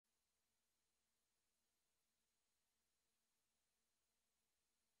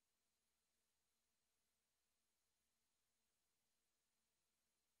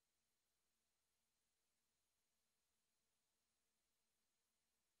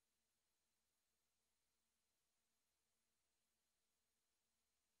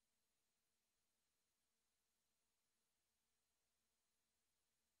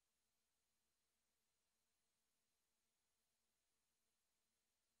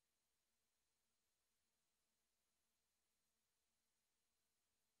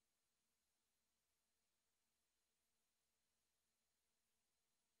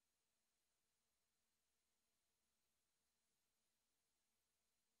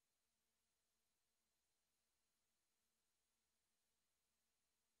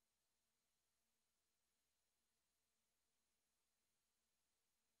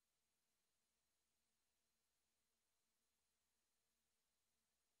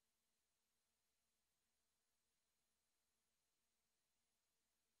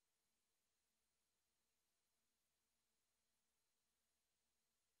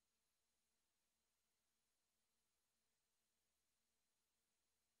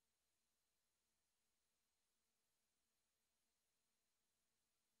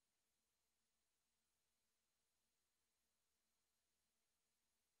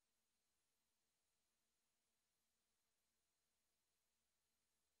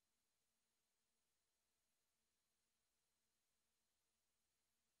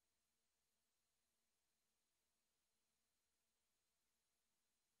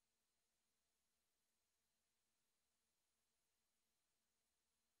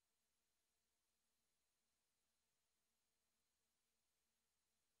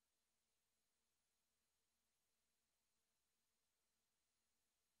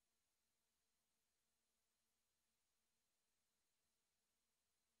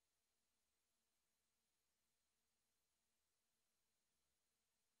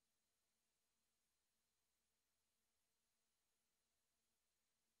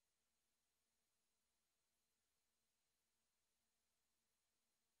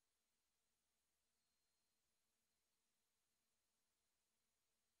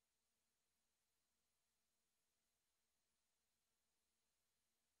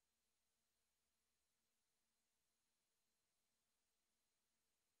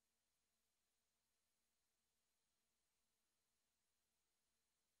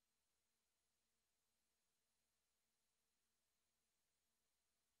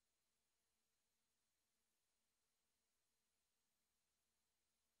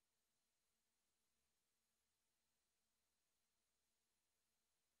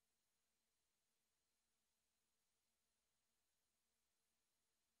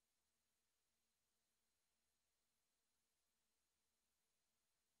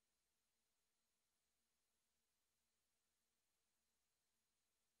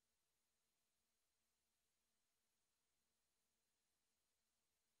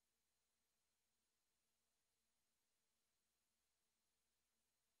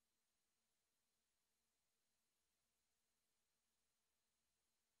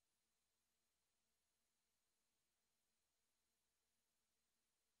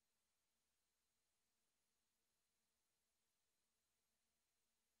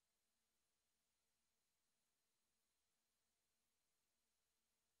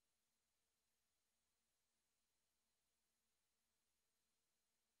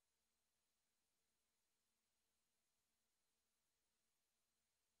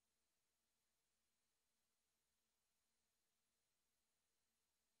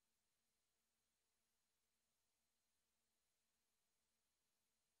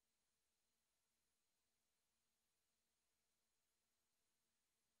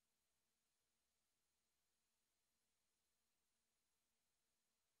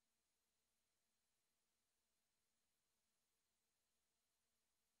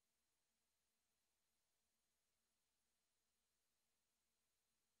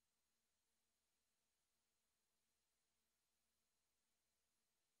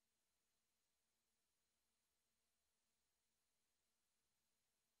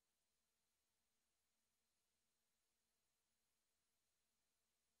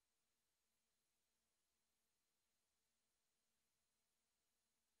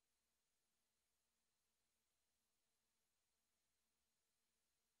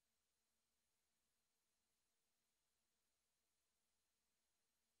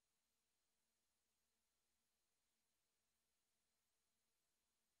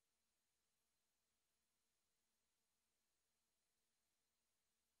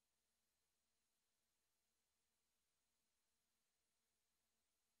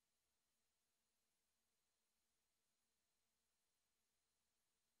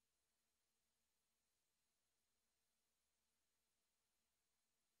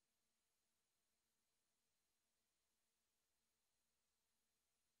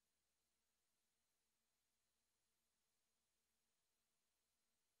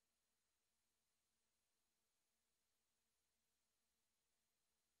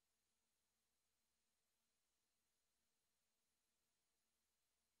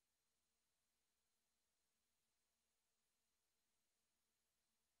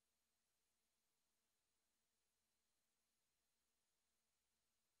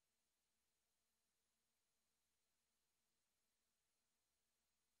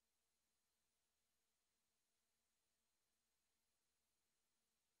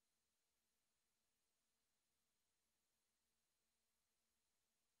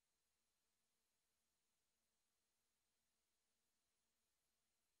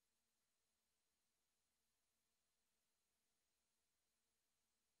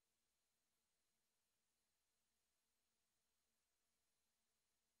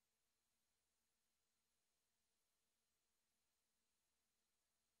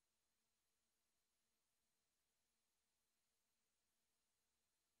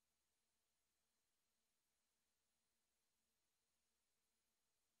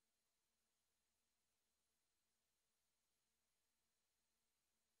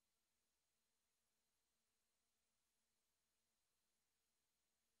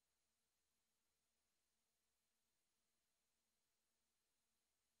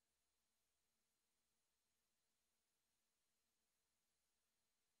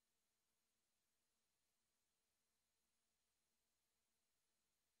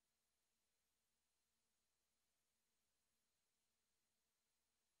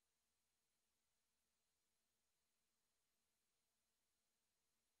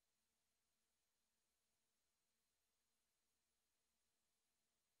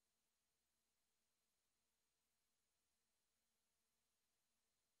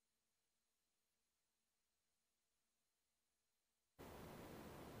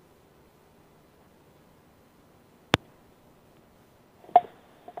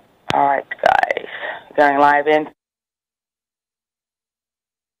All right, guys. Going live in.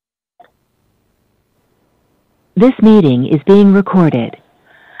 This meeting is being recorded.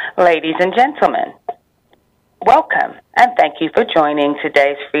 Ladies and gentlemen, welcome and thank you for joining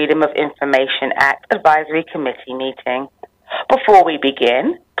today's Freedom of Information Act Advisory Committee meeting. Before we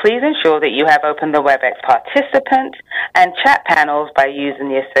begin, please ensure that you have opened the WebEx participant and chat panels by using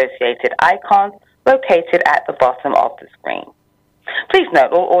the associated icons located at the bottom of the screen. Please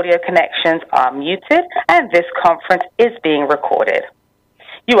note all audio connections are muted and this conference is being recorded.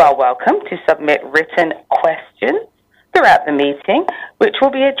 You are welcome to submit written questions throughout the meeting, which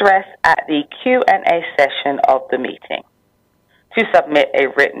will be addressed at the Q&A session of the meeting. To submit a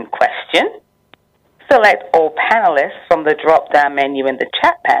written question, select all panelists from the drop-down menu in the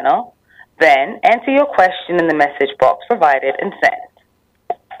chat panel, then enter your question in the message box provided and send.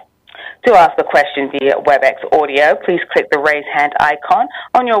 To ask a question via WebEx audio, please click the raise hand icon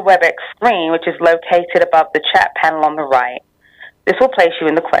on your WebEx screen, which is located above the chat panel on the right. This will place you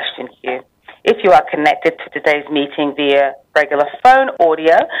in the question queue. If you are connected to today's meeting via regular phone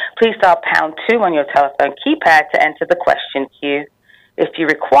audio, please dial #2 on your telephone keypad to enter the question queue. If you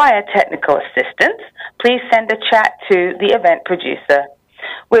require technical assistance, please send a chat to the event producer.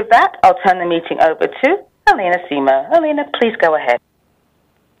 With that, I'll turn the meeting over to Alina Simo. Alina, please go ahead.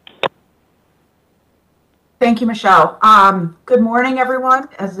 Thank you, Michelle. Good morning, everyone.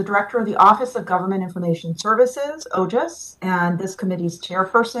 As the Director of the Office of Government Information Services, OGIS, and this committee's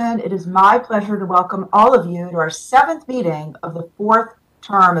chairperson, it is my pleasure to welcome all of you to our 7th meeting of the 4th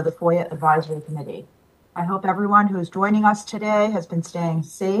term of the FOIA Advisory Committee. I hope everyone who is joining us today has been staying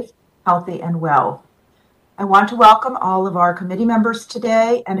safe, healthy, and well. I want to welcome all of our committee members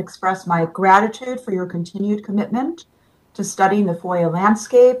today and express my gratitude for your continued commitment to studying the FOIA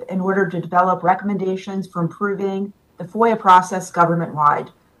landscape in order to develop recommendations for improving the FOIA process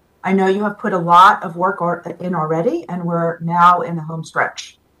government-wide. I know you have put a lot of work in already, and we're now in the home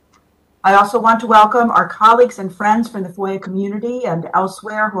stretch. I also want to welcome our colleagues and friends from the FOIA community and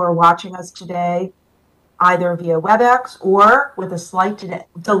elsewhere who are watching us today, either via WebEx or with a slight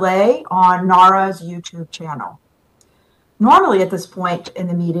delay on NARA's YouTube channel. Normally, at this point in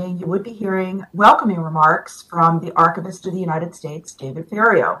the meeting, you would be hearing welcoming remarks from the Archivist of the United States, David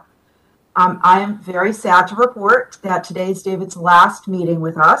Ferriero. I am very sad to report that today is David's last meeting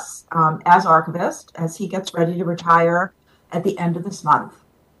with us as Archivist, as he gets ready to retire at the end of this month.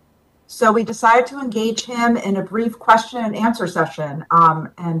 So we decided to engage him in a brief question and answer session,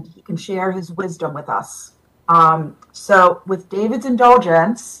 and he can share his wisdom with us. So with David's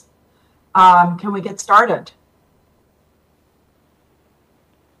indulgence, can we get started?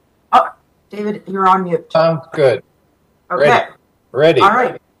 David, you're on mute. Sounds good. Okay. Ready. All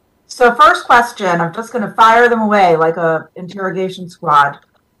right. So first question, I'm just going to fire them away like a interrogation squad.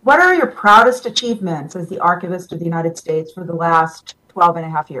 What are your proudest achievements as the Archivist of the United States for the last 12 and a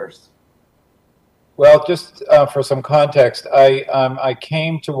half years? Well, just for some context, I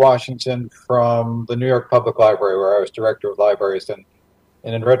came to Washington from the New York Public Library, where I was Director of Libraries, and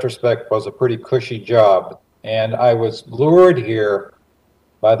in retrospect was a pretty cushy job. And I was lured here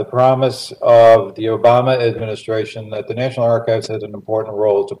by the promise of the Obama administration that the National Archives had an important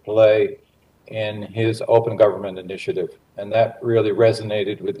role to play in his open government initiative. And that really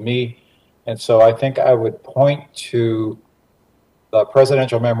resonated with me. And so I think I would point to the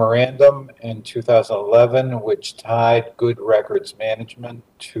presidential memorandum in 2011, which tied good records management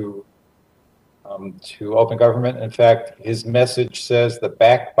to open government. In fact, his message says the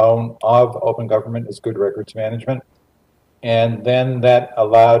backbone of open government is good records management. And then that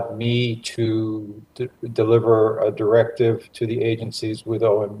allowed me to deliver a directive to the agencies with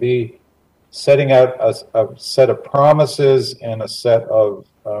OMB, setting out a set of promises and a set of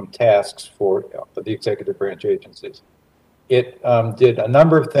tasks for the executive branch agencies. It did a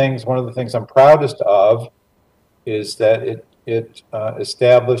number of things. One of the things I'm proudest of is that it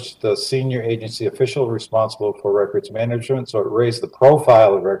established the senior agency official responsible for records management. So it raised the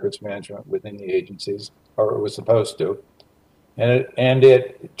profile of records management within the agencies, or it was supposed to. And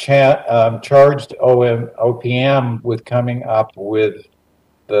it charged OPM with coming up with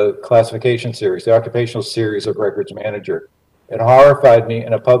the classification series, the occupational series of records manager. It horrified me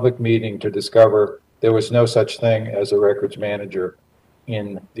in a public meeting to discover there was no such thing as a records manager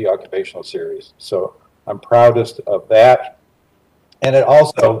in the occupational series. So I'm proudest of that. And it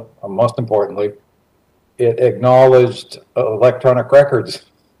also, most importantly, it acknowledged electronic records.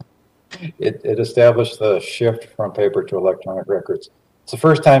 It established the shift from paper to electronic records. It's the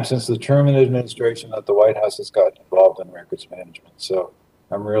first time since the Truman administration that the White House has gotten involved in records management. So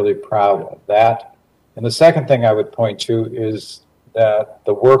I'm really proud of that. And the second thing I would point to is that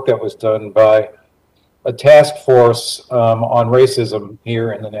the work that was done by a task force on racism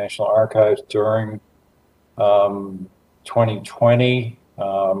here in the National Archives during 2020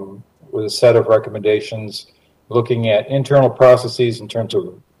 with a set of recommendations looking at internal processes in terms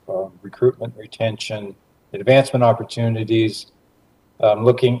of recruitment, retention, advancement opportunities,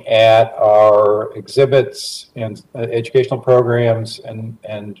 looking at our exhibits and educational programs,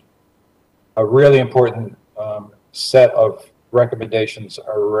 and a really important set of recommendations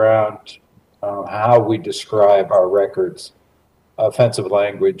around how we describe our records, offensive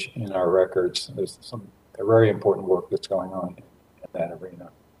language in our records. There's some very important work that's going on in that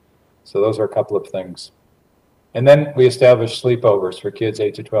arena. So those are a couple of things. And then we established sleepovers for kids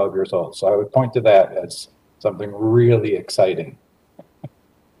 8 to 12 years old. So I would point to that as something really exciting.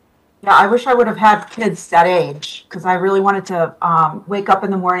 Yeah, I wish I would have had kids that age, because I really wanted to wake up in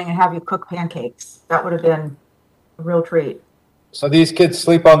the morning and have you cook pancakes. That would have been a real treat. So these kids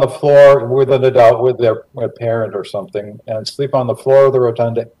sleep on the floor with an adult, with their parent or something, and sleep on the floor of the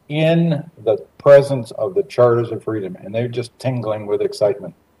rotunda in the presence of the Charters of Freedom, and they're just tingling with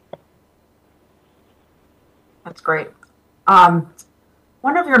excitement. That's great.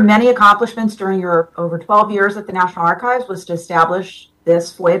 One of your many accomplishments during your over 12 years at the National Archives was to establish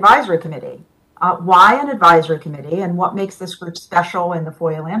this FOIA Advisory Committee. Why an advisory committee, and what makes this group special in the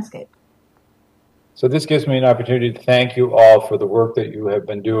FOIA landscape? So this gives me an opportunity to thank you all for the work that you have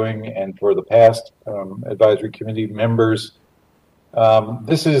been doing and for the past advisory committee members.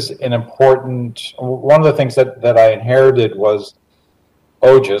 This is an important, one of the things that I inherited was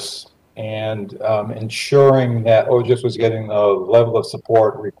OGIS, and ensuring that OGIS was getting the level of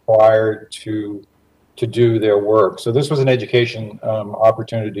support required to do their work. So this was an education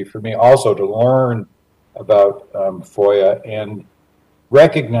opportunity for me also to learn about FOIA and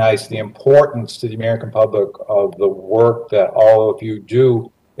recognize the importance to the American public of the work that all of you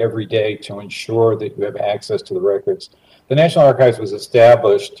do every day to ensure that you have access to the records. The National Archives was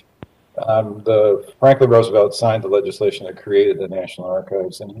established, Franklin Roosevelt signed the legislation that created the National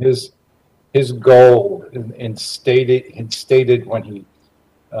Archives, and his goal stated when he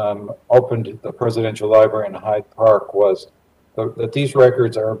opened the Presidential Library in Hyde Park was that these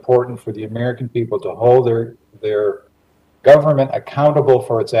records are important for the American people to hold their government accountable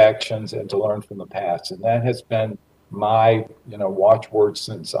for its actions and to learn from the past. And that has been my watchword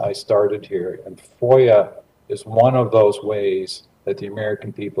since I started here. And FOIA is one of those ways that the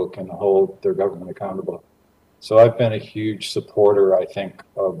American people can hold their government accountable. So I've been a huge supporter, I think,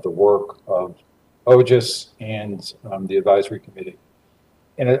 of the work of OGIS and the advisory committee.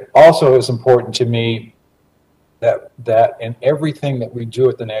 And it also is important to me that in everything that we do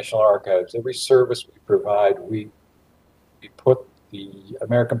at the National Archives, every service we provide, we put the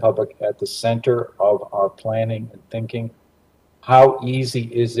American public at the center of our planning and thinking. How easy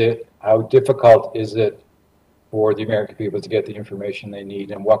is it? How difficult is it for the American people to get the information they need?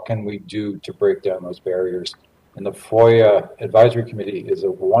 And what can we do to break down those barriers? And the FOIA Advisory Committee is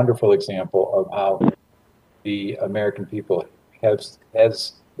a wonderful example of how the American people has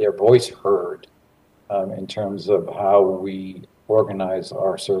their voice heard in terms of how we organize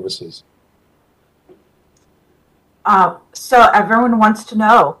our services. So everyone wants to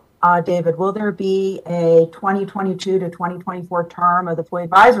know, David, will there be a 2022 to 2024 term of the FOIA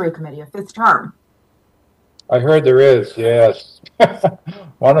Advisory Committee, a fifth term? I heard there is, yes.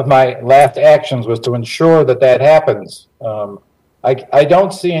 One of my last actions was to ensure that that happens. I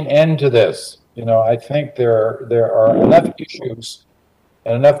don't see an end to this. I think there are enough issues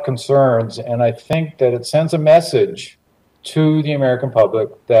and enough concerns, and I think that it sends a message to the American public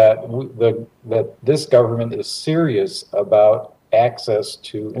that that this government is serious about access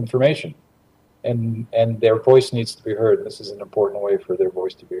to information, and their voice needs to be heard. This is an important way for their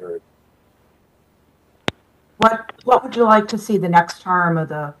voice to be heard. What would you like to see the next term of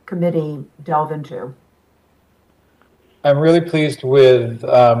the committee delve into? I'm really pleased with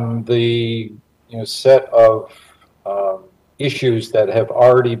the set of issues that have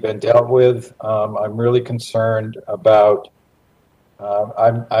already been dealt with. I'm really concerned about.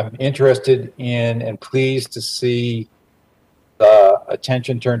 I'm interested in and pleased to see the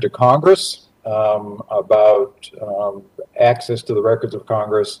attention turned to Congress about access to the records of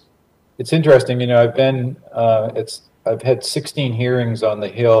Congress. It's interesting, I've had 16 hearings on the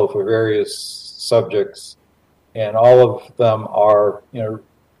Hill for various subjects, and all of them are,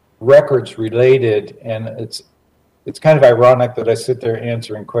 records related, and it's kind of ironic that I sit there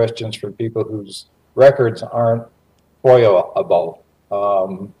answering questions from people whose records aren't FOIA-able.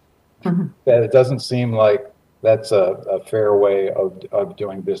 That it doesn't seem like that's a fair way of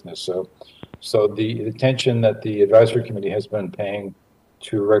doing business. So So the attention that the advisory committee has been paying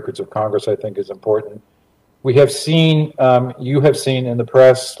to records of Congress, I think, is important. We have seen, you have seen in the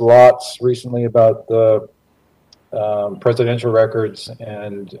press lots recently about the presidential records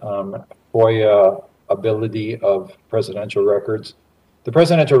and FOIA ability of presidential records. The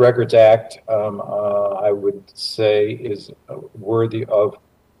Presidential Records Act, I would say, is worthy of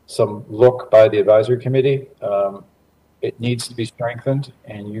some look by the advisory committee. It needs to be strengthened,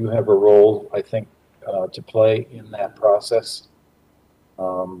 and you have a role, I think, to play in that process.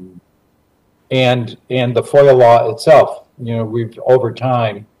 And the FOIA law itself, you know, we've over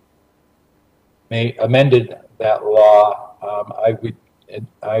time amended that law.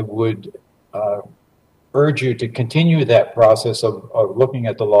 I would urge you to continue that process of looking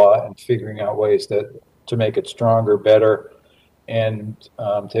at the law and figuring out ways to make it stronger, better, and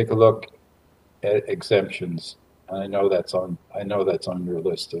take a look at exemptions. I know that's on your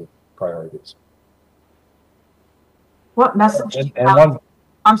list of priorities. What message do you have?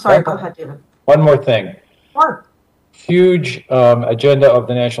 I'm sorry, go ahead, David. One more thing. Sure. Huge agenda of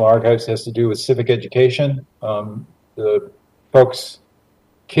the National Archives has to do with civic education. The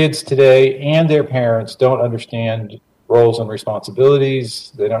kids today and their parents don't understand roles and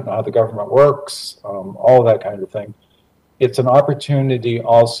responsibilities. They don't know how the government works, all that kind of thing. It's an opportunity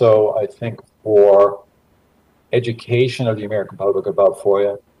also, I think, for education of the American public about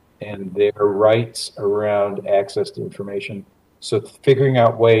FOIA and their rights around access to information. So figuring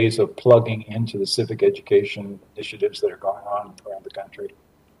out ways of plugging into the civic education initiatives that are going on around the country.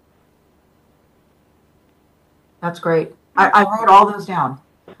 That's great. I wrote all those down.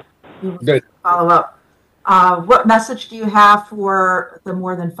 Good. Follow up. What message do you have for the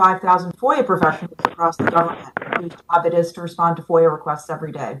more than 5,000 FOIA professionals across the government whose job it is to respond to FOIA requests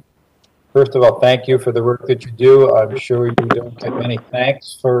every day? First of all, thank you for the work that you do. I'm sure you don't get many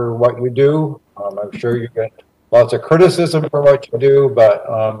thanks for what you do. I'm sure you get lots of criticism for what you do, but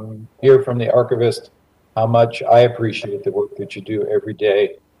hear from the archivist how much I appreciate the work that you do every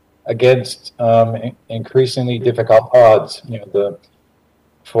day against increasingly difficult odds. You know,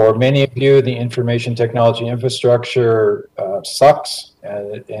 for many of you, the information technology infrastructure sucks,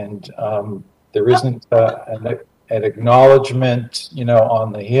 and there isn't an acknowledgement, you know,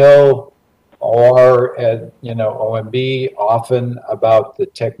 on the Hill or at, you know, OMB often about the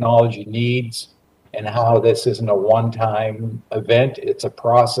technology needs and how this isn't a one-time event. It's a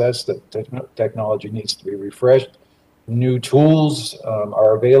process that technology needs to be refreshed. New tools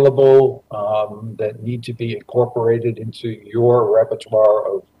are available that need to be incorporated into your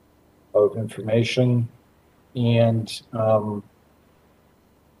repertoire of information. And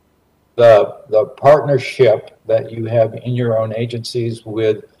the partnership that you have in your own agencies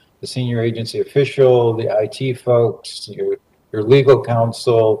with the senior agency official, the IT folks, your legal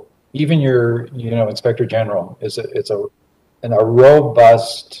counsel, even your inspector general is a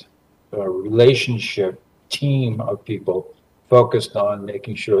robust relationship team of people focused on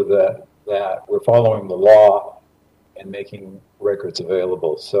making sure that we're following the law and making records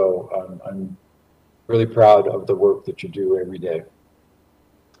available. So I'm really proud of the work that you do every day.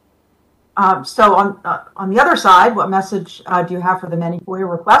 So on the other side, what message do you have for the many FOIA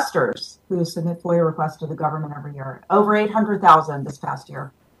requesters who submit FOIA requests to the government every year? Over 800,000 this past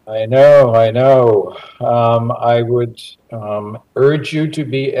year. I know. I would urge you to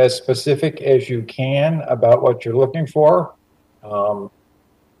be as specific as you can about what you're looking for.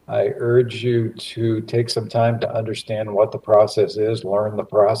 I urge you to take some time to understand what the process is, learn the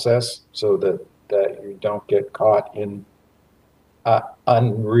process so that you don't get caught in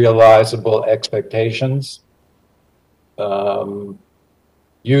unrealizable expectations.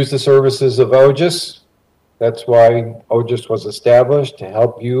 Use the services of OGIS. That's why OGIS was established, to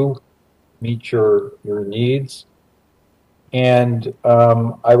help you meet your needs. And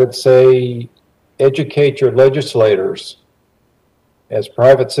I would say educate your legislators. As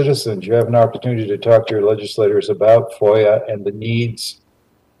private citizens, you have an opportunity to talk to your legislators about FOIA and the needs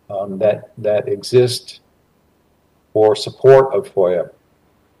that exist for support of FOIA.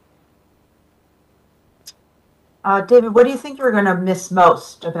 David, what do you think you're going to miss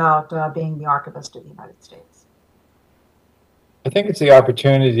most about being the Archivist of the United States? I think it's the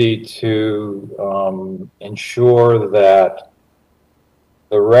opportunity to ensure that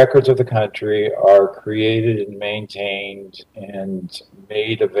the records of the country are created and maintained and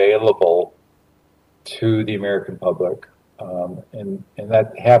made available to the American public. And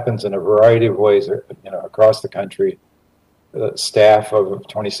that happens in a variety of ways, across the country. Staff of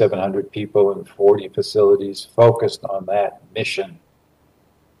 2,700 people in 40 facilities focused on that mission.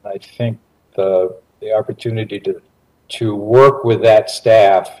 I think the opportunity to work with that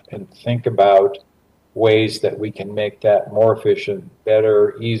staff and think about ways that we can make that more efficient,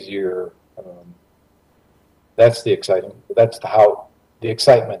 better, easier. That's the exciting. That's the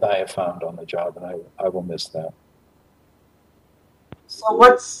excitement I have found on the job, and I will miss that. So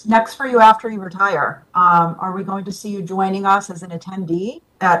what's next for you after you retire? Are we going to see you joining us as an attendee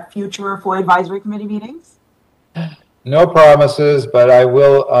at future FOIA Advisory Committee meetings? No promises, but I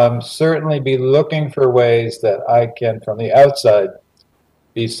will certainly be looking for ways that I can, from the outside,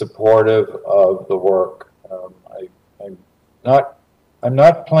 be supportive of the work. I'm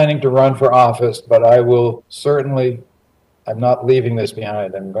not planning to run for office, but I will certainly, I'm not leaving this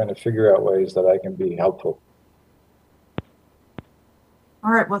behind. I'm going to figure out ways that I can be helpful.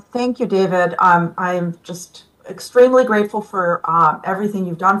 All right, well, thank you, David. I'm just extremely grateful for everything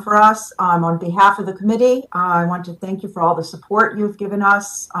you've done for us. On behalf of the committee, I want to thank you for all the support you've given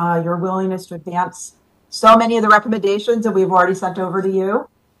us, your willingness to advance so many of the recommendations that we've already sent over to you.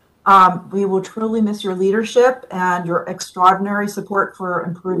 We will truly miss your leadership and your extraordinary support for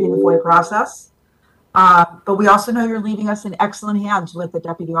improving the FOIA process. But we also know you're leaving us in excellent hands with the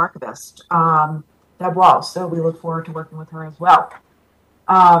Deputy Archivist, Deb Walls, so we look forward to working with her as well.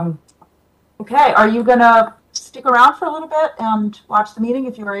 Okay, are you going to stick around for a little bit and watch the meeting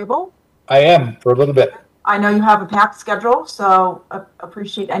if you are able? I am, for a little bit. I know you have a packed schedule, so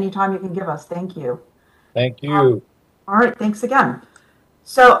appreciate any time you can give us. Thank you. Thank you. All right, thanks again.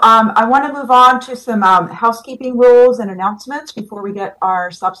 So I want to move on to some housekeeping rules and announcements before we get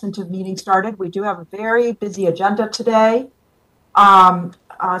our substantive meeting started. We do have a very busy agenda today.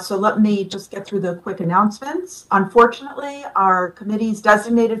 So let me just get through the quick announcements. Unfortunately, our committee's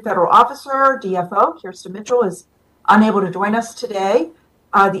designated federal officer, DFO, Kirsten Mitchell, is unable to join us today.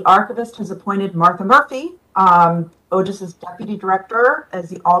 The archivist has appointed Martha Murphy, OGIS's deputy director, as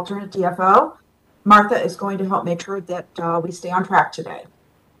the alternate DFO. Martha is going to help make sure that we stay on track today.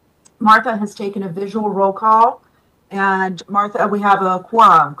 Martha has taken a visual roll call, and Martha, we have a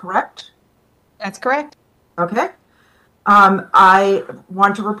quorum, correct? That's correct. Okay. I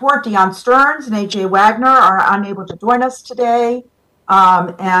want to report Deion Stearns and AJ Wagner are unable to join us today,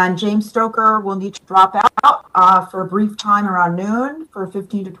 and James Stoker will need to drop out for a brief time around noon for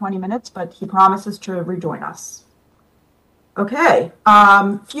 15 to 20 minutes, but he promises to rejoin us. Okay,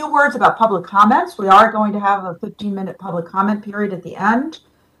 few words about public comments. We are going to have a 15-minute public comment period at the end.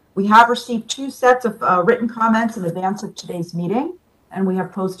 We have received 2 sets of written comments in advance of today's meeting, and we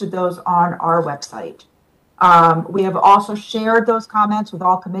have posted those on our website. We have also shared those comments with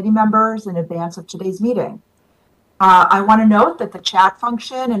all committee members in advance of today's meeting. I want to note that the chat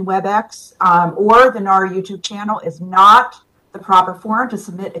function in WebEx or the NARA YouTube channel is not the proper forum to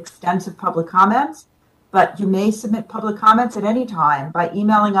submit extensive public comments, but you may submit public comments at any time by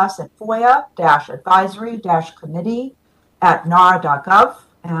emailing us at FOIA-advisory-committee@nara.gov,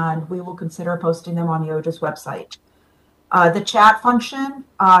 and we will consider posting them on the OGIS website. The chat function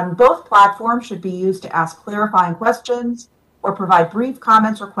on both platforms should be used to ask clarifying questions or provide brief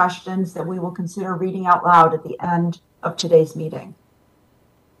comments or questions that we will consider reading out loud at the end of today's meeting.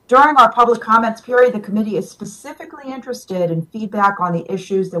 During our public comments period, the committee is specifically interested in feedback on the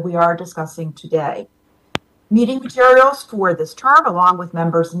issues that we are discussing today. Meeting materials for this term, along with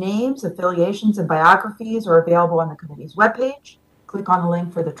members' names, affiliations, and biographies, are available on the committee's webpage. Click on the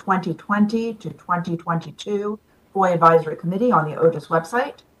link for the 2020 to 2022 FOIA Advisory Committee on the OGIS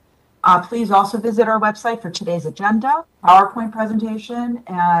website. Please also visit our website for today's agenda, PowerPoint presentation,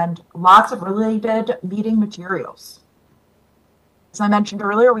 and lots of related meeting materials. As I mentioned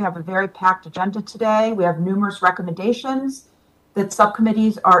earlier, we have a very packed agenda today. We have numerous recommendations that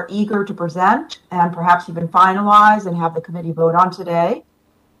subcommittees are eager to present and perhaps even finalize and have the committee vote on today.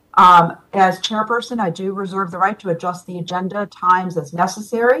 As chairperson, I do reserve the right to adjust the agenda times as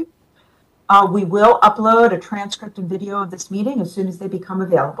necessary. We will upload a transcript and video of this meeting as soon as they become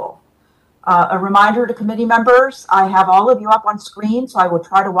available. A reminder to committee members, I have all of you up on screen, so I will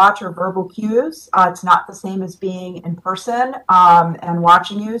try to watch your verbal cues. It's not the same as being in person and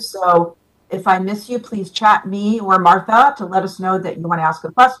watching you, so if I miss you, please chat me or Martha to let us know that you want to ask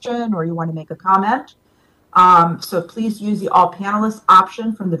a question or you want to make a comment. So please use the all panelists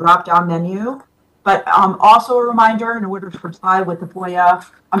option from the drop-down menu. But also a reminder, in order to comply with the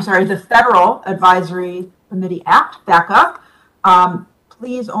the Federal Advisory Committee Act backup,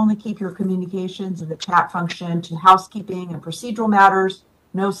 please only keep your communications in the chat function to housekeeping and procedural matters.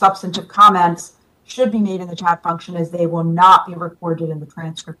 No substantive comments should be made in the chat function, as they will not be recorded in the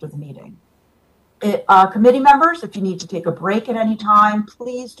transcript of the meeting. Committee members, if you need to take a break at any time,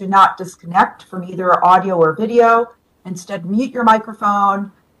 please do not disconnect from either audio or video. Instead, mute your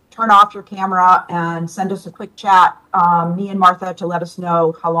microphone turn off your camera and send us a quick chat, me and Martha, to let us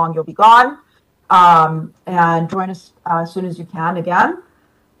know how long you'll be gone, and join us as soon as you can again.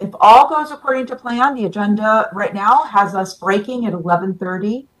 If all goes according to plan, the agenda right now has us breaking at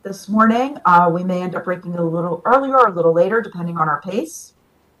 11:30 this morning. We may end up breaking a little earlier or a little later, depending on our pace.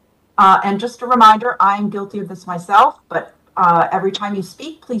 And just a reminder, I'm guilty of this myself, but every time you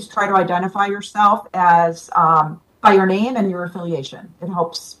speak, please try to identify yourself as by your name and your affiliation. It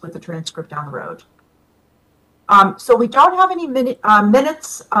helps with the transcript down the road. So we don't have any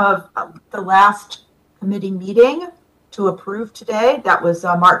minutes of the last committee meeting to approve today. That was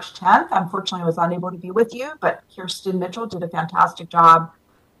March 10th. Unfortunately, I was unable to be with you, but Kirsten Mitchell did a fantastic job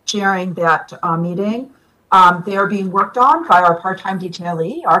chairing that meeting. They are being worked on by our part-time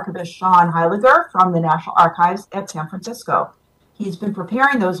detailee, Archivist Sean Heiliger from the National Archives at San Francisco. He's been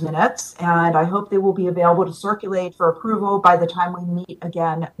preparing those minutes, and I hope they will be available to circulate for approval by the time we meet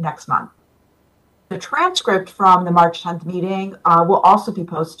again next month. The transcript from the March 10th meeting will also be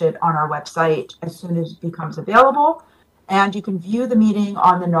posted on our website as soon as it becomes available, and you can view the meeting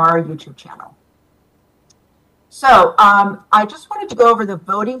on the NARA YouTube channel. So I just wanted to go over the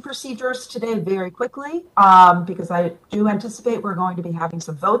voting procedures today very quickly, because I do anticipate we're going to be having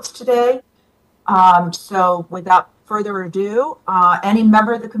some votes today. So without further ado, any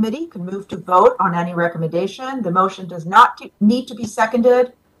member of the committee can move to vote on any recommendation. The motion does not need to be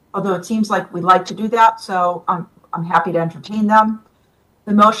seconded, although it seems like we'd like to do that, so I'm happy to entertain them.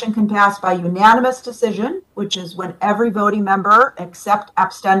 The motion can pass by unanimous decision, which is when every voting member, except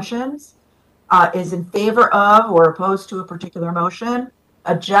abstentions, is in favor of or opposed to a particular motion.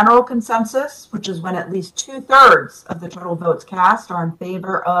 A general consensus, which is when at least 2/3 of the total votes cast are in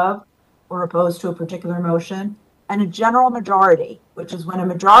favor of or opposed to a particular motion. And a general majority, which is when a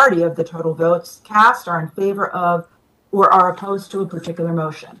majority of the total votes cast are in favor of or are opposed to a particular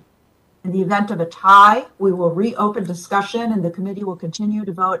motion. In the event of a tie, we will reopen discussion and the committee will continue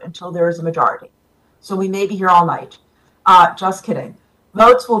to vote until there is a majority. So we may be here all night. Just kidding.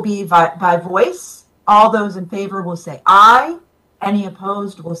 Votes will be by voice. All those in favor will say aye. Any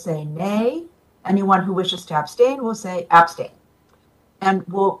opposed will say nay. Anyone who wishes to abstain will say abstain. And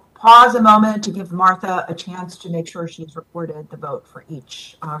we'll pause a moment to give Martha a chance to make sure she's recorded the vote for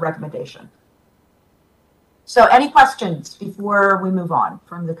each recommendation. So any questions before we move on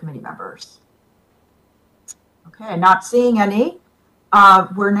from the committee members? Okay, not seeing any.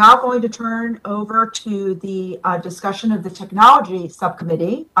 We're now going to turn over to the discussion of the technology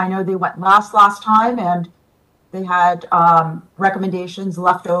subcommittee. I know they went last time and they had recommendations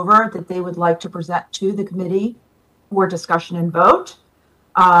left over that they would like to present to the committee for discussion and vote.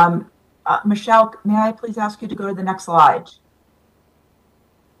 Michelle, may I please ask you to go to the next slide?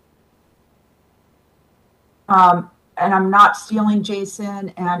 And I'm not stealing Jason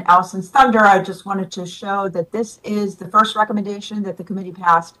and Allison's thunder. I just wanted to show that this is the first recommendation that the committee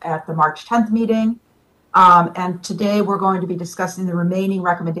passed at the March 10th meeting. And today we're going to be discussing the remaining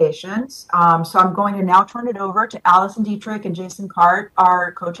recommendations. So I'm going to now turn it over to Allison Dietrich and Jason Cart,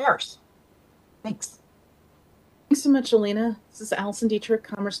 our co-chairs. Thanks. Thanks so much, Alina. This is Allison Dietrich,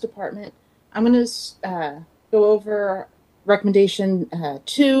 Commerce Department. I'm going to go over recommendation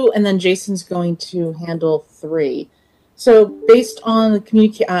 2, and then Jason's going to handle 3. So based on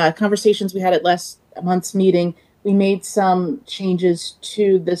the conversations we had at last month's meeting, we made some changes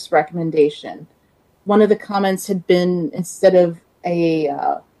to this recommendation. One of the comments had been, instead of having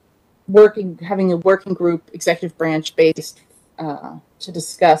a working group, executive branch based, to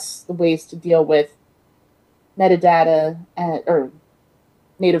discuss the ways to deal with metadata or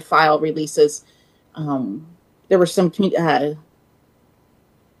native file releases. There were some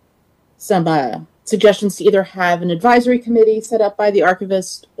suggestions to either have an advisory committee set up by the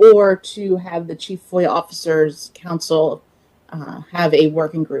archivist or to have the Chief FOIA Officers Council have a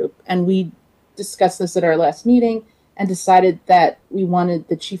working group. And we discussed this at our last meeting and decided that we wanted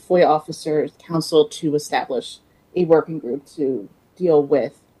the Chief FOIA Officers Council to establish a working group to deal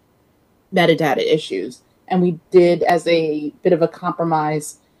with metadata issues. And we did, as a bit of a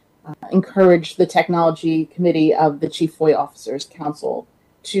compromise, encourage the technology committee of the Chief FOIA Officers Council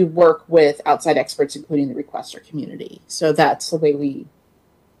to work with outside experts, including the requester community. So that's the way we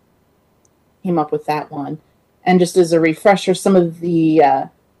came up with that one. And just as a refresher, some of the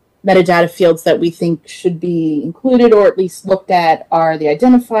metadata fields that we think should be included or at least looked at are the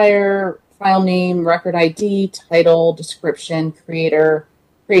identifier, file name, record ID, title, description, creator,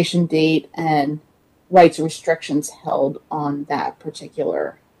 creation date, and rights and restrictions held on that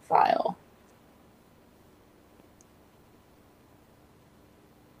particular file.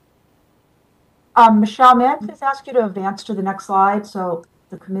 Michelle, may I please ask you to advance to the next slide? So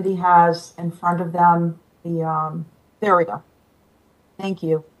the committee has in front of them there we go. Thank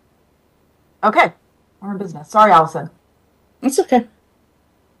you. Okay, we're in business. Sorry, Allison. That's okay.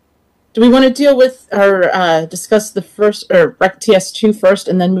 Do we want to deal with or discuss the first or TS2 first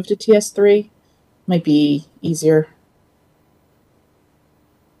and then move to TS3? Might be easier.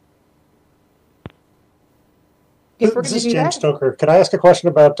 If we're This going is to do James that, Stoker. Could I ask a question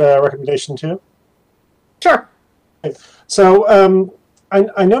about recommendation 2? Sure. So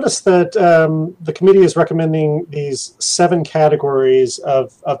I noticed that the committee is recommending these 7 categories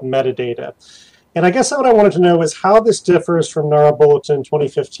of metadata. And I guess what I wanted to know is how this differs from NARA Bulletin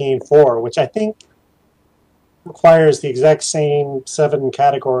 2015-4, which I think requires the exact same 7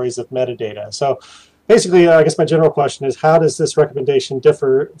 categories of metadata. So basically, I guess my general question is, how does this recommendation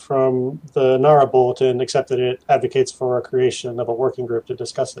differ from the NARA Bulletin, except that it advocates for a creation of a working group to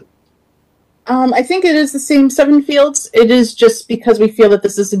discuss it? I think it is the same 7 fields. It is just because we feel that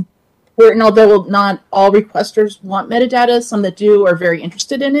this is important, although not all requesters want metadata. Some that do are very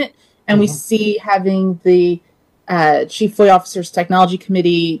interested in it. And we see having the Chief FOIA Officers Technology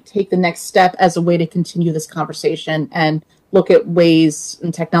Committee take the next step as a way to continue this conversation and look at ways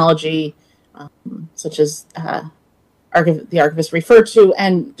in technology, such as the archivist referred to,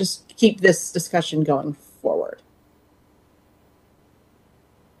 and just keep this discussion going forward.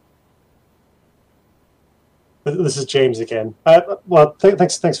 This is James again. Well,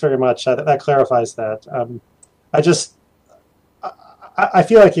 thanks very much. That clarifies that. I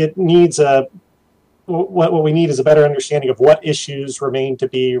feel like it needs what we need is a better understanding of what issues remain to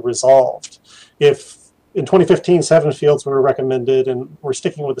be resolved. If in 2015 7 fields were recommended and we're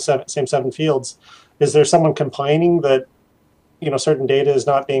sticking with the same 7 fields, is there someone complaining that certain data is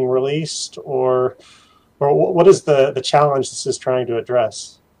not being released, or what is the challenge this is trying to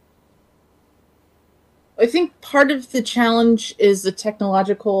address? I think part of the challenge is the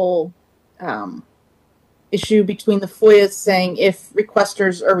technological issue between the FOIA saying if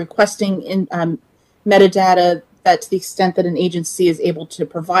requesters are requesting in metadata, that to the extent that an agency is able to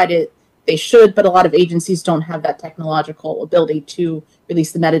provide it, they should, but a lot of agencies don't have that technological ability to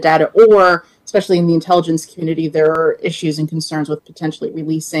release the metadata, or especially in the intelligence community, there are issues and concerns with potentially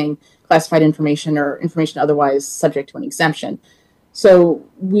releasing classified information or information otherwise subject to an exemption. So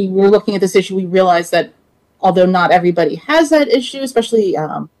we were looking at this issue. We realized that although not everybody has that issue, especially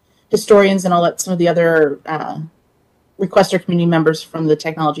historians and all that, some of the other requester community members from the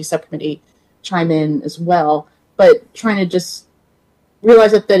technology subcommittee chime in as well, but trying to just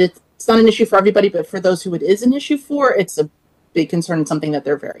realize that it's not an issue for everybody, but for those who it is an issue for, it's a big concern and something that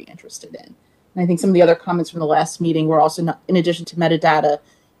they're very interested in. And I think some of the other comments from the last meeting were also, not, in addition to metadata,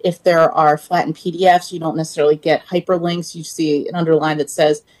 if there are flattened PDFs, you don't necessarily get hyperlinks. You see an underline that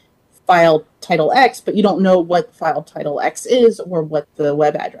says file title X, but you don't know what file title X is or what the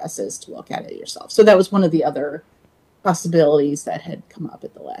web address is to look at it yourself. So that was one of the other possibilities that had come up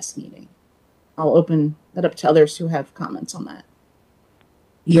at the last meeting. I'll open that up to others who have comments on that.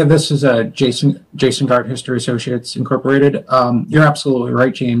 Yeah, this is Jason Gart, History Associates Incorporated. You're absolutely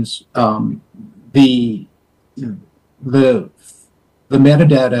right, James. The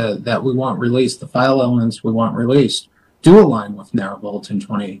metadata that we want released, the file elements we want released, do align with NARA Bulletin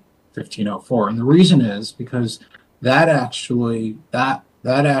 2015-04, and the reason is because that actually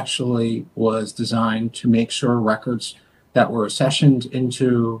was designed to make sure records that were accessioned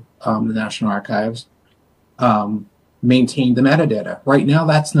into the National Archives maintain the metadata. Right now,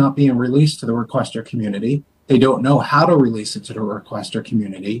 that's not being released to the requester community. They don't know how to release it to the requester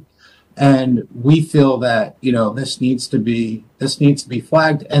community, and we feel that this needs to be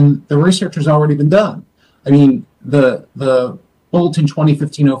flagged. And the research has already been done. I mean, the Bulletin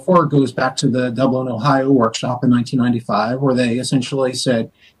 2015-04 goes back to the Dublin, Ohio workshop in 1995, where they essentially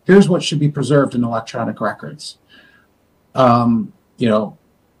said, "Here's what should be preserved in electronic records."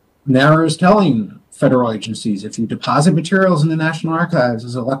 NARA is telling federal agencies, if you deposit materials in the National Archives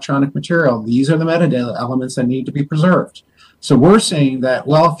as electronic material, these are the metadata elements that need to be preserved. So we're saying that,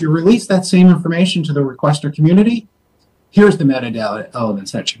 well, if you release that same information to the requester community, here's the metadata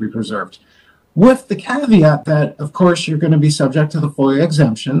elements that should be preserved. With the caveat that, of course, you're going to be subject to the FOIA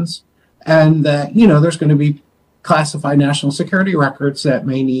exemptions, and that, there's going to be classified national security records that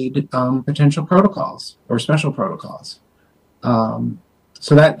may need potential protocols or special protocols.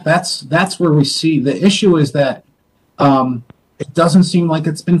 So that's where we see the issue is that it doesn't seem like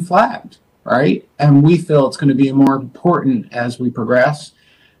it's been flagged, right? And we feel it's going to be more important as we progress.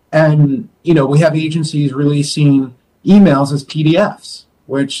 And, we have agencies releasing emails as PDFs,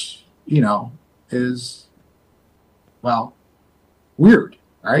 which, is, well, weird,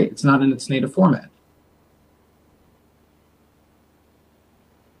 right? It's not in its native format.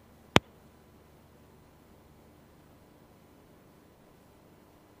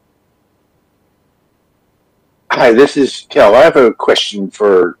 Hi, this is Kel. I have a question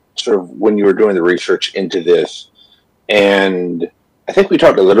for sort of when you were doing the research into this, and I think we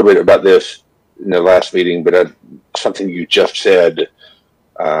talked a little bit about this in the last meeting, but something you just said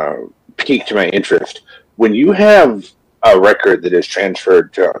piqued my interest. When you have a record that is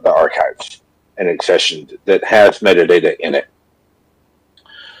transferred to the archives and accessioned that has metadata in it,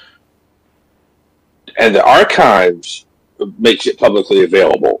 and the archives makes it publicly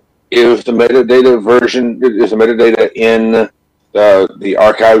available, is the metadata in the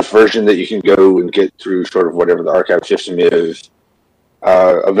archives version that you can go and get through sort of whatever the archive system is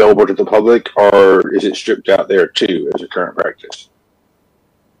available to the public, or is it stripped out there too as a current practice?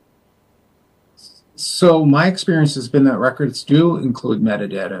 So my experience has been that records do include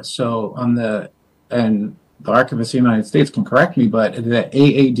metadata. So and the Archivist of the United States can correct me, but the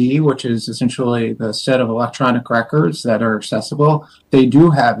AAD, which is essentially the set of electronic records that are accessible, they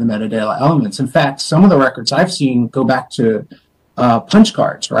do have the metadata elements. In fact, some of the records I've seen go back to punch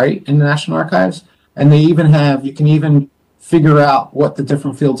cards, right, in the National Archives, and you can even figure out what the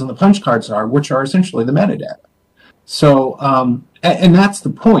different fields in the punch cards are, which are essentially the metadata. So, and that's the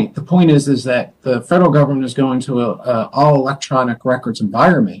point. The point is that the federal government is going to an all electronic records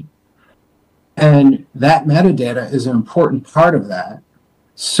environment, and that metadata is an important part of that.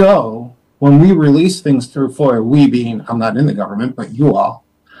 So when we release things through FOIA, we being, I'm not in the government, but you all,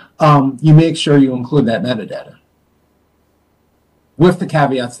 you make sure you include that metadata, with the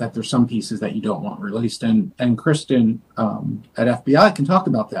caveats that there's some pieces that you don't want released. And Kristen at FBI can talk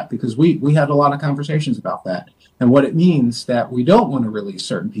about that, because we had a lot of conversations about that and what it means that we don't want to release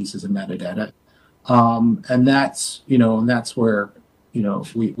certain pieces of metadata. And that's where,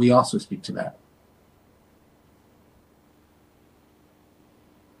 we also speak to that.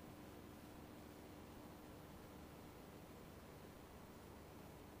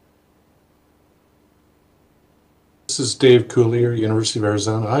 This is Dave Coulier, University of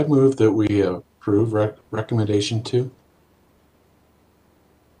Arizona. I move that we approve recommendation 2. Do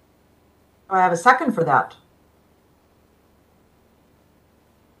I have a second for that?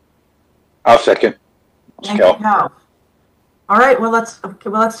 I'll second. Thank you. No. All right. Well, let's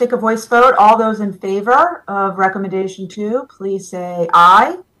take a voice vote. All those in favor of recommendation 2, please say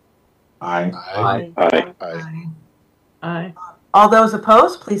aye. Aye. Aye. Aye. Aye. Aye. All those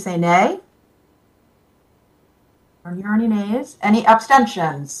opposed, please say nay. Are there any nays? Any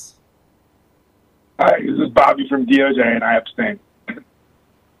abstentions? Hi, this is Bobby from DOJ, and I abstain.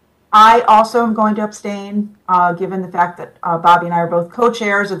 I also am going to abstain, given the fact that Bobby and I are both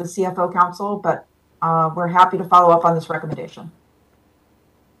co-chairs of the CFO Council, but we're happy to follow up on this recommendation.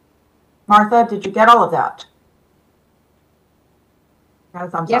 Martha, did you get all of that? Got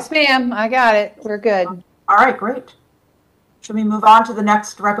a thumbs yes, up. ma'am. I got it. We're good. All right, great. Should we move on to the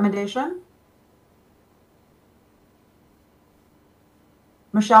next recommendation?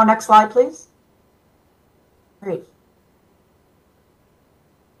 Michelle, next slide, please. Great.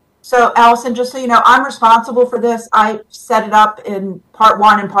 So, Allison, just so you know, I'm responsible for this. I set it up in part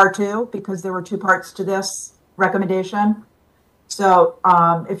 1 and part 2 because there were 2 parts to this recommendation. So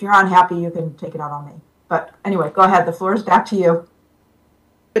if you're unhappy, you can take it out on me. But anyway, go ahead. The floor is back to you.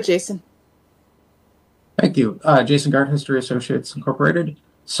 Jason. Thank you. Jason Gart, History Associates Incorporated.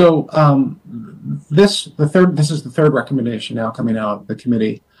 So this is the third recommendation now coming out of the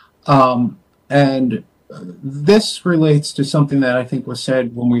committee. And this relates to something that I think was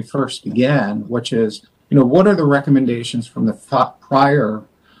said when we first began, which is, what are the recommendations from the prior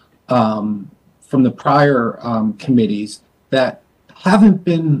committees that haven't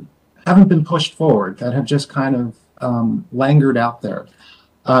been pushed forward, that have just kind of languished out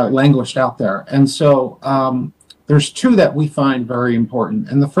there. And so there's 2 that we find very important.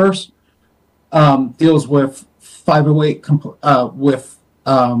 And the first deals with 508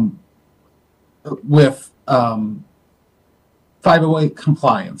 508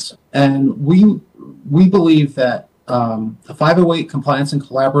 compliance. And we believe that the 508 Compliance and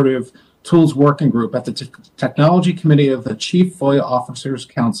Collaborative Tools Working Group at the Technology Committee of the Chief FOIA Officers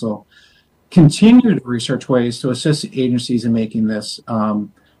Council continue to research ways to assist agencies in making this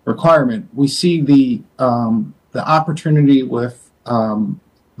requirement. We see the opportunity with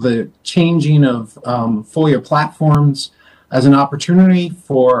the changing of FOIA platforms as an opportunity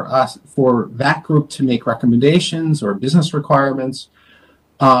for that group to make recommendations or business requirements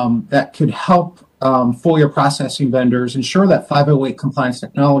that could help FOIA processing vendors ensure that 508 compliance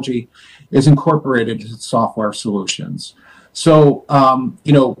technology is incorporated into software solutions. So,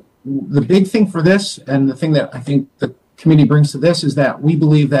 the big thing for this, and the thing that I think the committee brings to this, is that we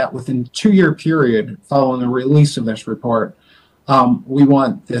believe that within a 2-year period following the release of this report, we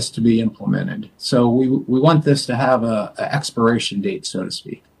want this to be implemented. So we want this to have a expiration date, so to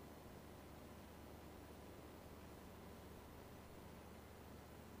speak.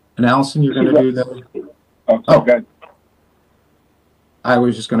 And Allison, you're going to do the... Oh, good. I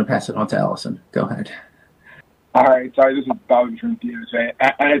was just going to pass it on to Allison. Go ahead. All right. Sorry, this is Bobby from DOJ.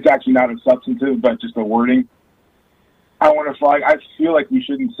 And it's actually not a substantive, but just a wording. I want to flag, I feel like we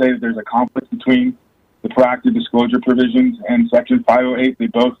shouldn't say that there's a conflict between the proactive disclosure provisions and Section 508. They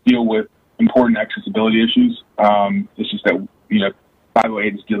both deal with important accessibility issues. It's just that,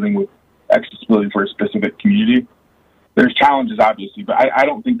 508 is dealing with accessibility for a specific community. There's challenges, obviously, but I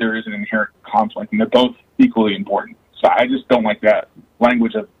don't think there is an inherent conflict, and they're both equally important. So I just don't like that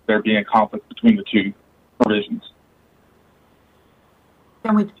language of there being a conflict between the two provisions.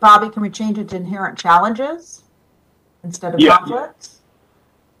 Bobby, can we change it to inherent challenges instead of conflicts?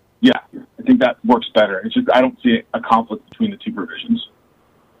 Yeah, I think that works better. It's just I don't see a conflict between the two provisions.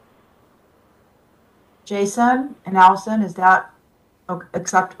 Jason and Allison, is that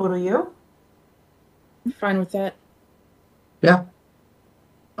acceptable to you? I'm fine with that. Yeah.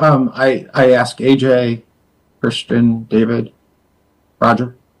 I ask AJ, Christian, David,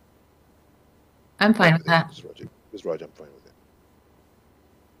 Roger. I'm fine with that. This is Roger. I'm fine with it.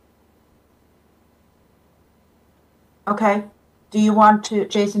 Okay. Do you want to,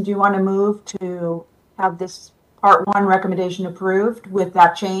 Jason, do you want to move to have this Part 1 recommendation approved with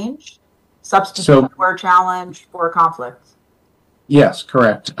that change? Substitute the word challenge for conflict. Yes,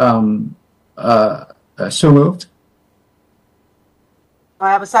 correct. So moved. Do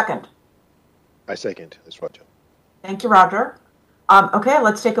I have a second? I second. This is Roger. Thank you, Roger. Okay,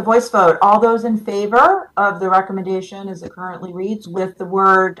 let's take a voice vote. All those in favor of the recommendation as it currently reads with the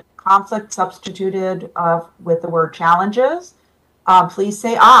word conflict substituted with the word challenges, please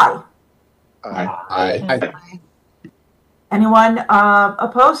say aye. Aye. Aye. Anyone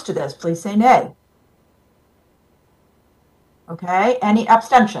opposed to this, please say nay. Okay, any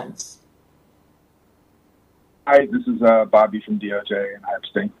abstentions? Hi, this is Bobby from DOJ, and I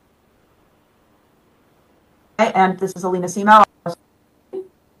abstain. Okay, and this is Alina Semo.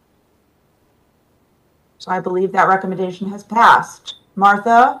 So I believe that recommendation has passed.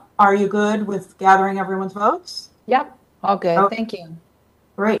 Martha, are you good with gathering everyone's votes? Yep, all good. Okay. Thank you.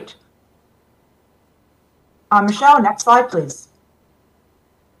 Great. Michelle, next slide, please.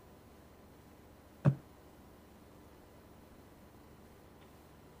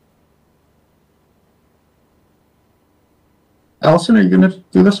 Allison, are you going to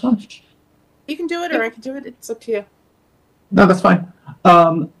do this one? You can do it, or I can do it. It's up to you. No, that's fine.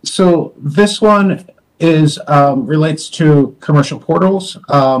 So this one is relates to commercial portals.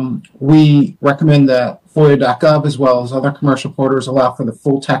 We recommend that FOIA.gov as well as other commercial portals allow for the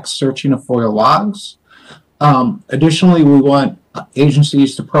full text searching of FOIA logs. Additionally, we want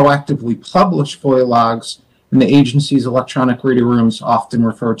agencies to proactively publish FOIA logs in the agency's electronic reading rooms, often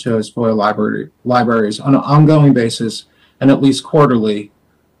referred to as FOIA libraries, on an ongoing basis and at least quarterly,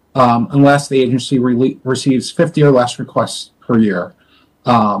 unless the agency receives 50 or less requests per year.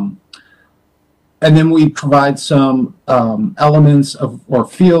 And then we provide some elements of or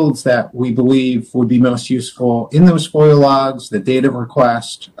fields that we believe would be most useful in those FOIA logs: the date of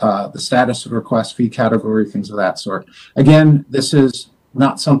request, the status of request, fee category, things of that sort. Again, this is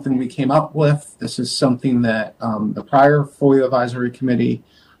not something we came up with. This is something that the prior FOIA Advisory Committee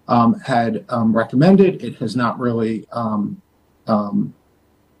had recommended. It has not really, again,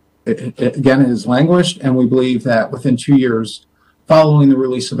 it has languished, and we believe that within 2 years following the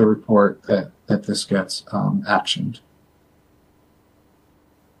release of the report that this gets actioned.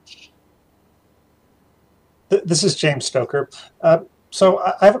 This is James Stoker. So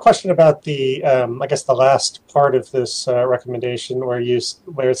I have a question about the, I guess, the last part of this recommendation where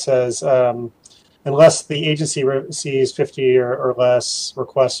it says, unless the agency receives 50 or less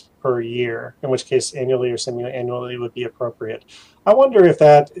requests per year, in which case annually or semi-annually would be appropriate. I wonder if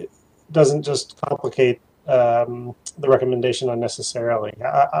that doesn't just complicate the recommendation unnecessarily.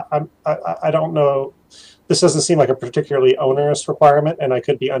 I don't know. This doesn't seem like a particularly onerous requirement, and I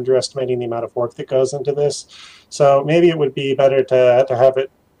could be underestimating the amount of work that goes into this. So maybe it would be better to have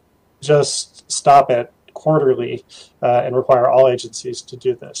it just stop at quarterly and require all agencies to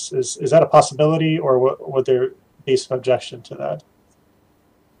do this. Is that a possibility, or would there be some objection to that?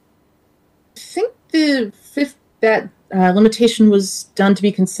 I think that limitation was done to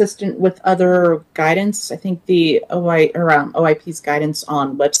be consistent with other guidance. I think the OIP's guidance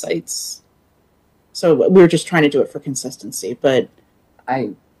on websites. So we were just trying to do it for consistency, but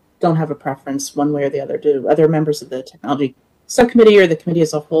I don't have a preference one way or the other. Do other members of the technology subcommittee or the committee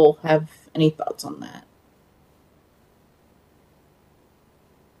as a whole have any thoughts on that?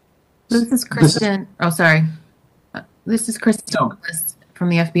 This is Kristen. Sorry. This is Kristen from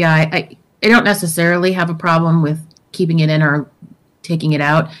the FBI. I don't necessarily have a problem with keeping it in or taking it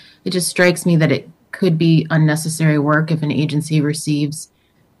out. It just strikes me that it could be unnecessary work if an agency receives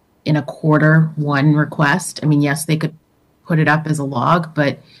in a quarter one request. I mean, yes, they could put it up as a log,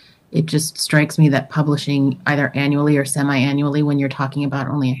 but it just strikes me that publishing either annually or semi-annually when you're talking about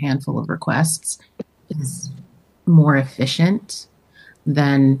only a handful of requests is more efficient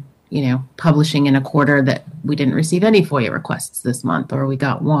than, publishing in a quarter that we didn't receive any FOIA requests this month, or we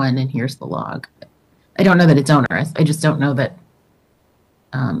got one and here's the log. I don't know that it's onerous. I just don't know that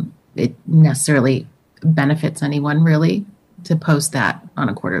it necessarily benefits anyone really to post that on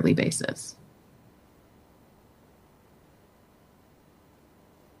a quarterly basis.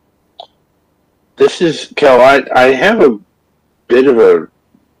 This is, Kel, I have a bit of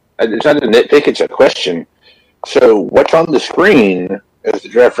it's not a nitpick, it's a question. So what's on the screen as the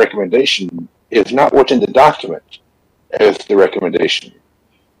draft recommendation is not what's in the document as the recommendation.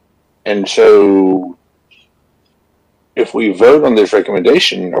 And so if we vote on this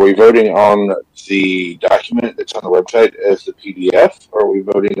recommendation, are we voting on the document that's on the website as the PDF, or are we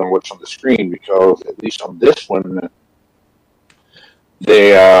voting on what's on the screen? Because at least on this one,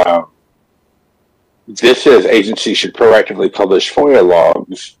 this says agencies should proactively publish FOIA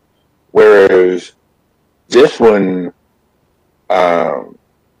logs, whereas this one,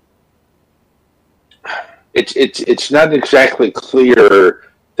 it's not exactly clear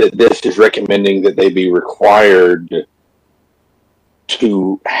that this is recommending that they be required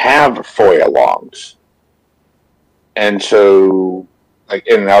to have FOIA logs. And so,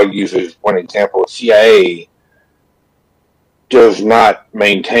 and I'll use as one example, CIA does not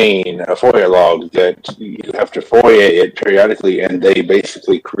maintain a FOIA log that you have to FOIA it periodically, and they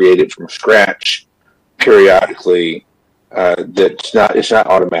basically create it from scratch periodically. It's not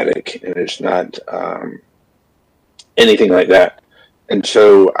automatic, and it's not anything like that. And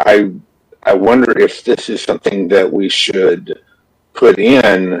so I wonder if this is something that we should put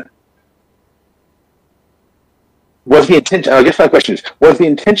in. Was the intention? I guess my question is: was the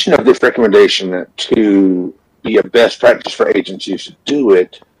intention of this recommendation to be a best practice for agencies to do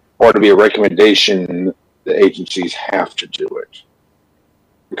it, or to be a recommendation that agencies have to do it?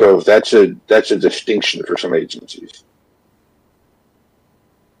 Because that's a distinction for some agencies.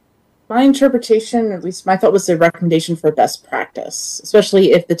 My interpretation, at least my thought, was a recommendation for best practice,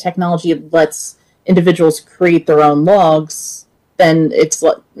 especially if the technology lets individuals create their own logs, then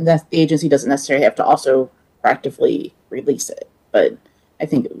the agency doesn't necessarily have to also proactively release it. But I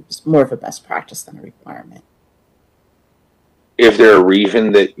think it was more of a best practice than a requirement. Is there a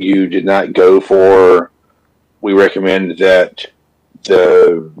reason that you did not go for, we recommend that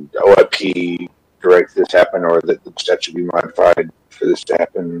the OIP direct this happen, or that the statute be modified for this to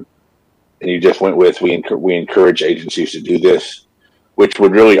happen, and you just went with, we encourage agencies to do this, which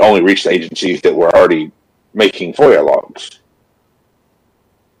would really only reach the agencies that were already making FOIA logs?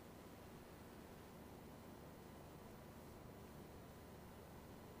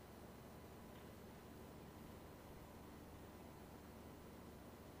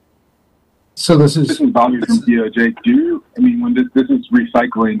 So this is Bobby from DOJ. When this is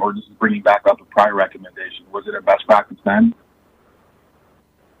recycling or this is bringing back up a prior recommendation, was it a best practice then?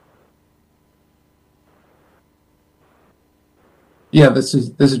 Yeah, this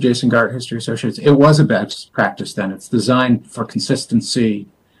is Jason Gart, History Associates. It was a best practice then. It's designed for consistency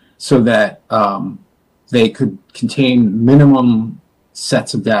so that they could contain minimum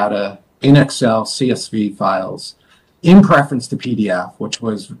sets of data in Excel, CSV files, in preference to PDF, which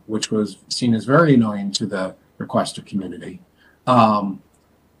was seen as very annoying to the requester community. And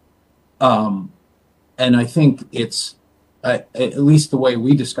I think it's, at least the way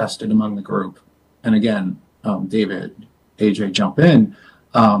we discussed it among the group, and again, David, AJ, jump in,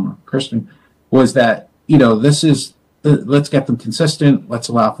 Kristen, was that, this is, let's get them consistent, let's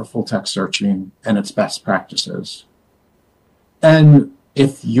allow for full text searching, and it's best practices. And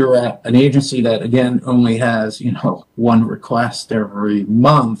if you're at an agency that, again, only has, one request every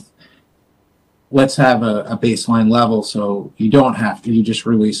month, let's have a baseline level so you don't have to, you just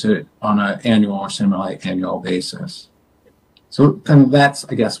release it on an annual or semi-annual basis. So kind of that's,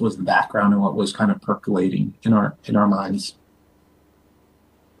 I guess, was the background and what was kind of percolating in our minds.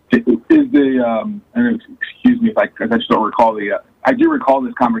 Is excuse me if I just don't recall I do recall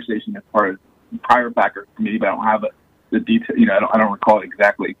this conversation as part of the prior factor committee, but I don't have the detail, I don't recall it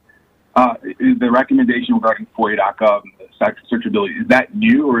exactly. Is the recommendation regarding FOIA.gov and the searchability, is that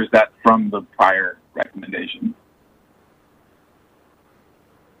new or is that from the prior recommendation?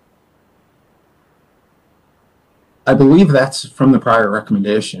 I believe that's from the prior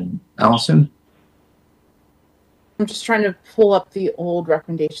recommendation. Allison? I'm just trying to pull up the old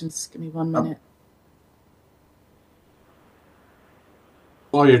recommendations. Give me 1 minute.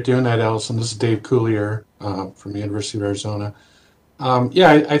 While you're doing that, Allison, this is Dave Coulier from the University of Arizona.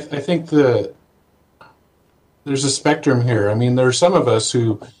 I think there's a spectrum here. I mean, there are some of us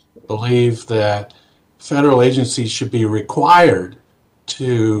who believe that federal agencies should be required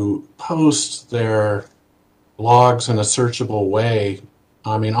to post their logs in a searchable way,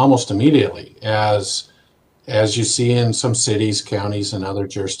 I mean, almost immediately, as you see in some cities, counties, and other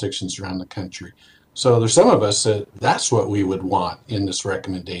jurisdictions around the country. So there's some of us that's what we would want in this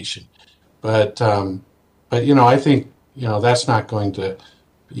recommendation. But I think, that's not going to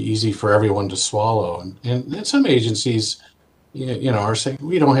be easy for everyone to swallow. And some agencies, are saying,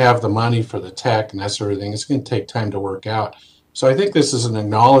 we don't have the money for the tech and that sort of thing. It's going to take time to work out. So I think this is an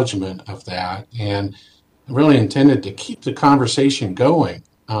acknowledgement of that and really intended to keep the conversation going.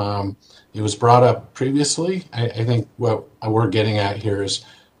 It was brought up previously. I think what we're getting at here is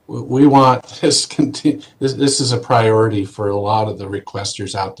we want this. This is a priority for a lot of the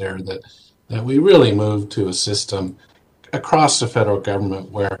requesters out there that we really move to a system across the federal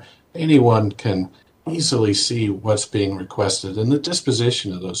government where anyone can easily see what's being requested and the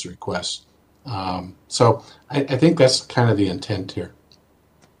disposition of those requests. So I think that's kind of the intent here.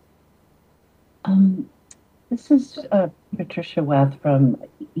 This is Patricia Weth from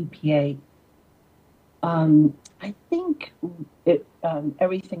EPA. I think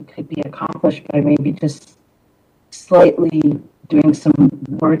everything could be accomplished by maybe just slightly doing some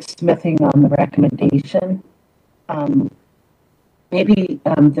wordsmithing on the recommendation. Maybe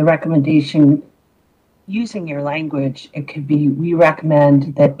the recommendation, using your language, it could be, we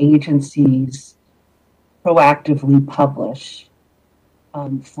recommend that agencies proactively publish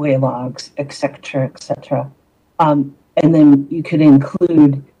FOIA logs, et cetera, and then you could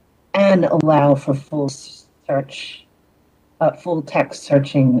include and allow for full text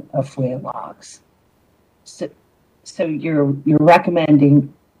searching of FOIA logs. So you're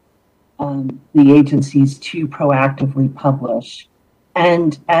recommending the agencies to proactively publish,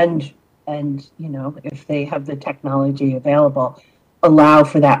 and if they have the technology available, allow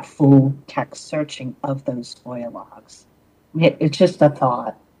for that full text searching of those FOIA logs. It's just a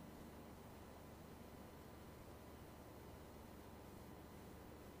thought.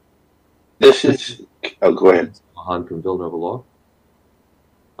 This is, go ahead. Han from Villanova Law.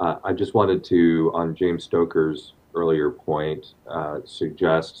 I just wanted to, on James Stoker's earlier point,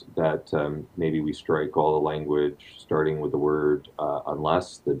 suggest that maybe we strike all the language starting with the word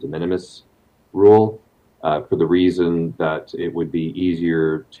unless, the de minimis rule, for the reason that it would be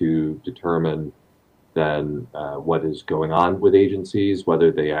easier to determine than what is going on with agencies,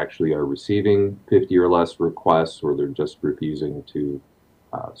 whether they actually are receiving 50 or less requests or they're just refusing to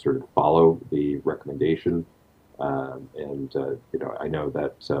sort of follow the recommendation. I know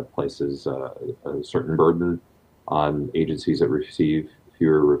that places a certain burden on agencies that receive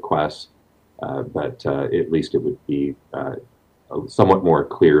fewer requests, but at least it would be somewhat more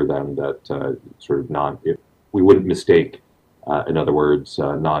clear then that we wouldn't mistake, in other words,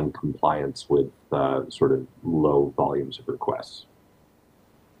 non-compliance with sort of low volumes of requests.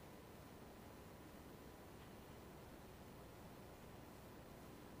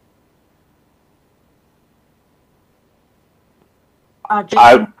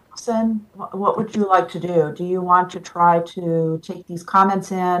 Jason, what would you like to do? Do you want to try to take these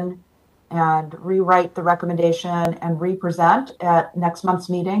comments in and rewrite the recommendation and re-present at next month's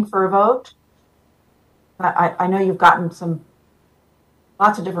meeting for a vote? I know you've gotten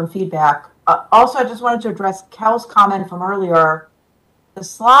lots of different feedback. Also, I just wanted to address Kel's comment from earlier. The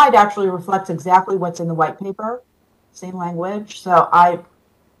slide actually reflects exactly what's in the white paper, same language. So I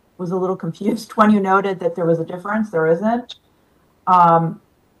was a little confused when you noted that there was a difference. There isn't.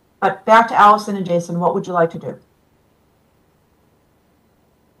 But back to Allison and Jason, what would you like to do?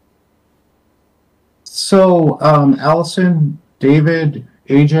 So, Allison, David,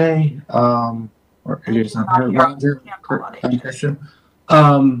 AJ, or AJ's not here, Roger, Christian.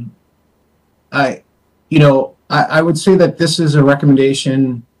 I would say that this is a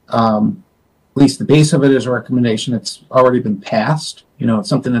recommendation, at least the base of it is a recommendation that's already been passed. It's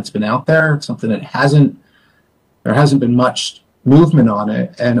something that's been out there. It's something that there hasn't been much movement on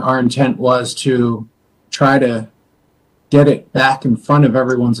it, and our intent was to try to get it back in front of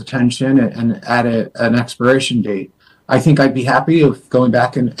everyone's attention and at an expiration date. I think I'd be happy with going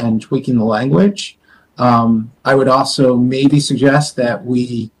back and tweaking the language. I would also maybe suggest that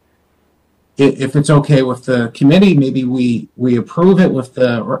we if it's okay with the committee, maybe we approve it with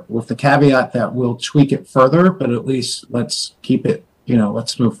the caveat that we'll tweak it further, but at least let's keep it,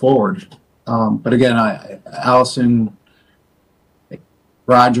 let's move forward. But again, Allison,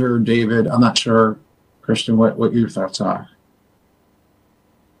 Roger, David, I'm not sure, Christian, what your thoughts are.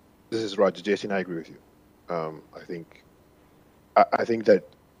 This is Roger. Jason, I agree with you. I think that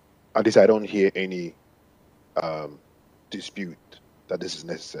at least I don't hear any dispute that this is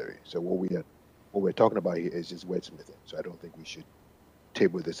necessary. So what we're talking about here is just wordsmithing. So I don't think we should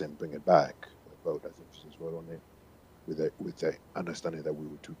table this and bring it back for a vote. I think we should just vote on it with the understanding that we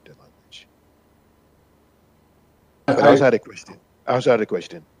will tweak the language. But I also had a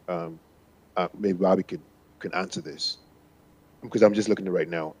question. Maybe Bobby can answer this, because I'm just looking at it right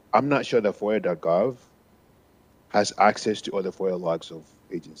now. I'm not sure that FOIA.gov has access to other FOIA logs of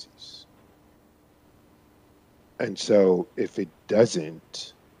agencies. And so if it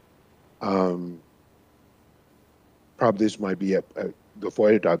doesn't, probably this might be the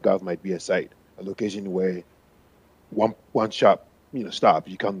FOIA.gov might be a site, a location where one shop, stop,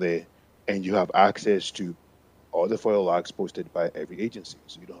 you come there and you have access to all the FOIA logs posted by every agency.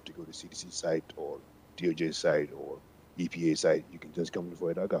 So you don't have to go to CDC site or DOJ site or EPA site. You can just come to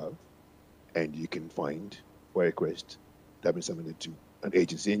FOIA.gov and you can find FOIA requests that have been submitted to an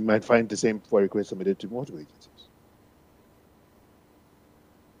agency, and you might find the same FOIA request submitted to multiple agencies.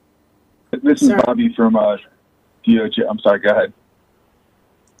 This is Bobby from DOJ. I'm sorry, go ahead.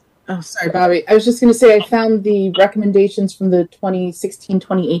 Oh, sorry, Bobby. I was just going to say I found the recommendations from the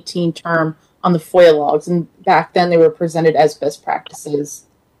 2016-2018 term on the FOIA logs, and back then they were presented as best practices.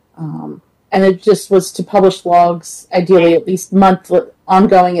 And it just was to publish logs, ideally at least monthly,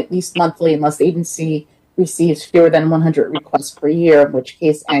 ongoing at least monthly, unless the agency receives fewer than 100 requests per year, in which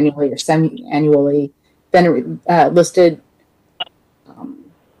case annually or semi-annually. Then listed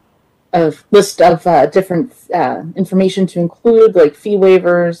a list of different information to include, like fee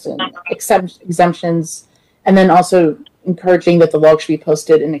waivers and exemptions, and then also encouraging that the log should be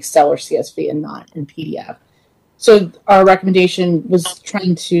posted in Excel or CSV and not in PDF. So our recommendation was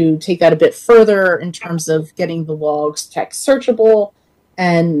trying to take that a bit further in terms of getting the logs text searchable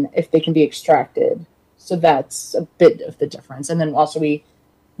and if they can be extracted. So that's a bit of the difference. And then also we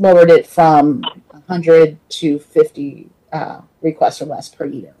lowered it from 100 to 50 requests or less per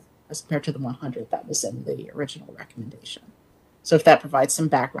year as compared to the 100 that was in the original recommendation. So if that provides some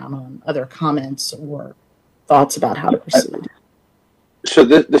background on other comments or thoughts about how to proceed. So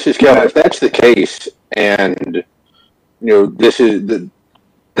this is Cal. If that's the case, and this is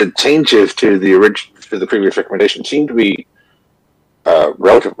the changes to the previous recommendation seem to be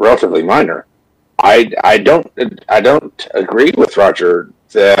relatively minor. I don't agree with Roger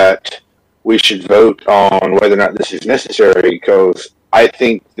that we should vote on whether or not this is necessary, because I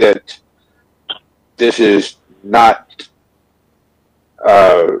think that this is not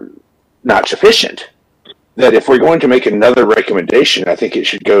sufficient. That if we're going to make another recommendation, I think it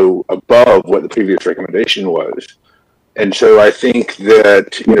should go above what the previous recommendation was. And so I think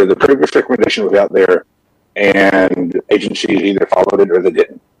that, the previous recommendation was out there and agencies either followed it or they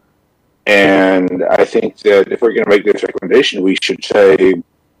didn't. And I think that if we're going to make this recommendation, we should say,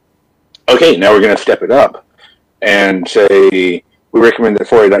 okay, now we're going to step it up and say, we recommend that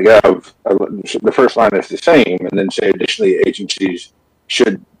FOIA.gov, the first line is the same, and then say additionally agencies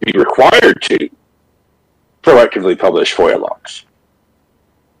should be required to proactively publish FOIA logs.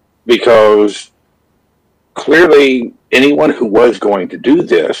 Because clearly anyone who was going to do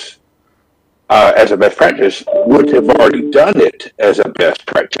this as a best practice would have already done it as a best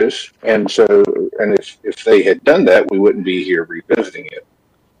practice. And if they had done that, we wouldn't be here revisiting it.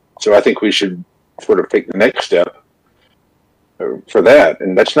 So I think we should sort of take the next step for that.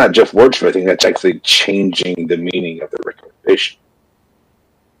 And that's not just wordsmithing, that's actually changing the meaning of the recommendation.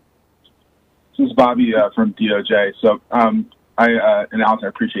 This is Bobby from DOJ. So, and Alex, I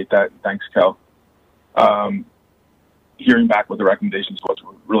appreciate that. Thanks, Kel. Hearing back what the recommendations was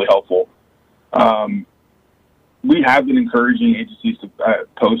really helpful. We have been encouraging agencies to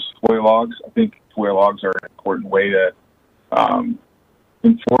post FOIA logs. I think FOIA logs are an important way to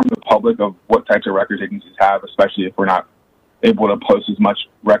inform the public of what types of records agencies have, especially if we're not able to post as much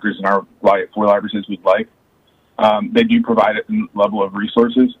records in our FOIA libraries as we'd like. They do provide a level of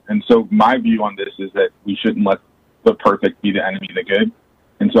resources. And so my view on this is that we shouldn't let the perfect be the enemy of the good.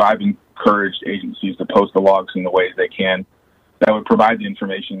 And so I've encouraged agencies to post the logs in the ways they can that would provide the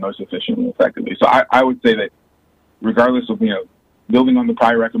information most efficiently and effectively. So I would say that regardless of, building on the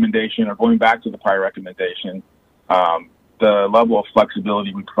prior recommendation or going back to the prior recommendation, the level of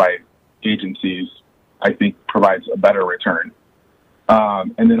flexibility we provide agencies, I think, provides a better return.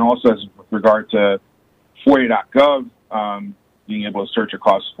 And then also, as with regard to FOIA.gov, being able to search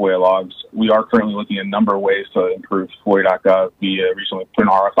across FOIA logs, we are currently looking at a number of ways to improve FOIA.gov. We recently put an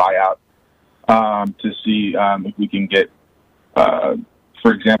RFI out to see if we can get,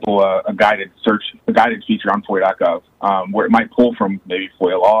 for example, a guided feature on FOIA.gov, where it might pull from maybe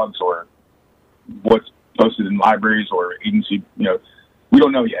FOIA logs or what's posted in libraries or agency. We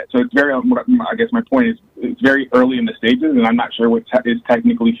don't know yet. So it's very. I guess my point is, it's very early in the stages, and I'm not sure what is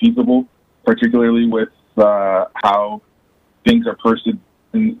technically feasible, particularly with how things are posted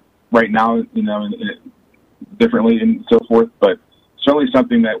right now, differently and so forth. But certainly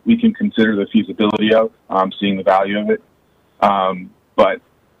something that we can consider the feasibility of, seeing the value of it. But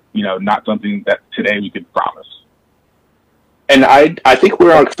not something that today we could promise. And I think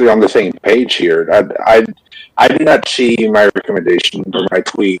we're actually on the same page here. I do not see my recommendation or my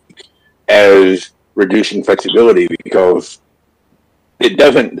tweak as reducing flexibility, because it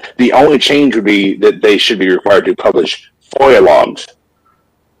doesn't. The only change would be that they should be required to publish FOIA logs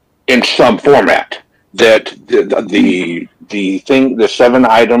in some format. That the 7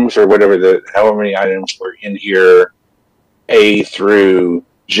 items or whatever, however many items were in here, A through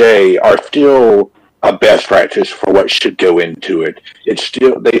J, are still a best practice for what should go into it.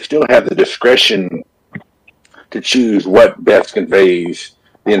 They still have the discretion to choose what best conveys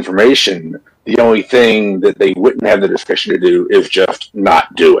the information. The only thing that they wouldn't have the discretion to do is just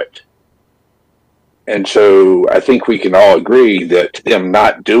not do it. And so I think we can all agree that them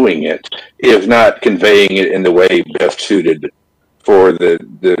not doing it is not conveying it in the way best suited for the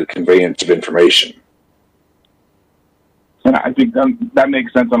conveyance of information. And I think that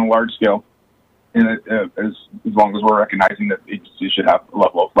makes sense on a large scale, and as long as we're recognizing that agencies should have a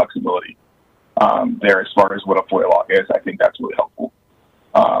level of flexibility there as far as what a FOIA log is. I think that's really helpful.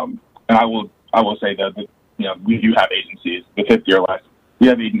 And I will say that we do have agencies with 50 or less. We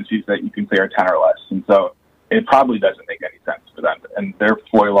have agencies that you can say are 10 or less, and so it probably doesn't make any sense for them. And their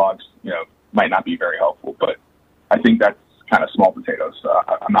FOIA logs, might not be very helpful. But I think that's kind of small potatoes.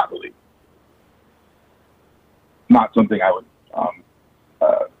 I'm not really. Not something I would,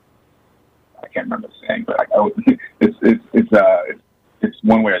 I can't remember the saying, but I would, it's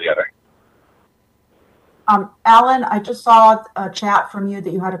one way or the other. Alan, I just saw a chat from you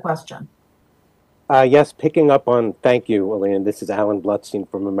that you had a question. Yes, picking up on, thank you, Elaine. This is Alan Blutstein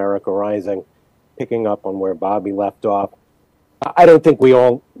from America Rising, picking up on where Bobby left off. I don't think we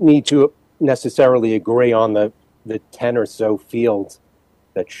all need to necessarily agree on the 10 or so fields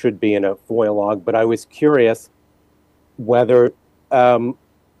that should be in a FOIA log, but I was curious whether the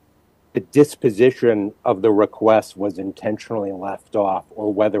disposition of the request was intentionally left off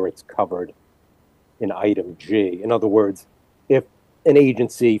or whether it's covered in item G. In other words, if an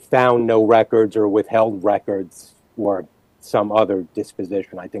agency found no records or withheld records or some other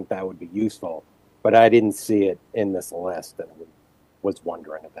disposition, I think that would be useful. But I didn't see it in this list and was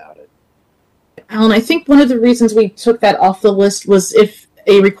wondering about it. Alan, I think one of the reasons we took that off the list was if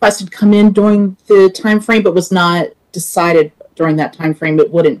a request had come in during the time frame but was not decided during that time frame, it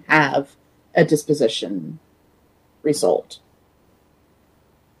wouldn't have a disposition result.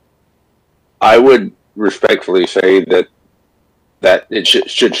 I would respectfully say that it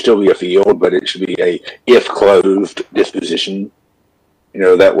should still be a field, but it should be a if closed disposition.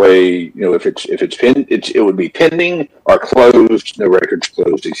 That way, if it's pinned, it would be pending or closed. No records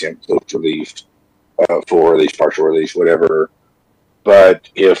closed, exempt, closed, released, for release, partial release, whatever. But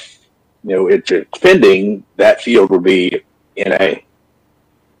if it's pending, that field would be NA.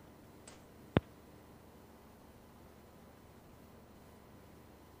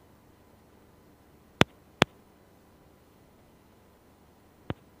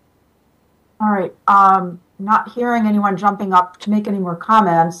 All right. Not hearing anyone jumping up to make any more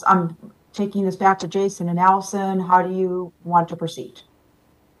comments. I'm taking this back to Jason and Allison. How do you want to proceed?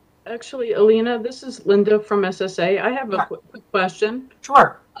 Actually, Alina, this is Linda from SSA. I have a quick question.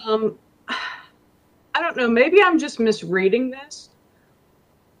 Sure. I don't know, maybe I'm just misreading this,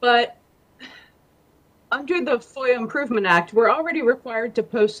 but under the FOIA Improvement Act, we're already required to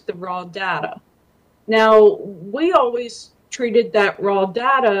post the raw data. Now, we always treated that raw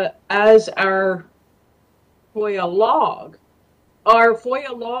data as our FOIA log. Are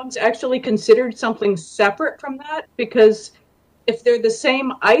FOIA logs actually considered something separate from that? Because if they're the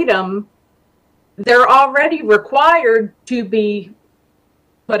same item, they're already required to be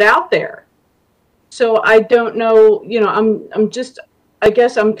put out there. So I don't know, I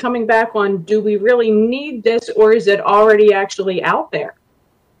guess I'm coming back on, do we really need this, or is it already actually out there?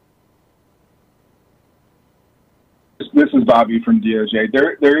 This is Bobby from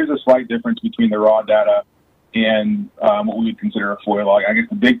DOJ. There is a slight difference between the raw data and what we would consider a FOIA log. I guess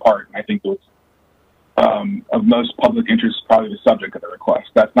the big part, I think, was of most public interest is probably the subject of the request.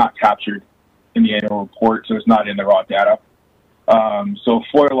 That's not captured in the annual report, so it's not in the raw data. So a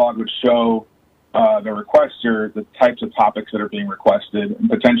FOIA log would show the requester the types of topics that are being requested, and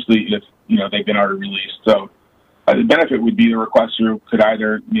potentially if they've been already released. So the benefit would be the requester could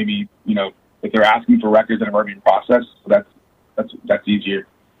either maybe if they're asking for records that have already been processed, so that's easier.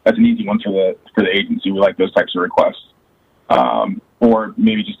 That's an easy one for the agency. We like those types of requests, or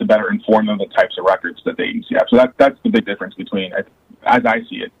maybe just to better inform them of the types of records that the agency has. So that's the big difference between, as I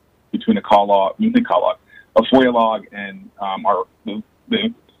see it, between a FOIA log, and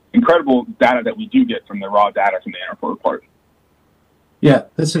the incredible data that we do get from the raw data from the annual report. Yeah,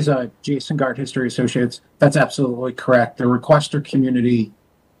 this is Jason Gart, History Associates. That's absolutely correct. The requester community,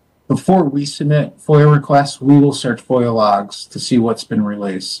 before we submit FOIA requests, we will search FOIA logs to see what's been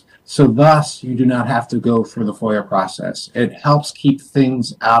released. So thus, you do not have to go through the FOIA process. It helps keep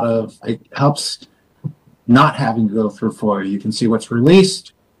things it helps not having to go through FOIA. You can see what's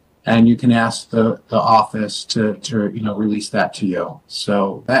released, and you can ask the office to release that to you.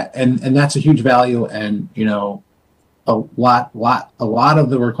 So that and that's a huge value, and a lot of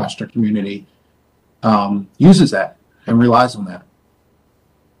the requester community uses that and relies on that.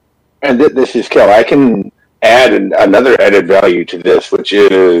 And this is Kel. I can add another added value to this, which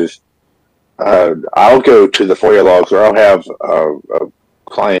is I'll go to the FOIA logs, or I'll have a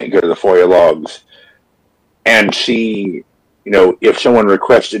client go to the FOIA logs and see, if someone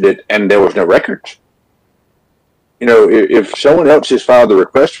requested it and there was no records. If someone else has filed the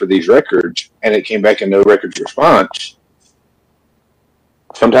request for these records and it came back and no records response,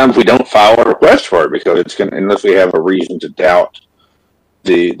 sometimes we don't file a request for it because unless we have a reason to doubt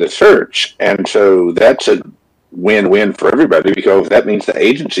the search. And so that's a win-win for everybody, because that means the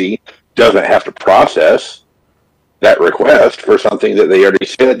agency doesn't have to process that request for something that they already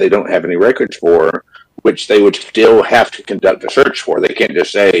said they don't have any records for, which they would still have to conduct a search for. They can't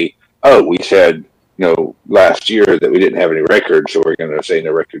just say, oh, we said, last year that we didn't have any records, so we're going to say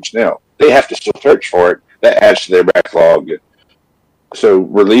no records now. They have to still search for it. That adds to their backlog. So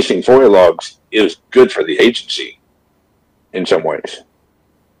releasing FOIA logs is good for the agency in some ways.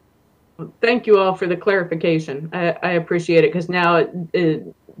 Thank you all for the clarification. I appreciate it, because now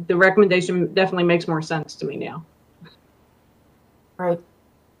the recommendation definitely makes more sense to me now. Right.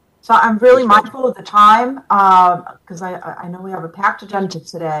 So I'm really mindful of the time, because I know we have a packed agenda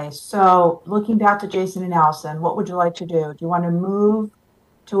today. So looking back to Jason and Allison, what would you like to do? Do you want to move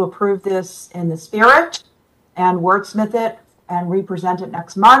to approve this in the spirit and wordsmith it and represent it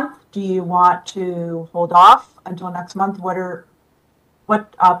next month? Do you want to hold off until next month?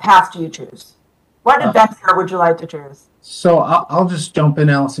 What path do you choose? What adventure would you like to choose? So I'll just jump in,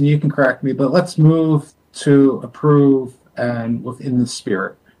 Allison. You can correct me, but let's move to approve and within the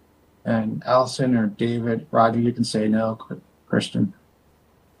spirit. And Allison or David, Roger, you can say no. Christian.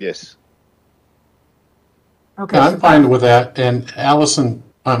 Yes. Okay. I'm fine with that. And Allison,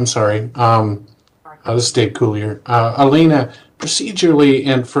 I'm sorry. This is Dave Coulier. Alina, procedurally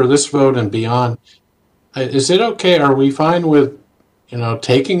and for this vote and beyond, is it okay? Are we fine with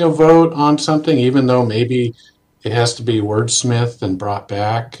taking a vote on something, even though maybe it has to be wordsmithed and brought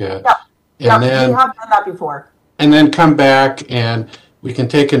back? Then we have done that before. And then come back and we can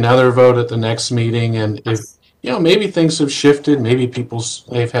take another vote at the next meeting. And if maybe things have shifted, maybe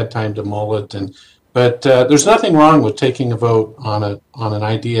they've had time to mull it, but there's nothing wrong with taking a vote on an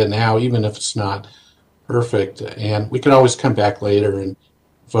idea now, even if it's not perfect. And we can always come back later and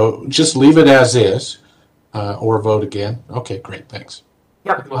vote. Just leave it as is. Or vote again. Okay, great, thanks.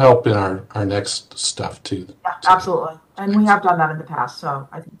 Yep. It'll help in our next stuff too. Yeah, absolutely. And we have done that in the past, so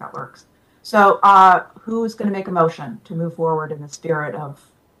I think that works. So who's going to make a motion to move forward in the spirit of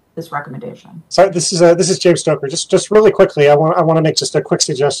this recommendation? So this is James Stoker. Just really quickly, I want to make just a quick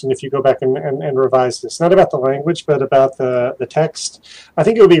suggestion. If you go back and revise this, not about the language, but about the text, I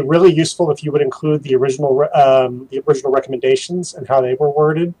think it would be really useful if you would include the original recommendations and how they were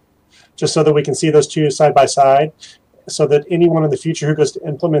worded, just so that we can see those two side by side, so that anyone in the future who goes to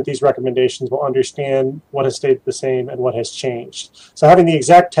implement these recommendations will understand what has stayed the same and what has changed. So having the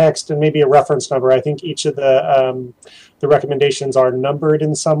exact text and maybe a reference number, I think each of the recommendations are numbered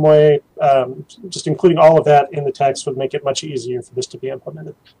in some way. Just including all of that in the text would make it much easier for this to be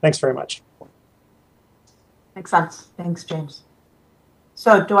implemented. Thanks very much. Makes sense. Thanks, James.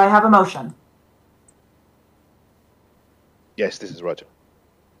 So do I have a motion? Yes, this is Roger.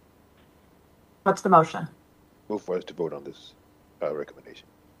 What's the motion? Move for us to vote on this recommendation.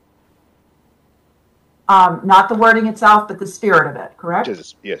 Not the wording itself, but the spirit of it, correct?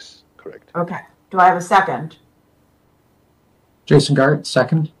 Yes, correct. Okay. Do I have a second? Jason Garrett,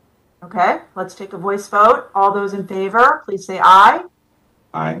 second. Okay, let's take a voice vote. All those in favor, please say aye.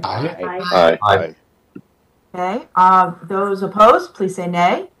 Aye. Aye. Aye. Okay, those opposed, please say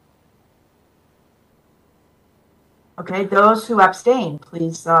nay. Okay, those who abstain,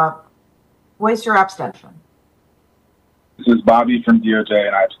 please voice your abstention. This is Bobby from DOJ,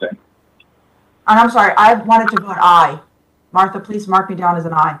 and I abstain. And I'm sorry, I wanted to vote aye. Martha, please mark me down as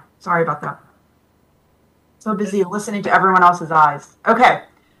an aye. Sorry about that. So busy listening to everyone else's ayes. Okay.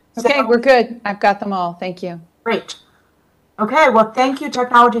 Okay, we're good. I've got them all. Thank you. Great. Okay, well, thank you,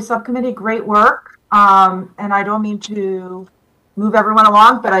 Technology Subcommittee. Great work. And I don't mean to move everyone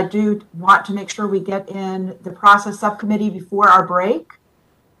along, but I do want to make sure we get in the process subcommittee before our break.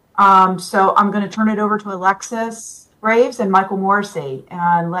 So I'm going to turn it over to Alexis Graves and Michael Morrissey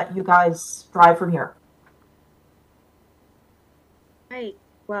and let you guys drive from here. Right.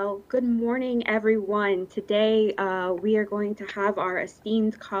 Well, good morning, everyone. Today, we are going to have our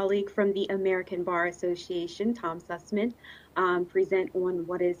esteemed colleague from the American Bar Association, Tom Sussman, present on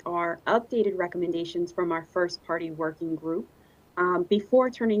what is our updated recommendations from our first party working group. Before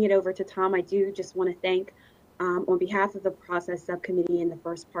turning it over to Tom, I do just want to thank, on behalf of the process subcommittee and the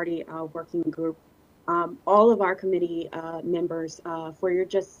first party working group, all of our committee members for your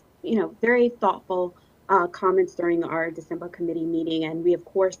just, very thoughtful comments during our December committee meeting. And we, of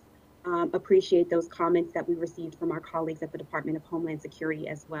course, appreciate those comments that we received from our colleagues at the Department of Homeland Security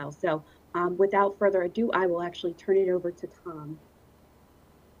as well. So without further ado, I will actually turn it over to Tom.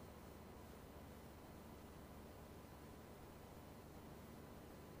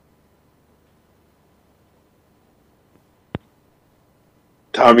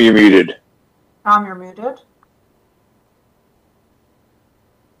 Tom, you're muted. Tom, you're muted.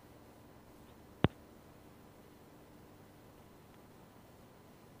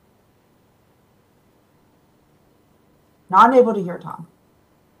 Not able to hear Tom.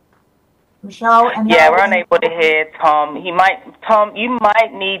 Michelle, and yeah, we're unable to hear Tom. Tom, you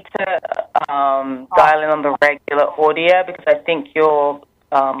might need to dial in on the regular audio because I think your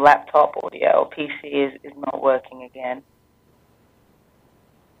laptop audio or PC is not working again.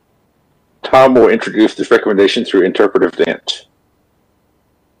 Tom will introduce this recommendation through interpretive dance.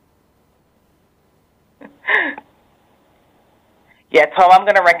 Yeah, Tom, I'm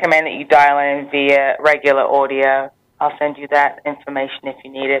going to recommend that you dial in via regular audio. I'll send you that information if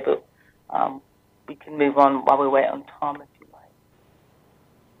you need it, but we can move on while we wait on Tom if you like.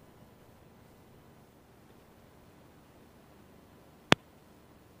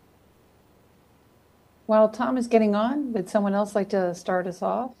 While Tom is getting on, would someone else like to start us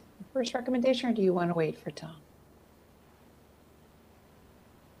off? First recommendation, or do you want to wait for Tom?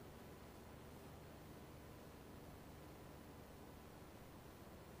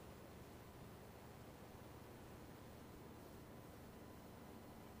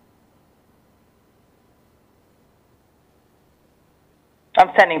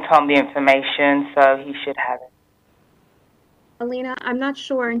 I'm sending Tom the information, so he should have it. Alina, I'm not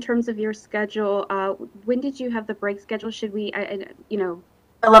sure in terms of your schedule. When did you have the break schedule? Should we,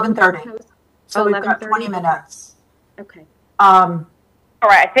 11:30. So we've got 20 minutes. Okay. All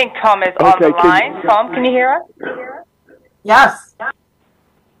right, I think Tom is on the line. Tom, can you hear us? Yes.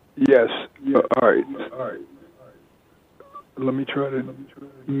 Yes. All right. Let me try to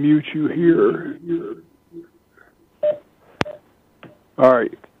mute you here. All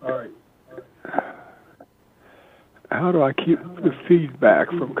right. How do I keep the feedback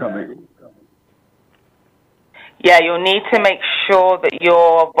from coming? Yeah, you'll need to make sure that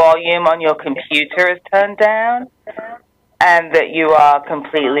your volume on your computer is turned down and that you are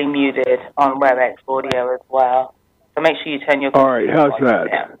completely muted on WebEx audio as well. So make sure you turn your computer All right, how's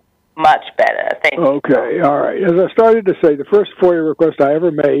that? down. Much better. Thank you. Okay, all right. As I started to say, the first FOIA request I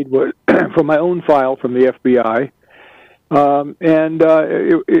ever made was for my own file from the FBI. I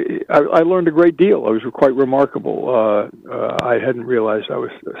learned a great deal. It was quite remarkable. I hadn't realized I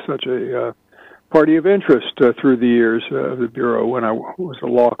was such a party of interest through the years of the Bureau when I was a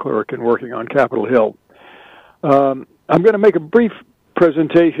law clerk and working on Capitol Hill. I'm going to make a brief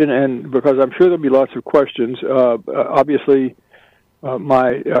presentation, and because I'm sure there'll be lots of questions. Obviously,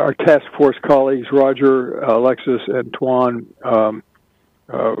 our task force colleagues, Roger, Alexis, and Tuan,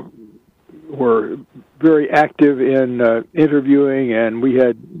 were very active in interviewing, and we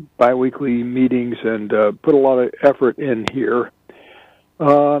had biweekly meetings and put a lot of effort in here.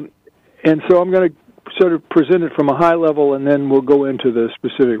 And so I'm going to sort of present it from a high level, and then we'll go into the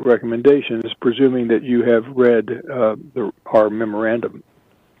specific recommendations, presuming that you have read our memorandum.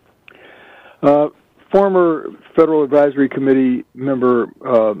 former Federal Advisory Committee member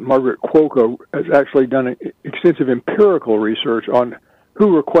Margaret Cuoco has actually done extensive empirical research on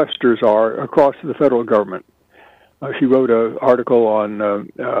who requesters are across the federal government. She wrote an article on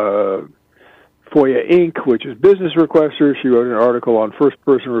FOIA Inc., which is business requesters. She wrote an article on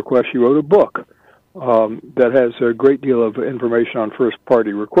first-person requests. She wrote a book that has a great deal of information on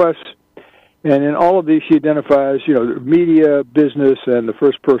first-party requests. And in all of these, she identifies, media, business, and the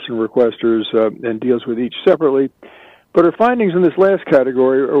first-person requesters, and deals with each separately. But her findings in this last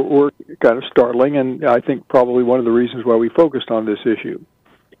category were kind of startling, and I think probably one of the reasons why we focused on this issue.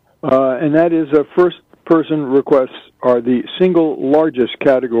 And that is first-person requests are the single largest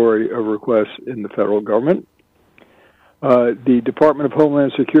category of requests in the federal government. The Department of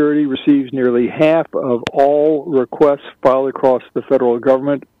Homeland Security receives nearly half of all requests filed across the federal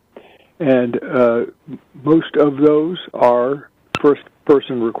government, and most of those are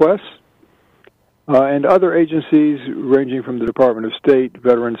first-person requests. And other agencies ranging from the Department of State,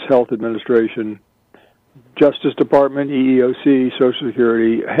 Veterans Health Administration, Justice Department, EEOC, Social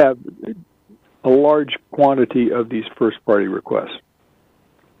Security have a large quantity of these first-party requests.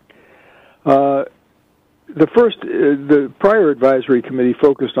 The prior advisory committee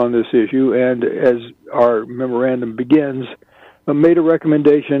focused on this issue, and as our memorandum begins, made a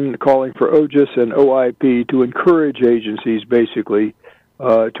recommendation calling for OGIS and OIP to encourage agencies, basically,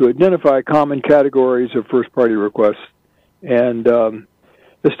 to identify common categories of first-party requests and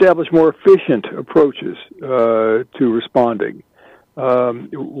establish more efficient approaches to responding.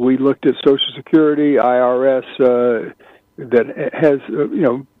 We looked at Social Security, IRS, that has,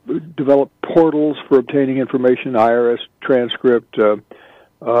 developed portals for obtaining information, IRS transcript,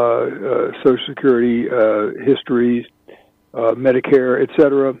 Social Security histories, Medicare,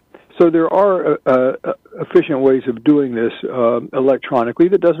 etc. So there are efficient ways of doing this electronically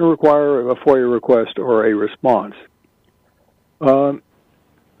that doesn't require a FOIA request or a response. I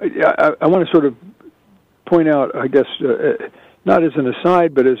want to sort of point out, I guess, not as an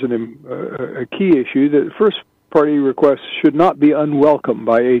aside, but as a key issue, that first-party requests should not be unwelcome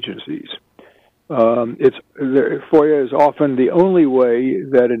by agencies. FOIA is often the only way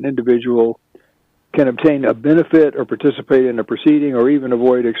that an individual can obtain a benefit or participate in a proceeding or even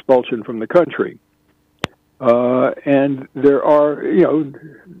avoid expulsion from the country. And there are,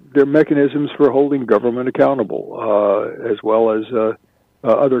 there are mechanisms for holding government accountable, as well as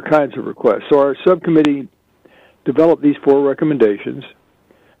other kinds of requests. So our subcommittee developed these 4 recommendations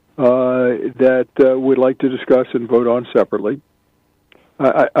that we'd like to discuss and vote on separately.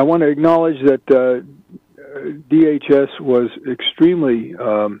 I want to acknowledge that DHS was extremely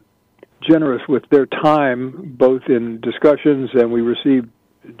generous with their time, both in discussions, and we received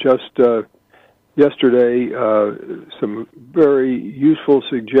just yesterday some very useful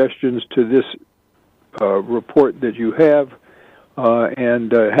suggestions to this report that you have, and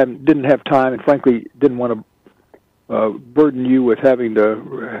didn't have time, and frankly didn't want to burden you with having to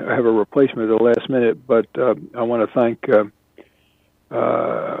have a replacement at the last minute. But I want to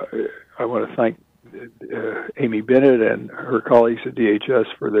thank Amy Bennett and her colleagues at DHS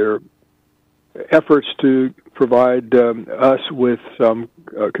for their efforts to provide us with some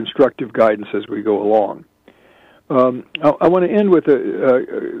constructive guidance as we go along. I want to end with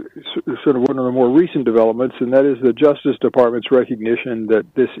sort of one of the more recent developments, and that is the Justice Department's recognition that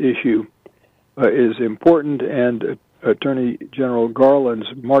this issue is important, and Attorney General Garland's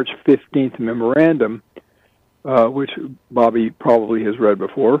March 15th memorandum, which Bobby probably has read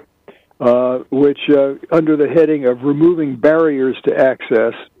before, which under the heading of removing barriers to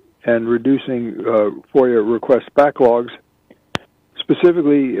access and reducing FOIA request backlogs,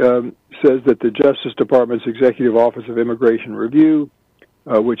 specifically says that the Justice Department's Executive Office of Immigration Review,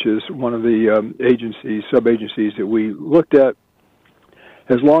 which is one of the sub-agencies that we looked at,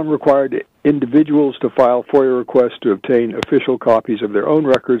 has long required individuals to file FOIA requests to obtain official copies of their own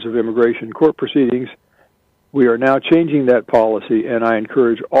records of immigration court proceedings. We are now changing that policy, and I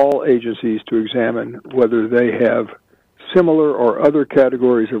encourage all agencies to examine whether they have similar or other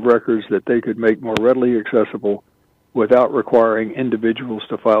categories of records that they could make more readily accessible without requiring individuals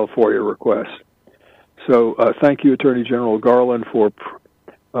to file FOIA requests. So thank you, Attorney General Garland, for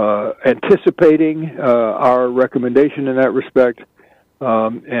anticipating our recommendation in that respect.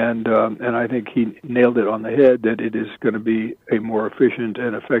 And I think he nailed it on the head, that it is going to be a more efficient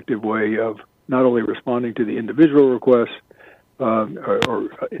and effective way of not only responding to the individual requests, or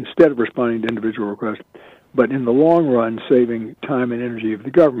instead of responding to individual requests, but in the long run, saving time and energy of the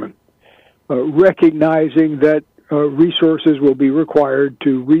government. Recognizing that resources will be required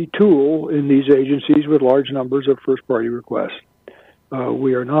to retool in these agencies with large numbers of first-party requests.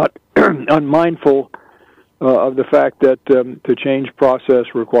 We are not unmindful of the fact that the change process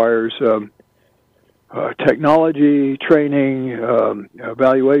requires technology, training,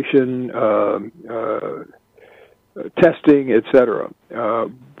 evaluation, testing, etc.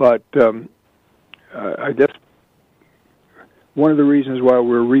 But I guess one of the reasons why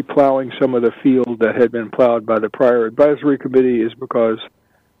we're replowing some of the field that had been plowed by the prior advisory committee is because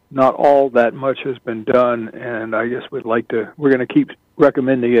not all that much has been done, and I guess we're going to keep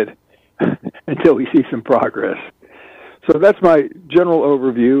recommending it until we see some progress. So that's my general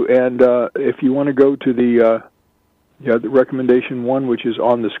overview, and if you want to go to the recommendation 1, which is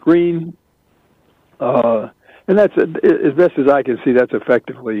on the screen, and that's, as best as I can see, that's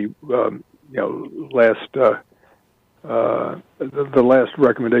effectively the last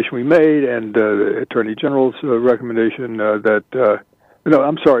recommendation we made, and Attorney General's recommendation no,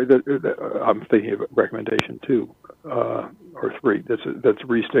 I'm sorry, I'm thinking of recommendation 2 or 3. That's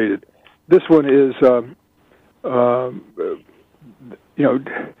restated. This one is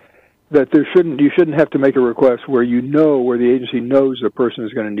that you shouldn't have to make a request where where the agency knows the person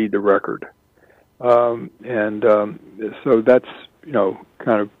is going to need the record, so that's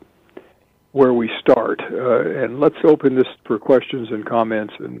kind of where we start. And let's open this for questions and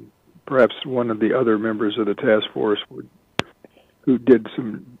comments, and perhaps one of the other members of the task force who did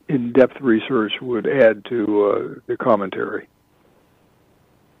some in-depth research would add to the commentary.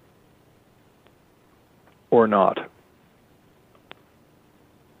 Or not.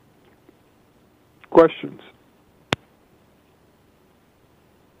 Questions?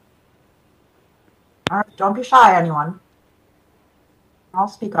 All right, don't be shy, anyone. I'll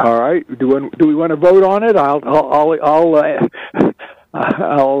speak up. All right. Do we want to vote on it?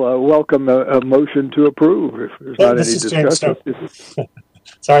 I'll welcome a motion to approve if there's not any discussion.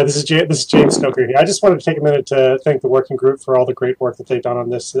 Sorry, this is James Stoker here. I just wanted to take a minute to thank the working group for all the great work that they've done on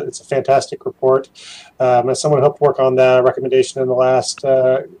this. It's a fantastic report. As someone who helped work on the recommendation in the last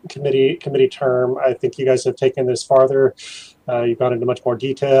committee term, I think you guys have taken this farther. You've gone into much more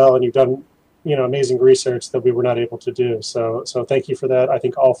detail, and you've done amazing research that we were not able to do. So thank you for that. I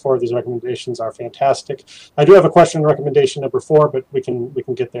think all 4 of these recommendations are fantastic. I do have a question on recommendation number 4, but we can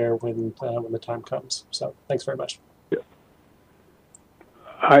get there when the time comes. So thanks very much. Yeah.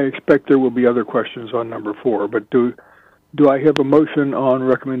 I expect there will be other questions on number 4, but do I have a motion on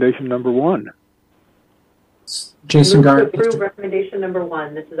recommendation number 1? Jason Gart. Approve recommendation number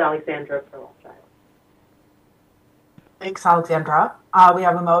 1. This is Alexandra Perlchild. Thanks, Alexandra. We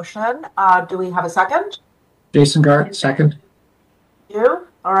have a motion. Do we have a second? Jason Gart, second. You?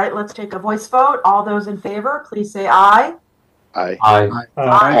 All right, let's take a voice vote. All those in favor, please say aye. Aye. Aye.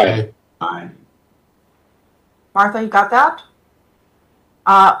 Aye. Aye. Martha, you got that?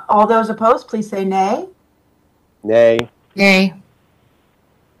 All those opposed, please say nay. Nay. Nay.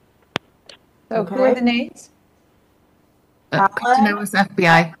 So who are the nays? Kristen Ellis,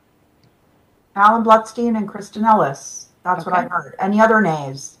 FBI. Alan Blutstein and Kristen Ellis. That's what I heard. Any other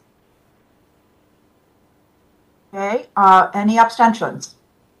nays? Okay. Any abstentions?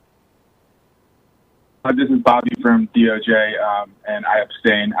 This is Bobby from DOJ, and I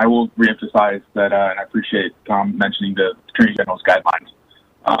abstain. I will reemphasize that, and I appreciate Tom mentioning the Attorney General's guidelines,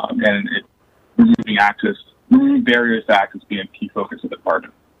 and removing barriers to access being a key focus of the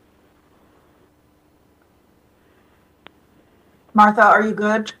department. Martha, are you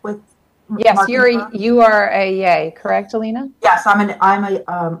good with? Yes, you are a yay, correct, Alina? Yes, I'm a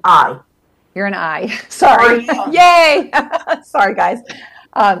aye. You're an aye. Sorry. Yay. Sorry, guys.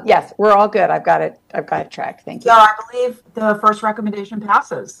 Yes, we're all good. I've got it tracked. Thank you. So I believe the first recommendation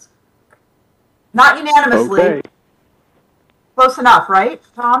passes. Not unanimously. Okay. Close enough, right,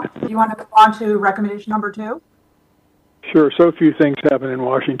 Tom? Do you want to move on to recommendation number 2? Sure. So few things happen in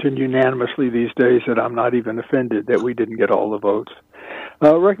Washington unanimously these days that I'm not even offended that we didn't get all the votes.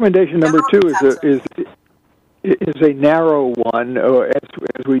 Recommendation number 2 is a narrow one.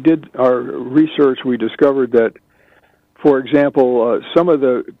 As we did our research, we discovered that, for example, some of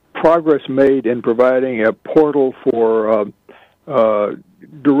the progress made in providing a portal for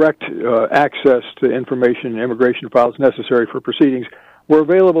direct access to information and immigration files necessary for proceedings were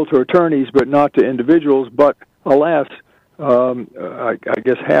available to attorneys but not to individuals. But alas, I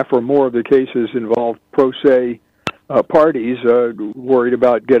guess half or more of the cases involved pro se parties worried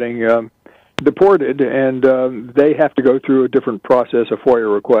about getting deported, and they have to go through a different process, a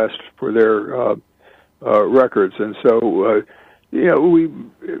FOIA request for their records. And so, we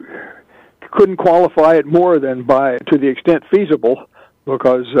couldn't qualify it more than to the extent feasible,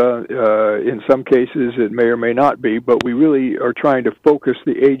 because in some cases it may or may not be, but we really are trying to focus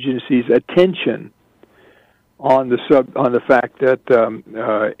the agency's attention on the fact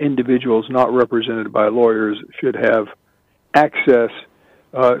that individuals not represented by lawyers should have access.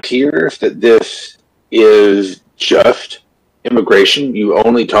 Appears that this is just immigration. You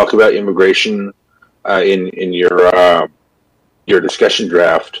only talk about immigration in your discussion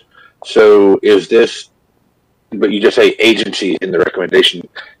draft. So is this? But you just say agency in the recommendation.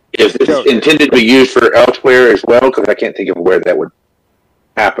 Is this intended to be used for elsewhere as well? Because I can't think of where that would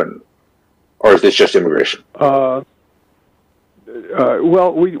happen. Or is this just immigration? Well,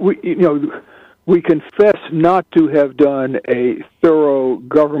 we confess not to have done a thorough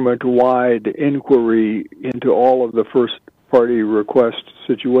government-wide inquiry into all of the first-party request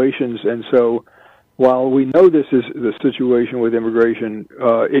situations, and so while we know this is the situation with immigration,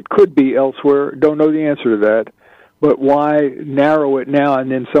 it could be elsewhere. Don't know the answer to that. But why narrow it now,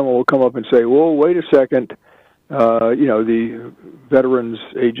 and then someone will come up and say, well, wait a second, the Veterans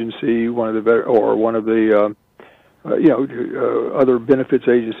Agency, one of the other benefits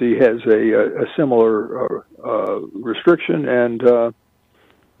agency has a similar restriction, and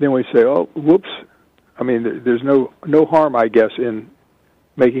then we say, oh, whoops. I mean, there's no harm, I guess, in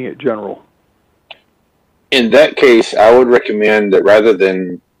making it general. In that case, I would recommend that rather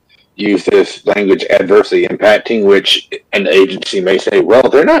than use this language adversely impacting, which an agency may say, well,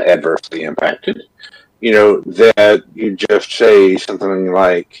 they're not adversely impacted, that you just say something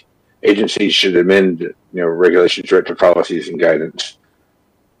like agencies should amend, regulations, directive policies, and guidance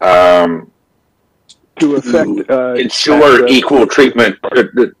to affect ensure equal treatment,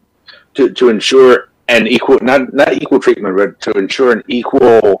 to ensure an equal, not equal treatment, but to ensure an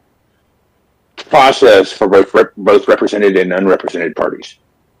equal process for both represented and unrepresented parties,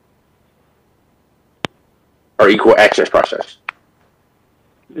 or equal access process.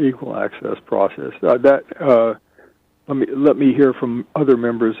 Equal access process. Let me hear from other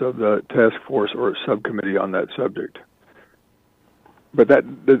members of the task force or subcommittee on that subject. But that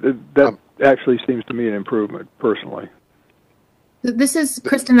actually seems to me an improvement, personally. This is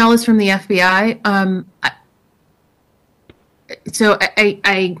Kristen Ellis from the FBI. So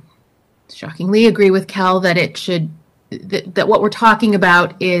I shockingly agree with Cal that that what we're talking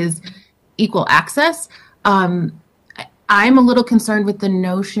about is equal access. I'm a little concerned with the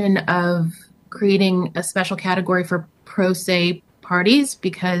notion of creating a special category for pro se parties,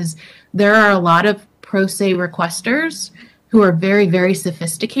 because there are a lot of pro se requesters who are very, very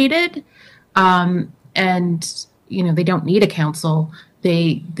sophisticated, and they don't need a counsel.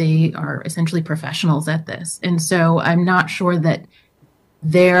 They are essentially professionals at this, and so I'm not sure that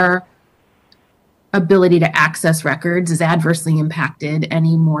their ability to access records is adversely impacted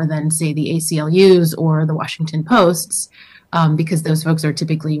any more than, say, the ACLU's or the Washington Post's, because those folks are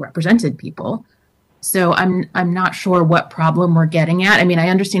typically represented people. So I'm not sure what problem we're getting at. I mean, I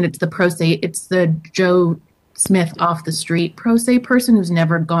understand it's the pro se, it's the Joe Smith off the street pro se person who's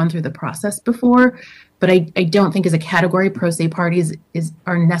never gone through the process before, but I don't think as a category pro se parties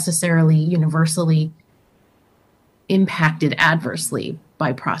are necessarily universally impacted adversely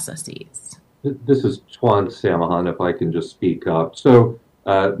by processes. This is Tuan Samahan, if I can just speak up. So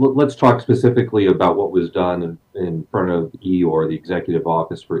let's talk specifically about what was done in front of EOR, the Executive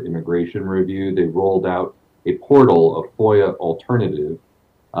Office for Immigration Review. They rolled out a portal, a FOIA alternative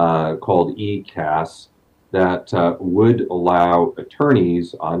called ECAS that would allow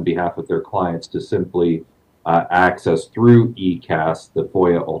attorneys on behalf of their clients to simply access through ECAS, the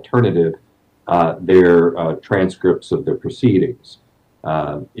FOIA alternative, their transcripts of their proceedings.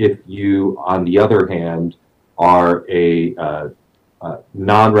 If you, on the other hand, are a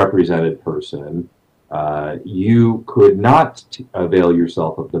non-represented person, you could not avail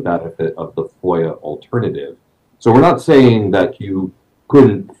yourself of the benefit of the FOIA alternative. So we're not saying that you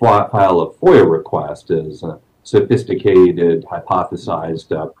couldn't file a FOIA request as a sophisticated,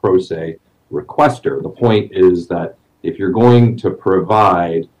 hypothesized pro se requester. The point is that if you're going to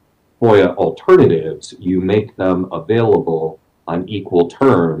provide FOIA alternatives, you make them available on equal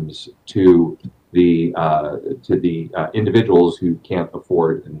terms to the individuals who can't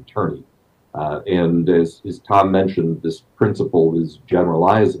afford an attorney. And as Tom mentioned, this principle is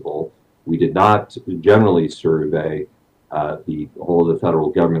generalizable. We did not generally survey the whole of the federal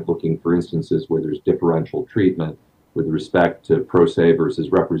government looking for instances where there's differential treatment with respect to pro se versus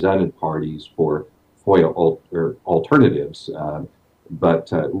represented parties for FOIA alternatives.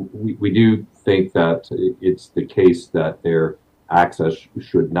 But we do think that it's the case that their access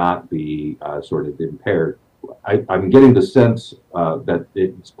should not be sort of impaired. I'm getting the sense that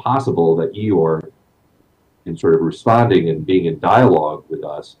it's possible that EOR, in sort of responding and being in dialogue with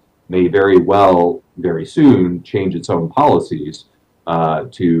us, may very well, very soon, change its own policies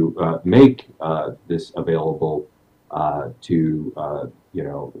to make this available to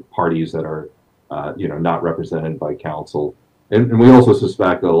parties that are not represented by counsel. And we also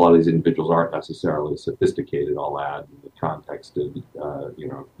suspect that a lot of these individuals aren't necessarily sophisticated, all that, in the context of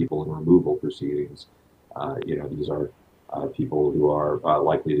people in removal proceedings. These are people who are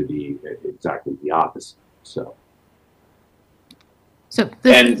likely to be exactly the opposite. So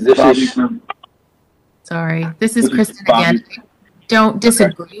this is Kristen again. I don't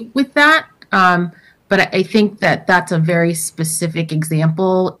disagree with that, but I think that that's a very specific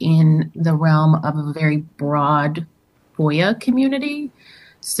example in the realm of a very broad FOIA community.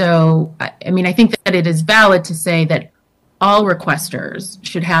 So, I mean, I think that it is valid to say that all requesters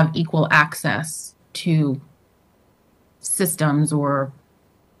should have equal access to systems, or,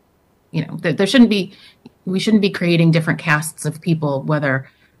 we shouldn't be creating different castes of people, whether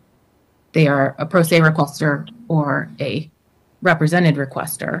they are a pro se requester or a represented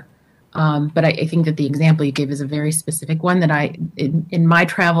requester. But I think that the example you gave is a very specific one that in my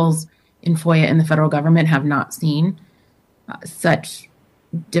travels in FOIA in the federal government, have not seen such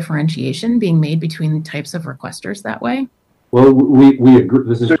differentiation being made between types of requesters that way. Well, we agree.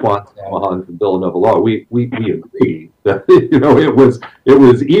 This is Juan Samahan from Villanova Law. We agree that it was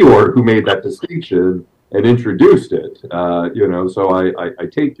Eeyore who made that distinction and introduced it. So I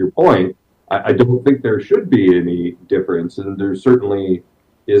take your point. I don't think there should be any difference, and there certainly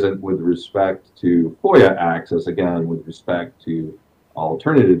isn't with respect to FOIA access. Again, with respect to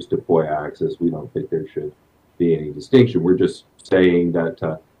alternatives to FOIA access, we don't think there should be any distinction. We're just saying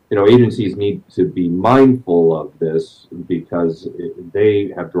that agencies need to be mindful of this, because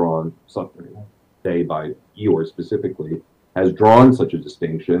they have drawn something. They, by Eeyore specifically, has drawn such a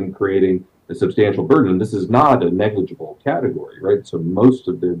distinction, creating a substantial burden. This is not a negligible category, right? So most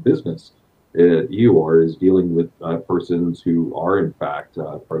of their business at Eeyore is dealing with persons who are in fact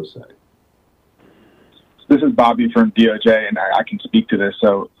pro se. This is Bobby from DOJ, and I can speak to this.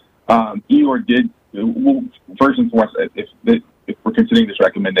 So Eeyore did, well, first and foremost, if we're considering this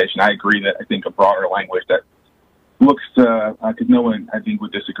recommendation, I agree that I think a broader language that looks to, because no one, I think,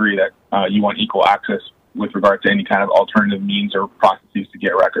 would disagree that you want equal access with regard to any kind of alternative means or processes to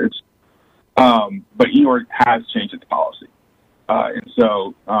get records. But Eeyore has changed its policy. And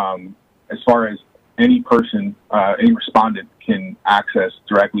so as far as any person, any respondent can access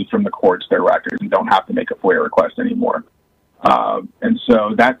directly from the courts their records and don't have to make a FOIA request anymore. And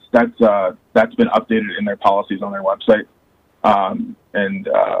so that's been updated in their policies on their website.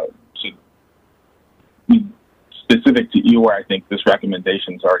 So specific to Eeyore, I think this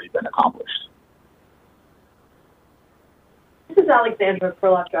recommendation's already been accomplished. This is Alexandra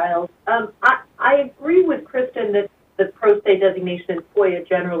Perloff-Giles. I agree with Kristen that the pro se designation in FOIA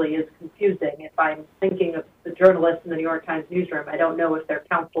generally is confusing. If I'm thinking of the journalists in the New York Times newsroom, I don't know if they're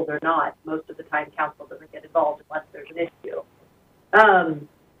counseled or not. Most of the time, counsel doesn't get involved unless there's an issue.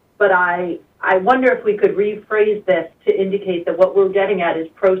 But I wonder if we could rephrase this to indicate that what we're getting at is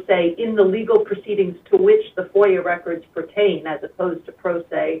pro se in the legal proceedings to which the FOIA records pertain, as opposed to pro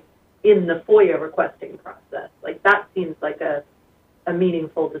se in the FOIA requesting process. Like, that seems like a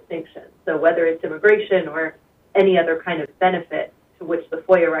meaningful distinction. So whether it's immigration or any other kind of benefit to which the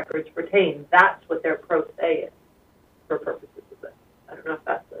FOIA records pertain, that's what their pro se is for purposes of this. I don't know if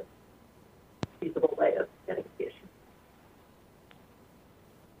that's a feasible way of getting at the issue.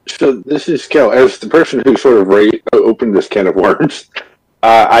 So this is Kel. As the person who sort of opened this can of worms,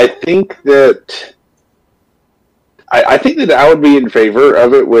 I think that I would be in favor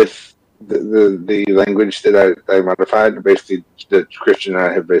of it with the language that I modified, basically that Christian and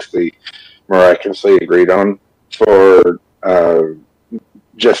I have basically miraculously agreed on, for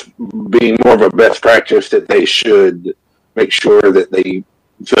just being more of a best practice that they should make sure that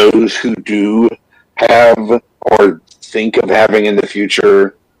those who do have or think of having in the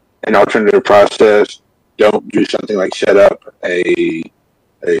future an alternative process don't do something like set up a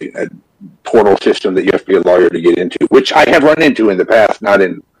portal system that you have to be a lawyer to get into, which I have run into in the past, not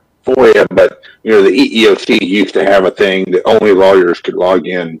in FOIA, but the EEOC used to have a thing that only lawyers could log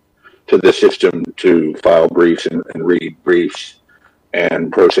in to the system to file briefs and read briefs,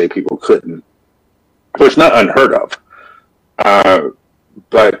 and pro se people couldn't. So it's not unheard of.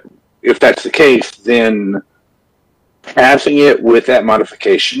 But if that's the case, then passing it with that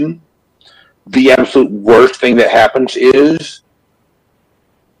modification, the absolute worst thing that happens is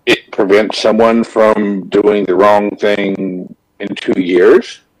it prevents someone from doing the wrong thing in 2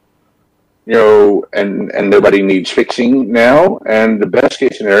 years. And nobody needs fixing now. And the best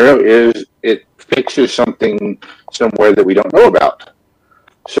case scenario is it fixes something somewhere that we don't know about.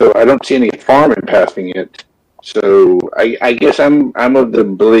 So I don't see any harm in passing it So I guess I'm of the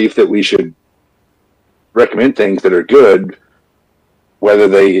belief that we should recommend things that are good, whether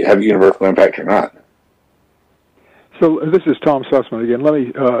they have universal impact or not. So this is Tom Sussman again. Let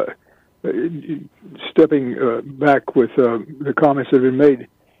me, stepping back with the comments that have been made,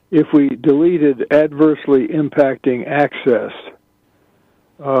 if we deleted adversely impacting access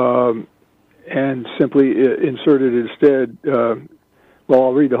and simply inserted instead, well,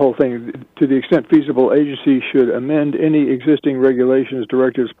 I'll read the whole thing. To the extent feasible, agencies should amend any existing regulations,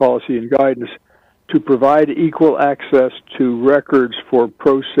 directives, policy, and guidance to provide equal access to records for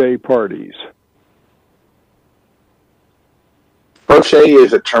pro se parties. Pro se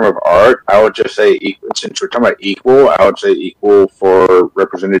is a term of art. I would just say, since we're talking about equal, I would say equal for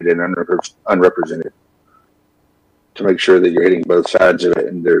represented and unrepresented, to make sure that you're hitting both sides of it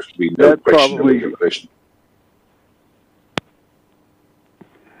and there's to be no question of interpretation.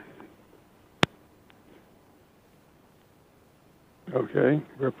 Okay,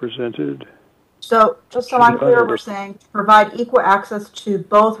 represented. So just so I'm clear, we're saying to provide equal access to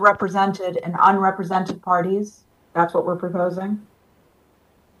both represented and unrepresented parties. That's what we're proposing.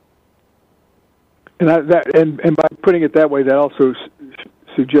 And and by putting it that way, that also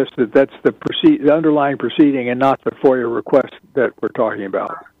suggests that that's the underlying proceeding and not the FOIA request that we're talking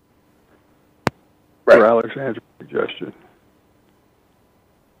about. Right. For Alexandra's suggestion.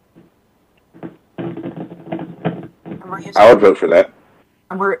 I would vote for that.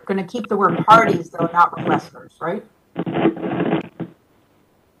 And we're going to keep the word parties, though, not requesters, right?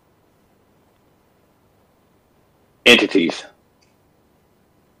 Entities.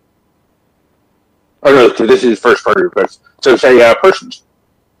 Oh no, so this is first party requests. So say persons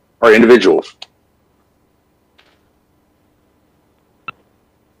or individuals.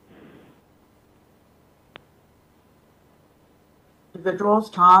 Individuals,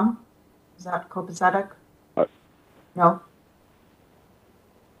 Tom? Is that copacetic? No?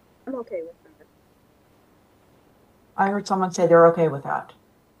 I'm okay with that. I heard someone say they're okay with that.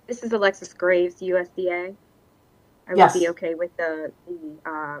 This is Alexis Graves, USDA. I Yes. would be okay with the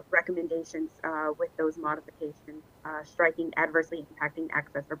recommendations with those modifications, striking adversely impacting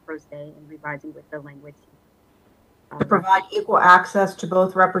access or pro se and revising with the language. To provide equal access to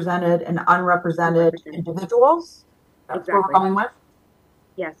both represented and unrepresented individuals? That's what we're going with?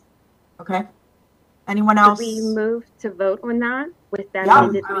 Yes. Okay. Anyone else? Could we move to vote on that with that? Yeah,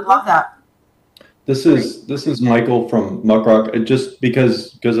 I would love that. This is Michael from Muckrock. Just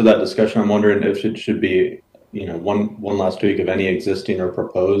because of that discussion, I'm wondering if it should be, one last tweak of any existing or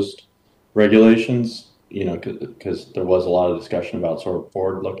proposed regulations, because there was a lot of discussion about sort of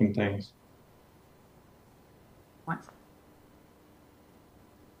forward-looking things. What?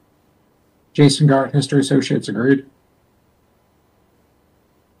 Jason Garrett, History Associates, agreed.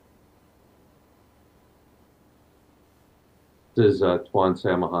 This is Tuan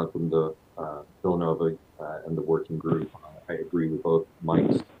Samahan from the Villanova and the working group. I agree with both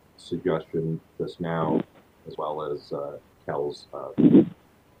Mike's suggestion just now, as well as Kel's.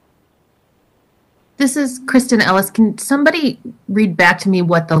 This is Kristen Ellis. Can somebody read back to me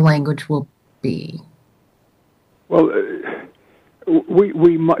what the language will be? Well,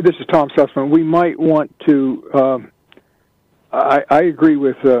 we might, this is Tom Sussman. We might want to. I agree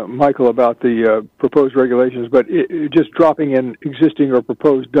with Michael about the proposed regulations, but just dropping in existing or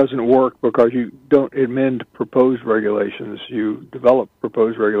proposed doesn't work because you don't amend proposed regulations. You develop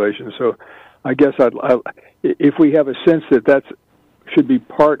proposed regulations. So I guess if we have a sense that should be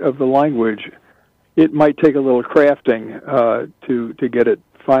part of the language, it might take a little crafting to get it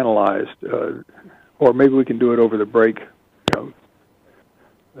finalized, or maybe we can do it over the break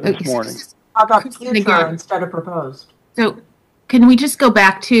this morning. How about future instead of proposed? So can we just go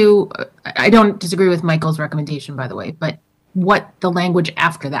back to, I don't disagree with Michael's recommendation, by the way, but what the language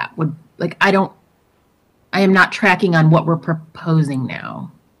after that would, I am not tracking on what we're proposing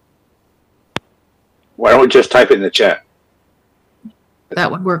now. Why don't we just type it in the chat? That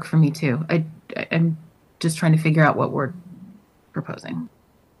would work for me too. I'm just trying to figure out what we're proposing.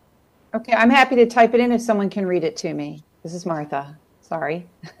 Okay, I'm happy to type it in if someone can read it to me. This is Martha. Sorry.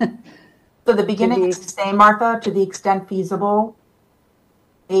 So the beginning is the same, Martha, to the extent feasible.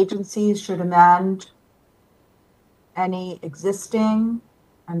 Agencies should amend any existing,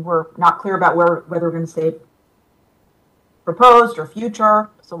 and we're not clear about whether we're going to say proposed or future,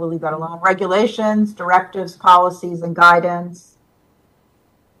 so we'll leave that alone. Regulations, directives, policies, and guidance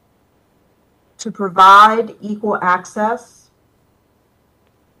to provide equal access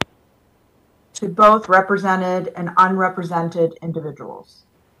to both represented and unrepresented individuals.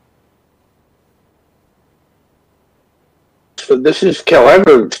 So this is Kel. I have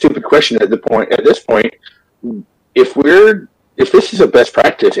a stupid question at this point. if this is a best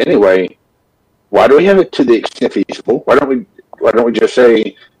practice anyway, why do we have it to the extent feasible? Why don't we just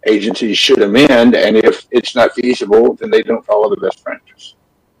say agencies should amend, and if it's not feasible, then they don't follow the best practice?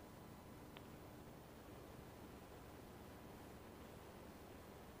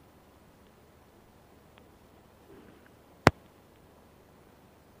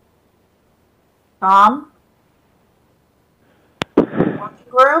 Tom? Working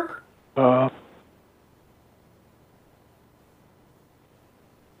group? I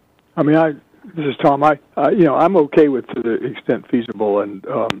mean, this is Tom. I'm okay with to the extent feasible, and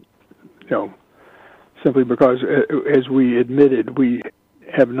simply because, as we admitted, we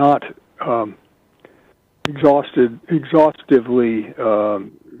have not exhaustively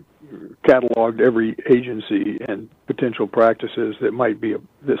cataloged every agency and potential practices that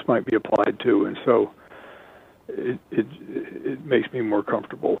this might be applied to, and so it makes me more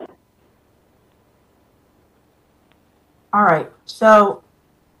comfortable. All right. So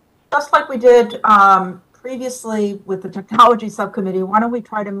just like we did previously with the technology subcommittee, why don't we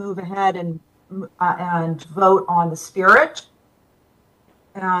try to move ahead and vote on the spirit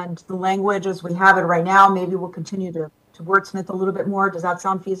and the language as we have it right now. Maybe we'll continue to wordsmith a little bit more. Does that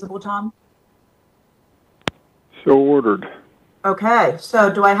sound feasible, Tom? So ordered. Okay.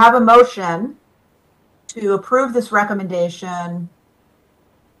 So do I have a motion to approve this recommendation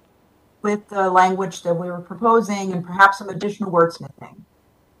with the language that we were proposing and perhaps some additional wordsmithing?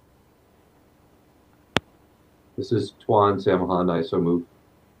 This is Tuan Samahan. I so move.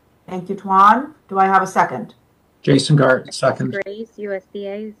 Thank you, Tuan. Do I have a second? Jason Gart, second. Grace,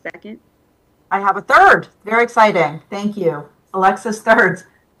 USDA, second. I have a third. Very exciting. Thank you. Alexis thirds.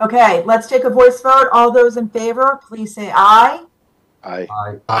 Okay, let's take a voice vote. All those in favor, please say aye. Aye.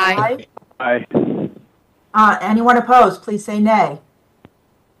 Aye. Aye. Anyone opposed, please say nay.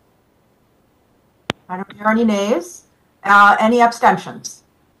 I don't hear any nays. Any abstentions?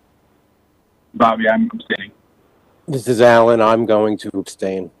 Bobby, I'm abstaining. This is Alan. I'm going to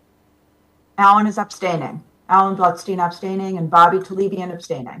abstain. Alan is abstaining. Alan Blutstein abstaining, and Bobby Talebian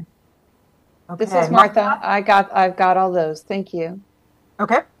abstaining. Okay. This is Martha. I've got all those. Thank you.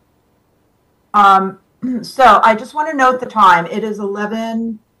 Okay. So I just want to note the time. It is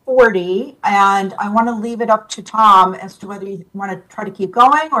 11:40, and I want to leave it up to Tom as to whether you want to try to keep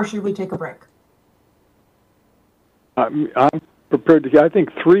going or should we take a break. I'm prepared to. I think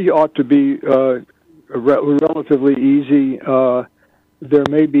 3 ought to be relatively easy. There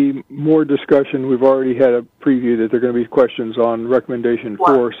may be more discussion. We've already had a preview that there are going to be questions on recommendation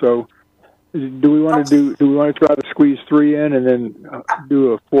 4. So, do we want to try to squeeze 3 in and then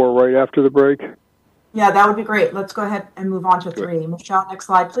do a 4 right after the break? Yeah, that would be great. Let's go ahead and move on to 3. Michelle, next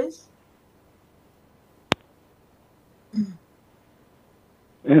slide, please.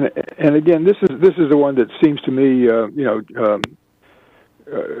 And again, this is the one that seems to me, a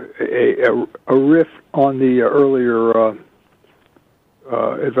riff on the earlier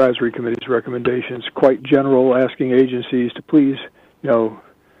advisory committee's recommendations, quite general, asking agencies to please,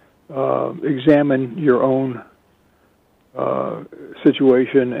 examine your own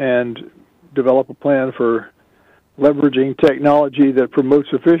situation and develop a plan for leveraging technology that promotes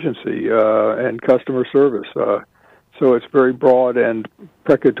efficiency and customer service. So it's very broad and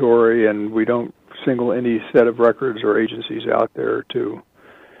precatory, and we don't single any set of records or agencies out there to.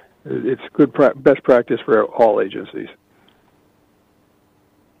 It's good best practice for all agencies.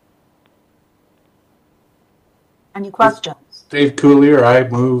 Any questions? Dave Coulier, I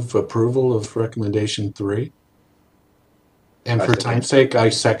move approval of recommendation 3. And for time's sake, I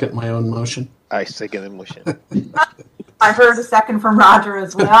second my own motion. I second the motion. I heard a second from Roger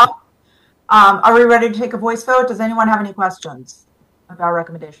as well. Are we ready to take a voice vote? Does anyone have any questions about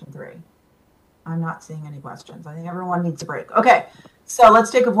recommendation 3? I'm not seeing any questions. I think everyone needs a break. Okay, so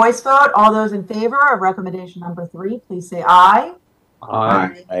let's take a voice vote. All those in favor of recommendation number 3, please say aye.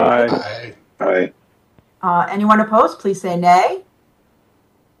 Aye. Aye. Aye. Anyone opposed, please say nay.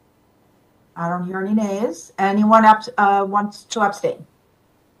 I don't hear any nays. Anyone wants to abstain?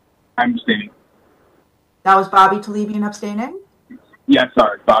 I'm abstaining. That was Bobby Talebian abstaining? Yeah,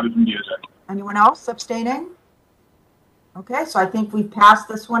 sorry. Bobby from USA. Anyone else abstaining? Okay, so I think we've passed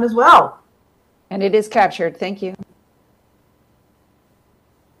this one as well. And it is captured. Thank you.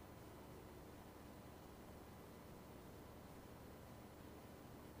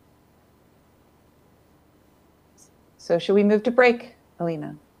 So should we move to break,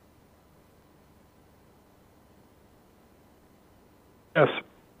 Alina? Yes.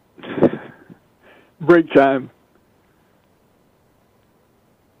 Break time.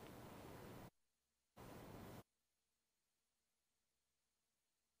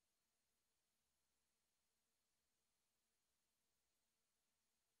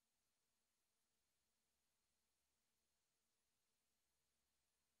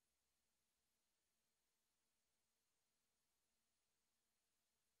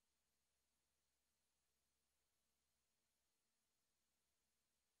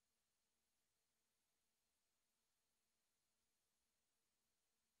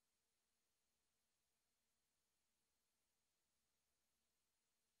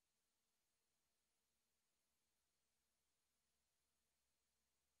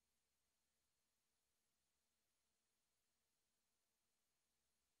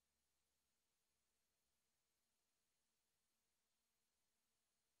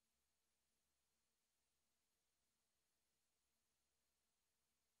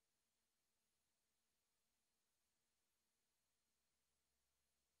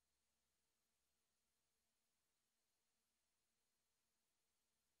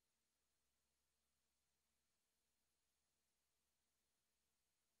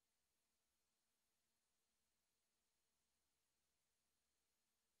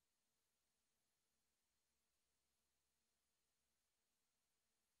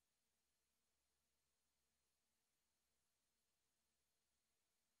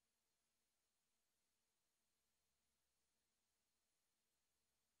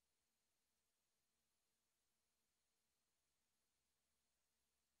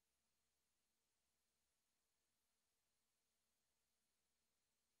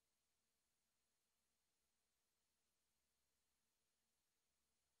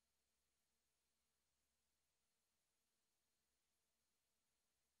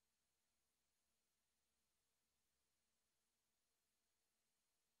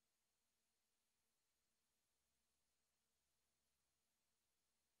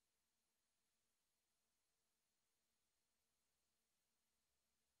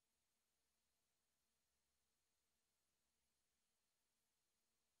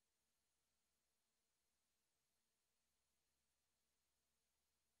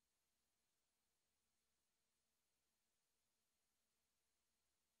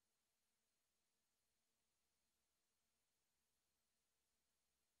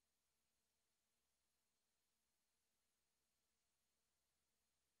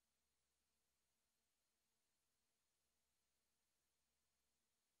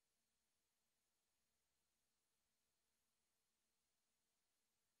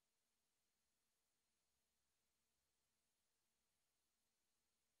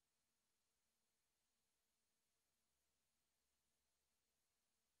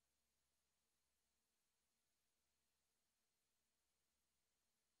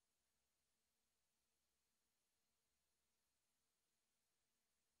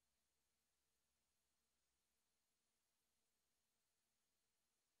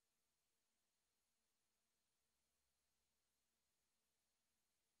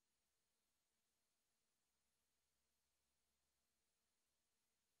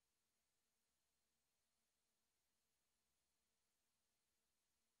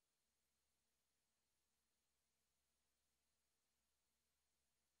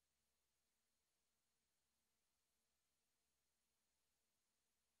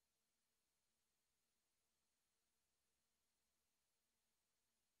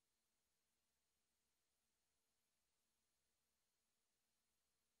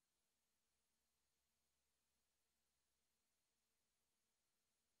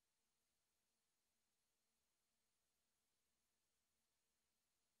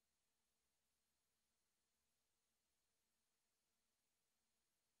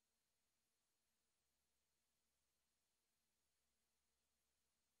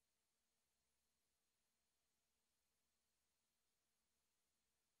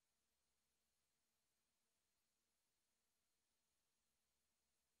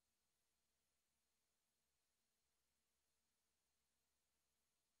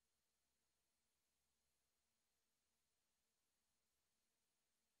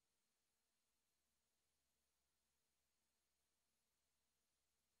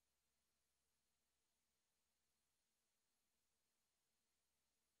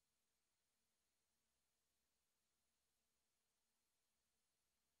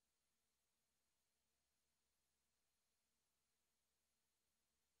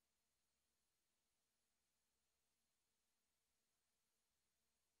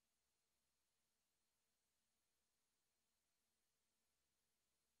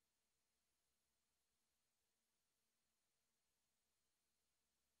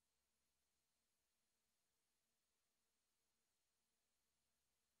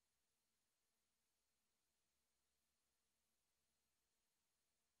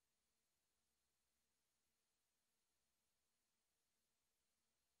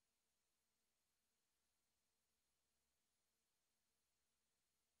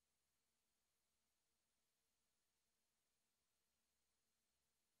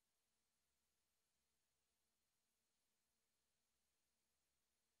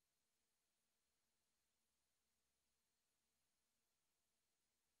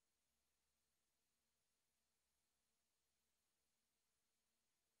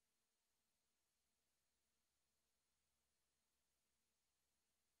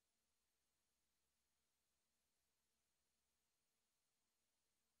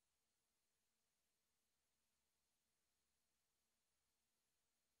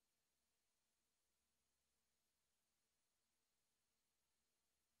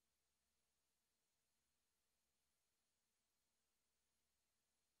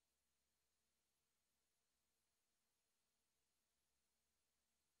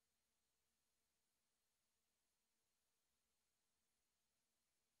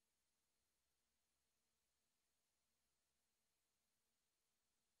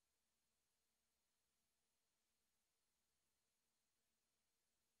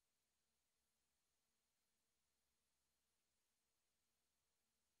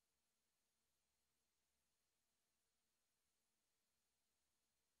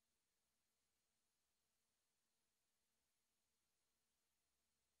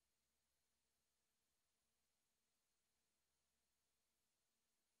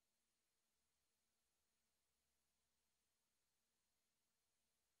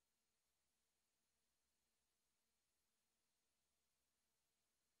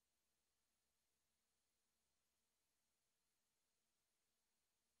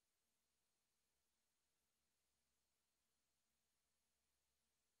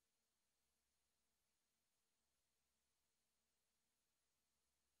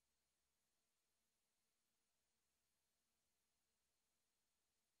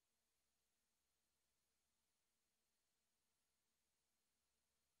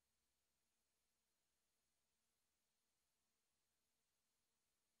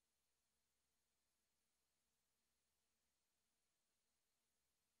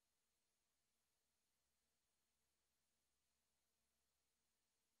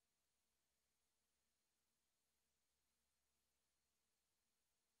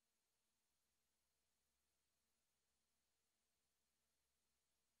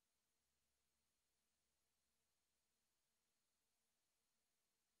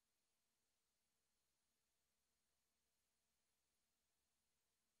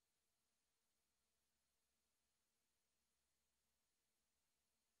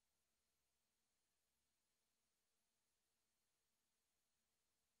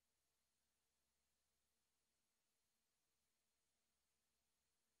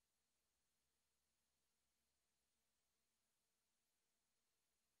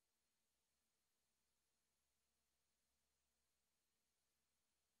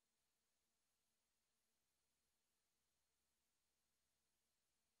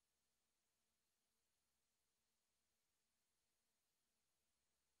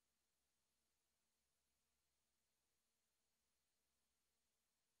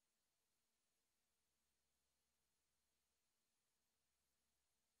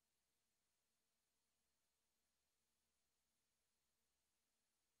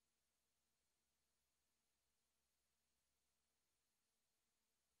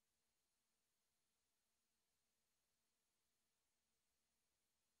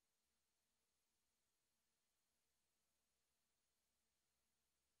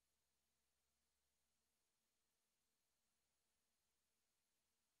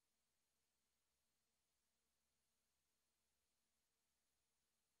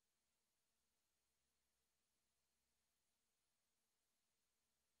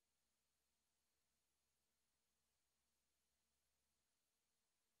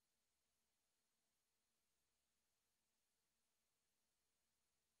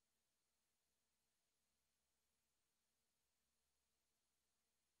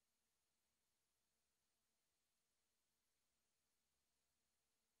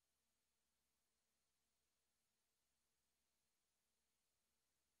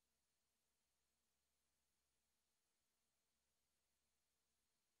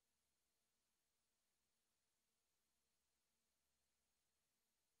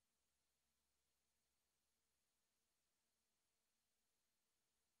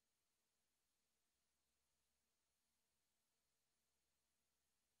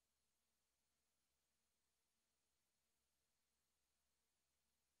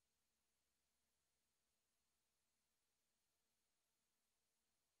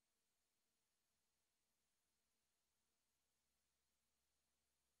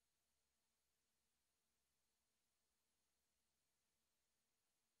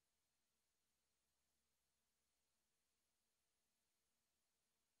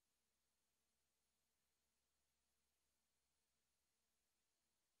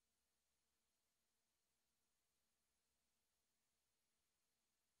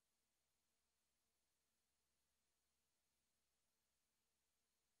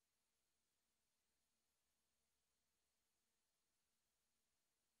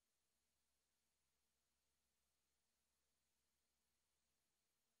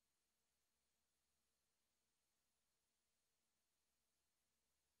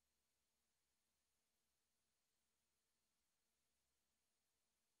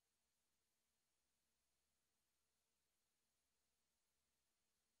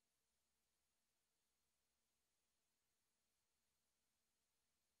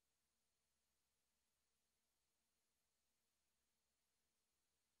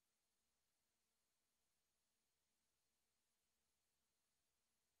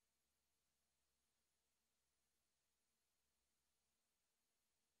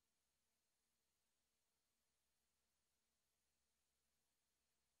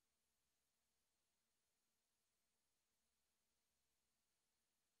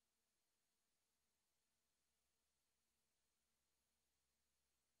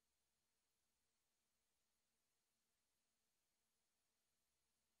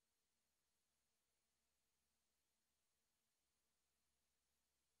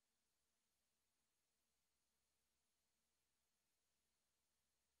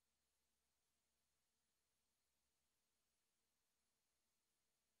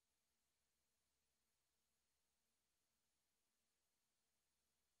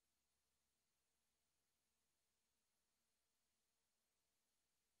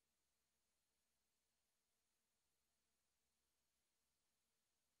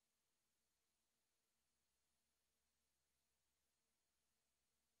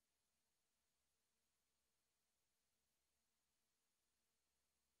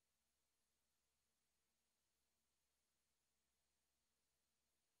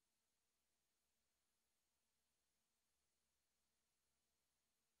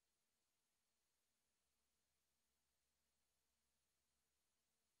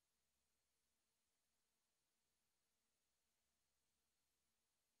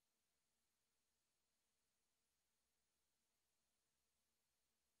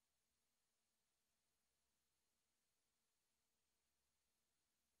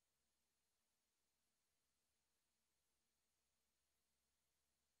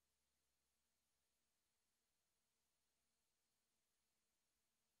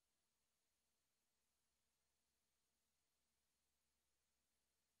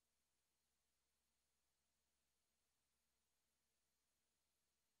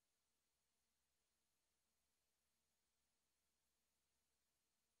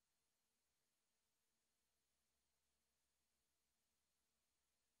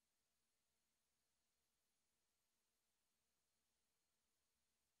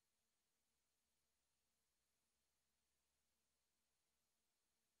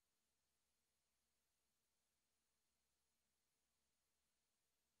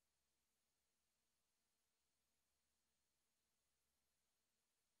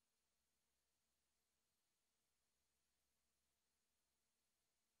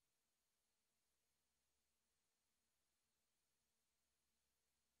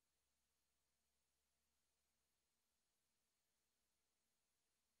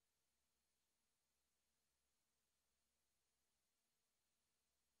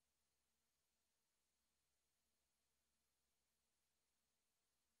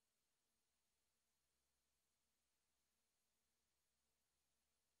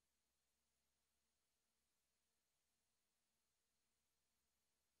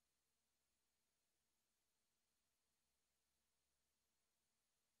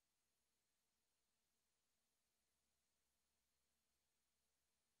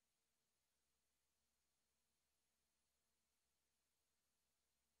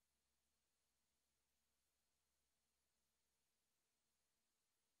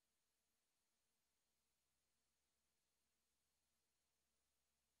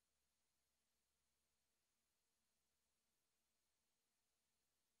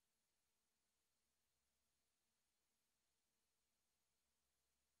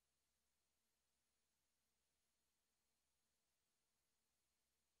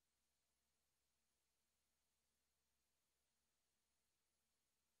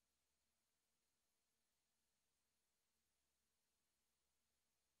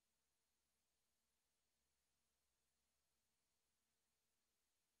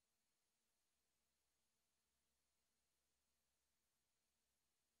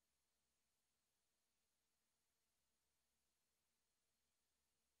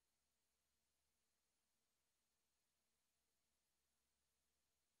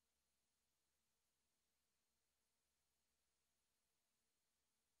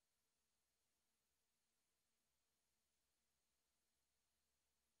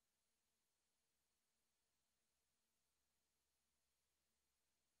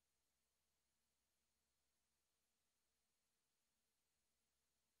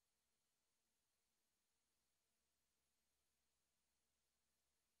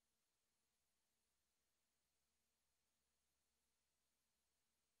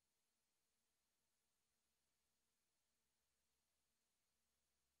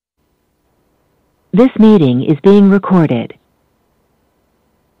 This meeting is being recorded.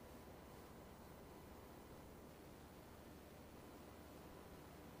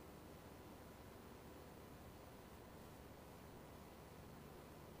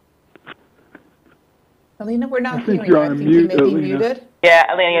 Alina, we're not I think hearing you're you. I on think you mute, may be Alina. muted.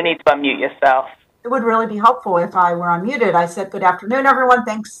 Yeah, Alina, you need to unmute yourself. It would really be helpful if I were unmuted. I said good afternoon, everyone.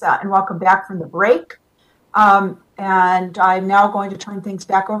 Thanks and welcome back from the break. And I'm now going to turn things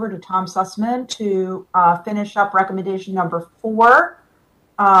back over to Tom Sussman to finish up recommendation number 4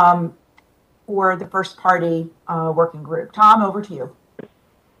 for the first party working group. Tom, over to you.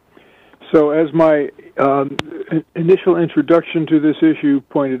 So as my initial introduction to this issue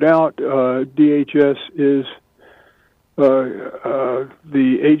pointed out, DHS is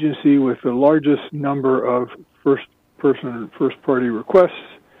the agency with the largest number of first-party requests.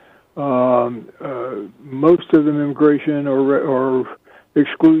 Most of them immigration or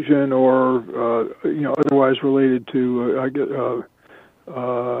exclusion or otherwise related to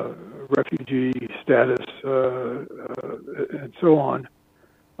refugee status and so on.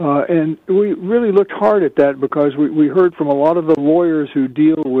 And we really looked hard at that because we heard from a lot of the lawyers who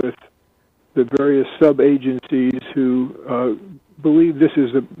deal with the various sub-agencies who believe this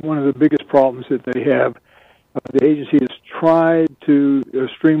is one of the biggest problems that they have. The agency has tried to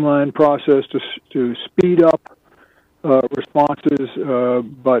streamline process to speed up responses,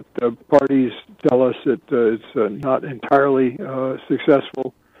 but the parties tell us that it's not entirely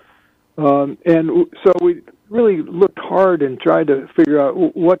successful. And so we really looked hard and tried to figure out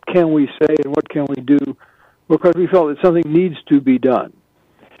what can we say and what can we do, because we felt that something needs to be done.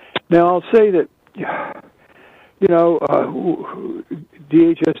 Now, I'll say that,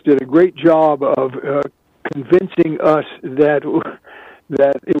 DHS did a great job of convincing us that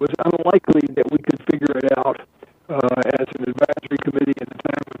it was unlikely that we could figure it out as an advisory committee in the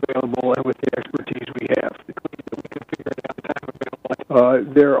time available and with the expertise we have.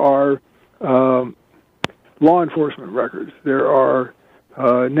 There are law enforcement records. There are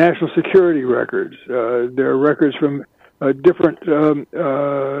national security records. There are records from different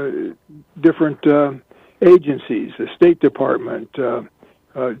agencies, the State Department,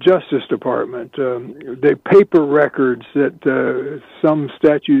 Justice Department. The paper records that some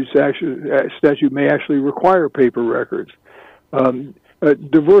statute may actually require paper records. A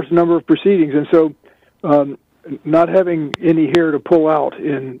diverse number of proceedings, and so not having any hair to pull out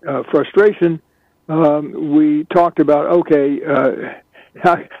in frustration, we talked about, okay,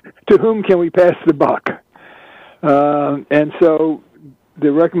 to whom can we pass the buck? And so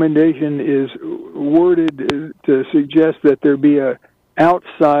the recommendation is worded to suggest that there be a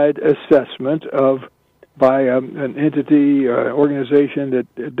outside assessment by an entity, organization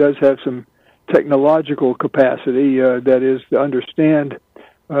that does have some technological capacity, that is to understand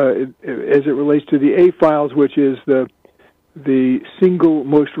as it relates to the A files, which is the single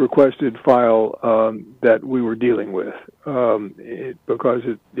most requested file that we were dealing with, because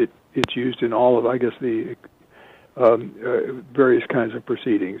it's used in all of, I guess, the various kinds of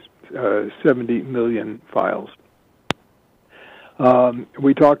proceedings, 70 million files.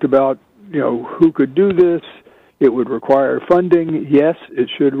 We talked about, who could do this. It would require funding. Yes, it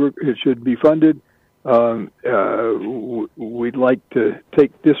should be funded. We'd like to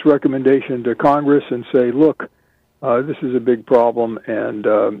take this recommendation to Congress and say, look, this is a big problem, and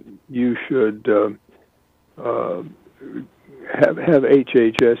you should have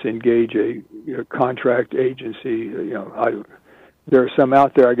HHS engage a contract agency. There are some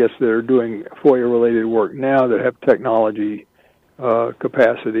out there, I guess, that are doing FOIA-related work now that have technology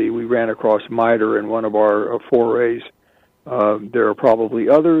capacity. We ran across MITRE in one of our forays. There are probably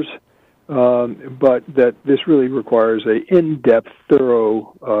others, but that this really requires an in-depth,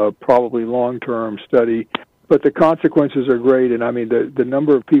 thorough, probably long-term study. But the consequences are great, and I mean the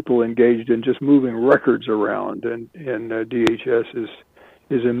number of people engaged in just moving records around in DHS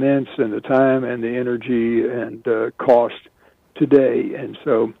is immense, and the time and the energy and cost today. And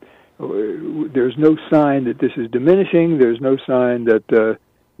so there's no sign that this is diminishing. There's no sign that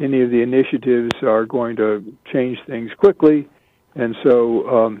any of the initiatives are going to change things quickly. And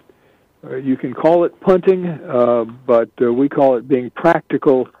so you can call it punting, but we call it being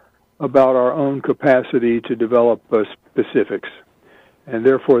practical about our own capacity to develop specifics. And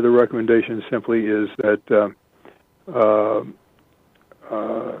therefore the recommendation simply is that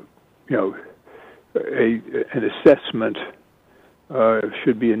an assessment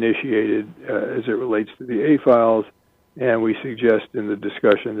should be initiated as it relates to the A files, and we suggest in the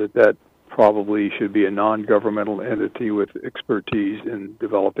discussion that probably should be a non-governmental entity with expertise in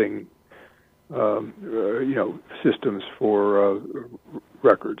developing systems for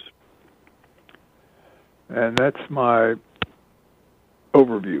records. And that's my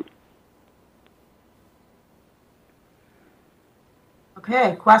overview.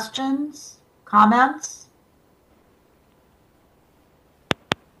 Okay, questions, comments?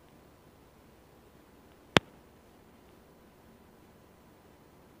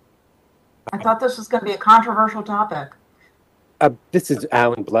 I thought this was going to be a controversial topic. This is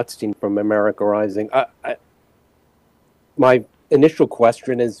Alan Blutstein from America Rising. My initial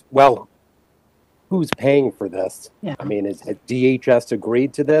question is, well, who's paying for this? Yeah. I mean, is DHS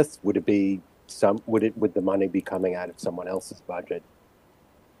agreed to this? Would it be would the money be coming out of someone else's budget?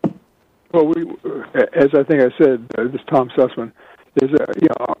 Well, as I think I said, this is Tom Sussman,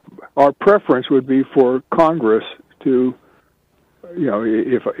 our preference would be for Congress to,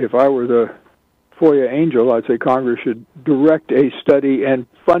 if I were the FOIA angel, I'd say Congress should direct a study and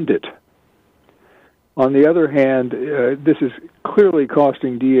fund it. On the other hand, this is clearly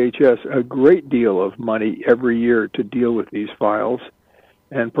costing DHS a great deal of money every year to deal with these files,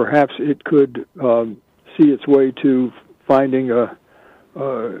 and perhaps it could see its way to finding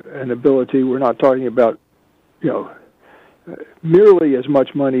an ability. We're not talking about, merely as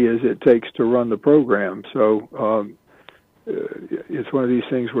much money as it takes to run the program. So it's one of these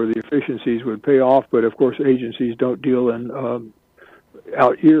things where the efficiencies would pay off, but of course agencies don't deal in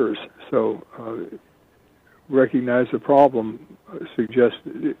out years. So recognize the problem suggests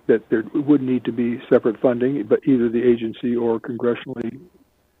that there would need to be separate funding, but either the agency or congressionally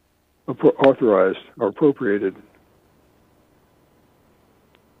authorized or appropriated.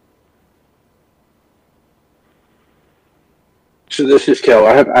 So this is Kel.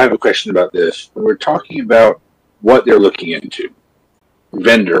 I have a question about this. When we're talking about what they're looking into,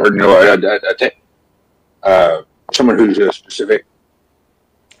 vendor, or someone who's a specific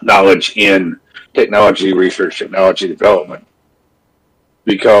knowledge in technology research, technology development,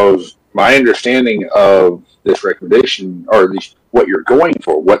 because my understanding of this recommendation, or at least what you're going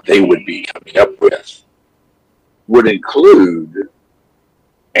for, what they would be coming up with, would include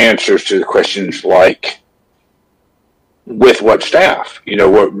answers to the questions like, with what staff?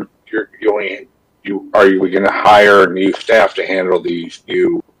 What are you going to hire new staff to handle these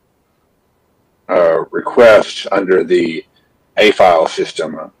new requests under the A-file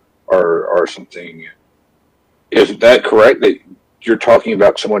system or something? Is that correct? That you're talking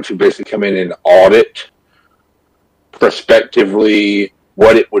about someone who basically come in and audit prospectively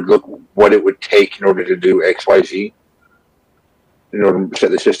what it would take in order to do X, Y, Z, in order to set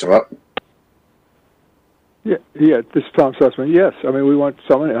the system up? Yeah, this is Tom Sussman. Yes, I mean, we want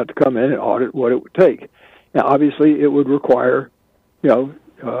someone to come in and audit what it would take. Now, obviously, it would require, the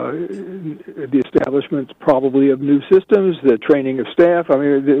establishment probably of new systems, the training of staff. I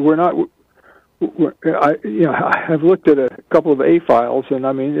mean, I've looked at a couple of A files, and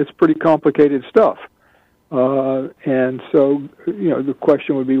I mean, it's pretty complicated stuff. And so, the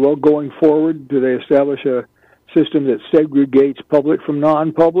question would be, well, going forward, do they establish a system that segregates public from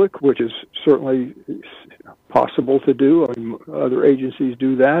non-public, which is certainly possible to do. I mean, other agencies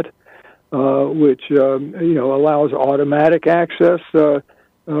do that, which allows automatic access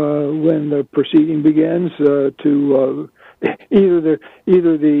when the proceeding begins to either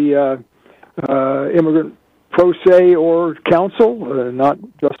the immigrant pro se or counsel, not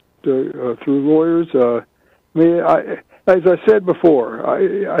just through lawyers. As I said before,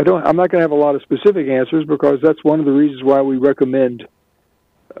 I'm not going to have a lot of specific answers because that's one of the reasons why we recommend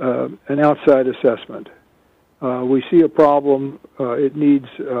an outside assessment. We see a problem, it needs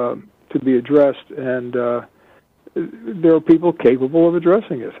to be addressed, and there are people capable of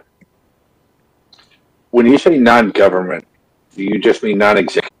addressing it. When you say non-government, do you just mean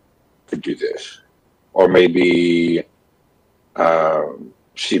non-executive to do this? Or maybe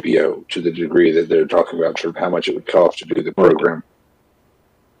CBO, to the degree that they're talking about sort of how much it would cost to do the program?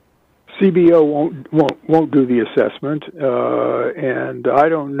 CBO won't do the assessment, and I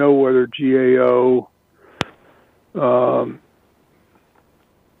don't know whether GAO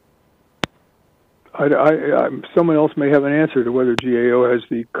someone else may have an answer to whether GAO has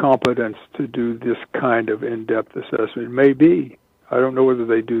the competence to do this kind of in-depth assessment. It may be. I don't know whether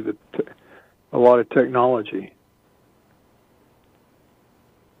they do a lot of technology.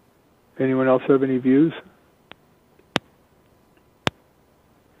 Anyone else have any views?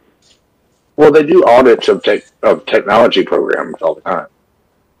 Well, they do audits of technology programs all the time.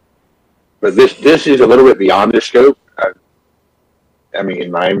 But this is a little bit beyond their scope. I mean,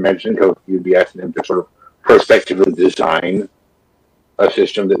 in my imagination, because you'd be asking them to sort of prospectively design a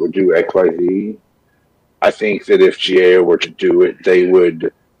system that would do X, Y, Z. I think that if GAO were to do it, they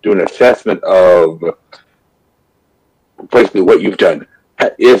would do an assessment of basically what you've done.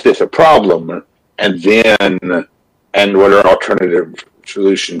 Is this a problem? and what are alternative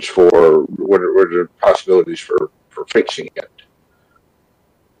solutions for what are the possibilities for fixing it?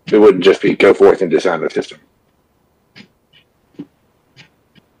 It wouldn't just be go forth and design the system.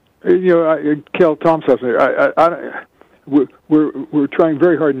 Kel Thompson, we're trying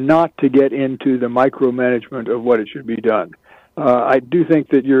very hard not to get into the micromanagement of what it should be done. I do think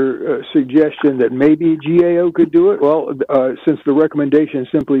that your suggestion that maybe GAO could do it, well, since the recommendation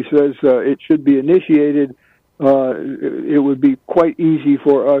simply says it should be initiated, it would be quite easy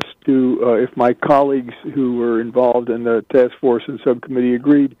for us to, if my colleagues who were involved in the task force and subcommittee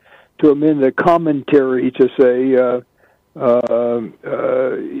agreed, to amend the commentary to say,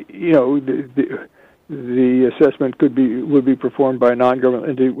 the assessment would be performed by a non-governmental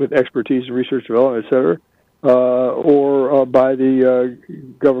entity with expertise in research development, et cetera, or by the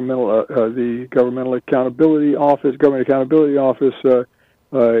governmental accountability office,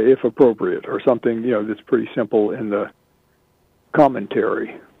 if appropriate, or something that's pretty simple in the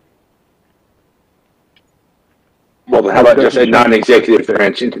commentary. Well, how about just a non-executive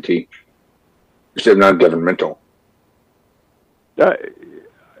branch entity instead of non-governmental?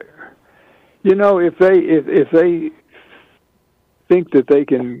 If they think that they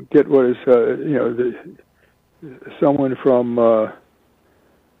can get what is someone from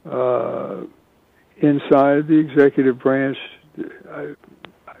inside the executive branch,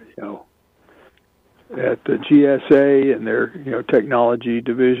 at the GSA and their technology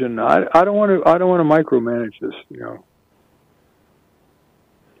division, I don't want to micromanage this.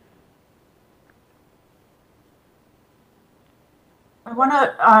 I want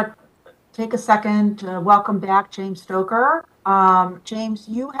to take a second to welcome back James Stoker. James,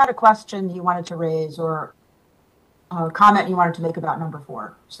 you had a question you wanted to raise or a comment you wanted to make about number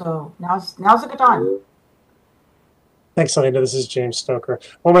 4. So now's a good time. Thanks, Elena. This is James Stoker.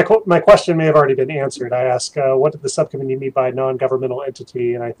 Well, my question may have already been answered. I asked, what did the subcommittee mean by non-governmental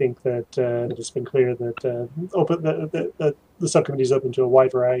entity? And I think that it's been clear that the subcommittee is open to a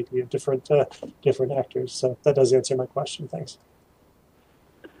wide variety of different actors. So that does answer my question. Thanks.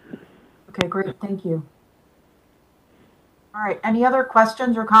 Okay, great. Thank you. All right. Any other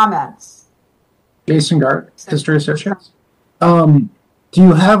questions or comments? Jason Gart, History Associates. Do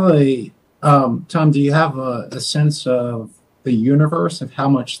you have Tom, do you have a sense of the universe of how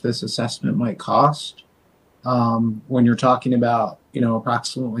much this assessment might cost when you're talking about,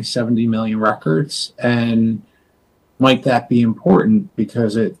 approximately 70 million records? And might that be important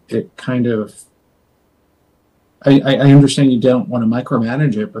because it kind of, I understand you don't want to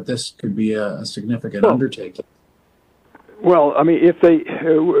micromanage it, but this could be a significant undertaking. Well, I mean, if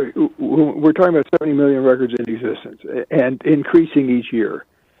we're talking about 70 million records in existence and increasing each year.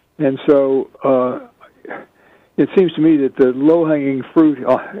 And so it seems to me that the low-hanging fruit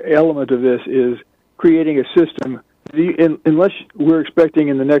element of this is creating a system, unless we're expecting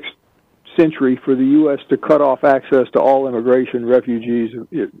in the next century for the U.S. to cut off access to all immigration, refugees,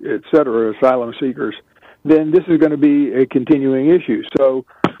 et cetera, asylum seekers, then this is going to be a continuing issue. So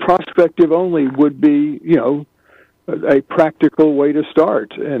prospective only would be, a practical way to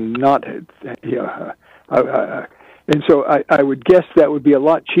start, and not, and so I would guess that would be a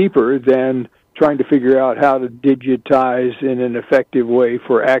lot cheaper than trying to figure out how to digitize in an effective way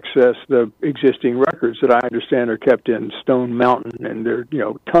for access the existing records that I understand are kept in Stone Mountain, and there are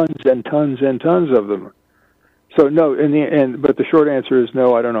tons and tons and tons of them. So no, but the short answer is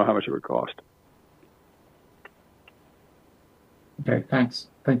no. I don't know how much it would cost. Okay, thanks.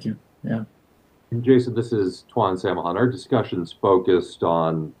 Thank you. Yeah. And Jason, this is Tuan Samahan. Our discussion's focused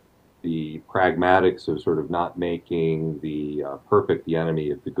on the pragmatics of sort of not making the perfect the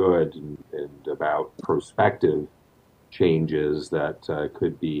enemy of the good, and about prospective changes that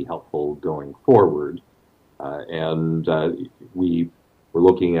could be helpful going forward. We were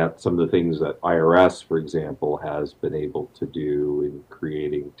looking at some of the things that IRS, for example, has been able to do in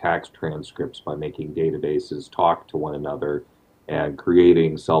creating tax transcripts by making databases talk to one another and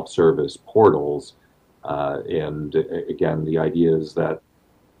creating self-service portals. And again, the idea is that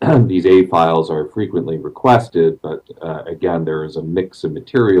these A files are frequently requested, but again, there is a mix of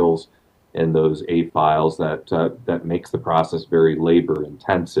materials in those A files that makes the process very labor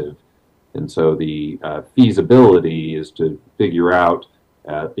intensive. And so the feasibility is to figure out,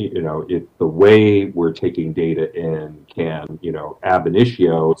 if the way we're taking data in can, ab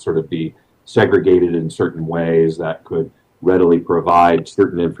initio sort of be segregated in certain ways that could readily provide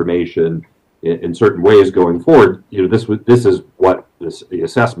certain information in certain ways going forward. This is what the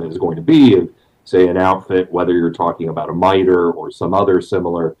assessment is going to be of, say, an outfit, whether you're talking about a MITRE or some other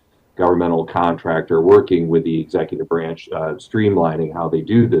similar governmental contractor working with the executive branch, streamlining how they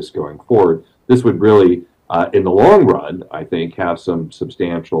do this going forward. this would really, in the long run, I think, have some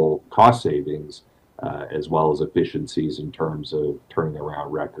substantial cost savings as well as efficiencies in terms of turning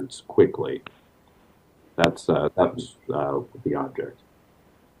around records quickly. That was the object.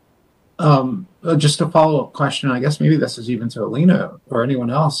 Just a follow-up question, I guess maybe this is even to Alina or anyone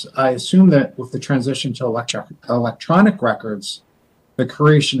else. I assume that with the transition to electronic records, the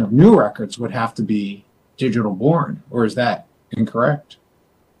creation of new records would have to be digital born, or is that incorrect?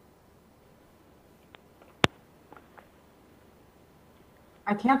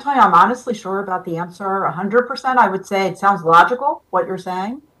 I can't tell you I'm honestly sure about the answer 100%. I would say it sounds logical, what you're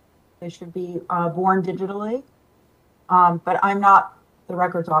saying. They should be born digitally. But I'm not the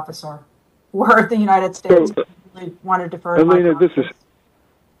records officer for the United States. So, I really want to defer Alina, this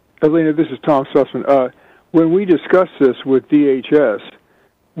is Tom Sussman. When we discussed this with DHS,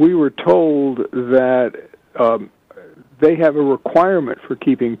 we were told that they have a requirement for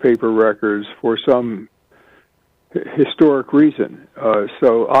keeping paper records for some historic reason.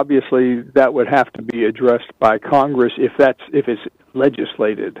 So obviously that would have to be addressed by Congress if it's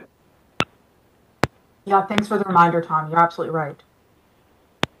legislated. Yeah, thanks for the reminder, Tom. You're absolutely right.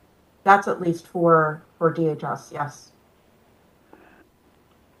 That's at least for DHS, yes.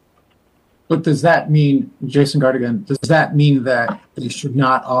 But does that mean, Jason Gardigan, does that mean that they should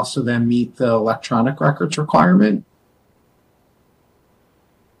not also then meet the electronic records requirement?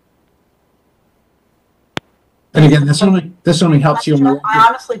 And again, this only helps you. I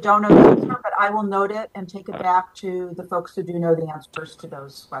honestly don't know the answer, but I will note it and take it back to the folks who do know the answers to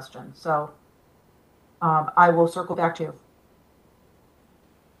those questions. So I will circle back to you.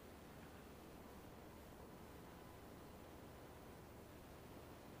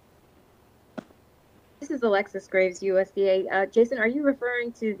 This is Alexis Graves, USDA. Jason, are you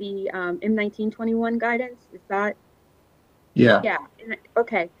referring to the M1921 guidance? Is that? Yeah. Yeah.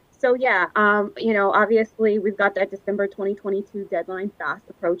 Okay. So yeah, obviously we've got that December 2022 deadline fast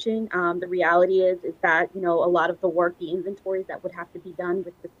approaching. The reality is that, a lot of the work, the inventories that would have to be done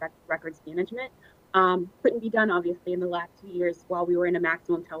with respect to records management couldn't be done, obviously, in the last 2 years while we were in a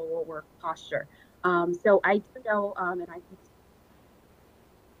maximum telework work posture. So I do know, and I think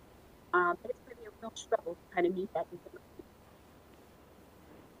that it's going to be a real struggle to kind of meet that December.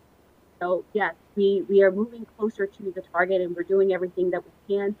 So yes, we are moving closer to the target and we're doing everything that we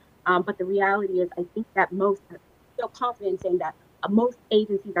can. But the reality is, I think that I'm still confident in saying that most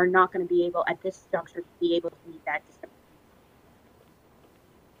agencies are not going to be able, at this juncture, to be able to meet that.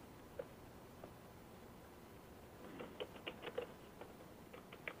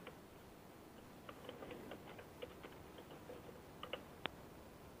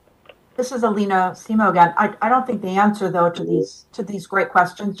 This is Alina Simo again. I don't think the answer, though, to these great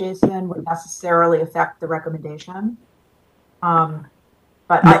questions, Jason, would necessarily affect the recommendation.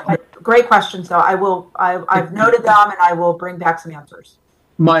 But great questions, though. I've noted them, and I will bring back some answers.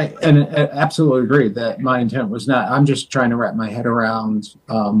 I absolutely agree that my intent was not. I'm just trying to wrap my head around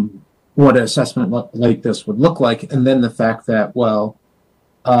what an assessment like this would look like, and then the fact that,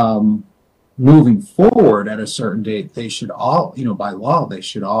 moving forward at a certain date, they should all, by law, they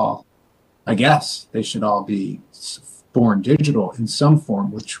should all be born digital in some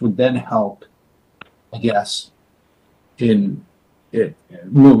form, which would then help, I guess, in it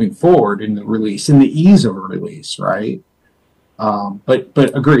moving forward in the release, in the ease of a release, right? But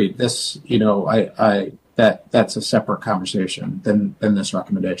agreed. This, that's a separate conversation than this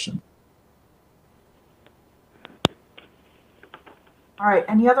recommendation. All right.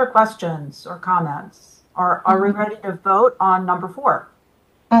 Any other questions or comments? Are we ready to vote on number 4?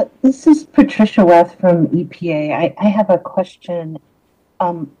 This is Patricia Weth from EPA. I have a question.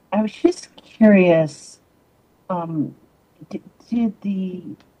 I was just curious.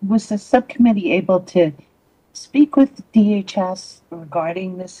 Was the subcommittee able to speak with DHS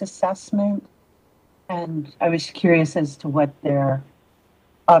regarding this assessment? And I was curious as to what their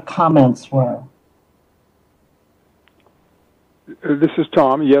comments were. This is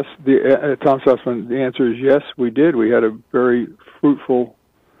Tom. Yes, Tom Sussman. The answer is yes, we did. We had a very fruitful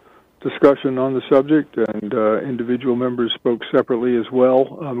discussion on the subject, and individual members spoke separately as well.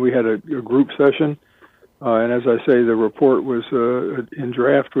 We had a group session, and as I say, the report was in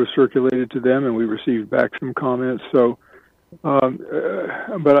draft, was circulated to them, and we received back some comments. So,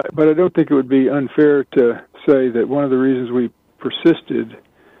 but I don't think it would be unfair to say that one of the reasons we persisted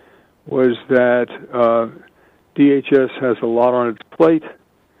was that DHS has a lot on its plate,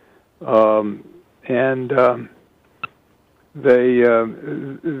 and they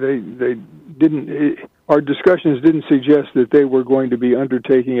didn't. Our discussions didn't suggest that they were going to be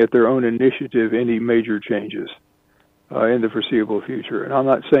undertaking at their own initiative any major changes. in the foreseeable future. And I'm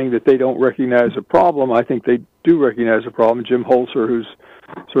not saying that they don't recognize a problem. I think they do recognize a problem. Jim Holzer, who's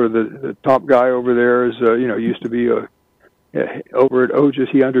sort of the top guy over there, is used to be over at OGIS.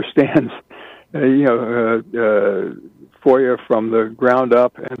 He understands FOIA from the ground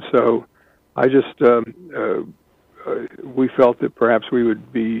up, and so I just we felt that perhaps we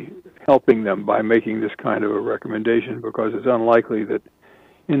would be helping them by making this kind of a recommendation, because it's unlikely that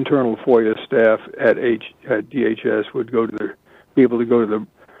internal FOIA staff at DHS would be able to go to the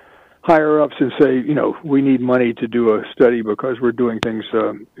higher ups and say, we need money to do a study because we're doing things,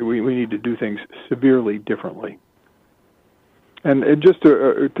 we need to do things severely differently. And just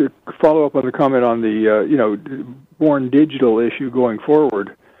to follow up on the comment on the, born digital issue going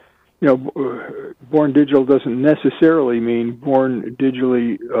forward, born digital doesn't necessarily mean born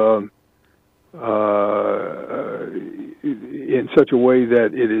digitally in such a way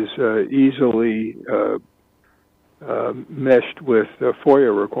that it is easily meshed with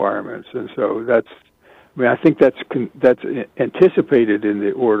FOIA requirements, and so I think that's anticipated in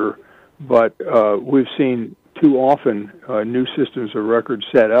the order, but we've seen too often new systems of record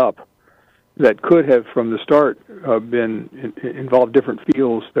set up that could have from the start involved different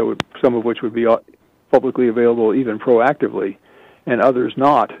fields some of which would be publicly available even proactively, and others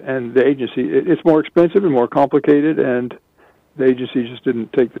not. And the agency, it's more expensive and more complicated, and the agency just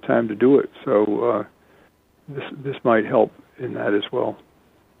didn't take the time to do it. So this might help in that as well.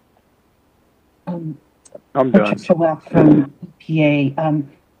 I'm done. Patricia Weth from EPA.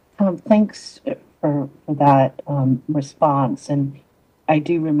 Thanks for that response. And I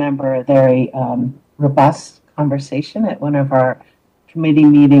do remember a very robust conversation at one of our committee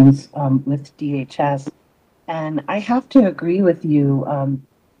meetings with DHS. And I have to agree with you.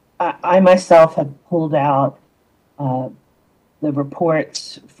 I myself have pulled out the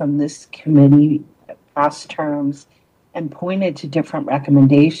reports from this committee past terms and pointed to different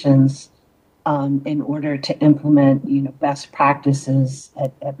recommendations in order to implement, best practices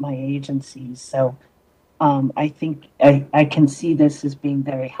at my agencies. So I think I can see this as being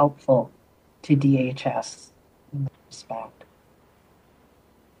very helpful to DHS in that respect.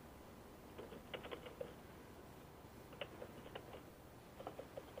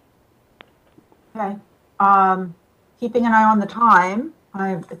 Okay. Keeping an eye on the time.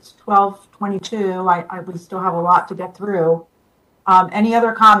 It's 12:22. We still have a lot to get through. Any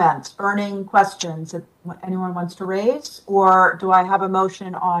other comments, burning questions that anyone wants to raise, or do I have a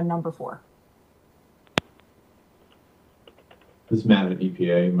motion on number 4? This is Matt at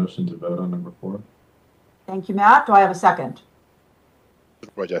EPA. Motion to vote on number 4. Thank you, Matt. Do I have a second?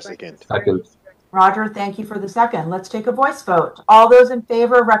 Roger, second. Second. Roger, thank you for the second. Let's take a voice vote. All those in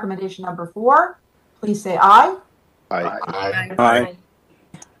favor of recommendation number 4, please say aye. Aye. Aye.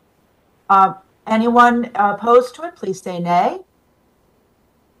 Aye. Anyone opposed to it, please say nay.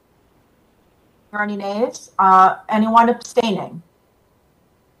 Are there any nays? Anyone abstaining?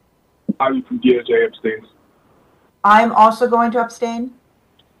 I'm from DOJ abstains. I'm also going to abstain.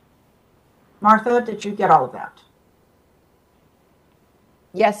 Martha, did you get all of that?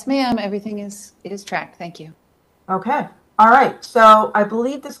 Yes, ma'am. Everything is tracked. Thank you. Okay. All right. So I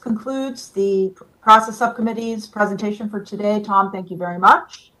believe this concludes the process subcommittee's presentation for today. Tom, thank you very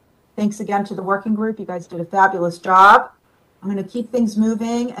much. Thanks again to the working group. You guys did a fabulous job. I'm going to keep things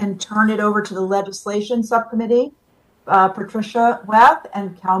moving and turn it over to the legislation subcommittee. Patricia Weth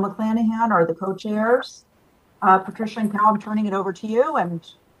and Cal McClanahan are the co-chairs. Patricia and Cal, I'm turning it over to you, and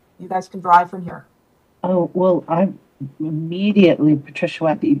you guys can drive from here. Oh, well, I immediately, Patricia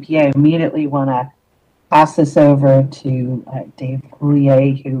Weth, EPA, immediately want to pass this over to Dave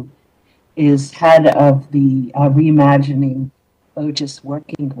Coulier, who is head of the Reimagining OGIS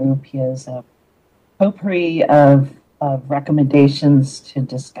working group. He has a potpourri of recommendations to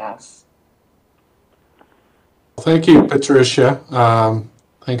discuss. Thank you, Patricia.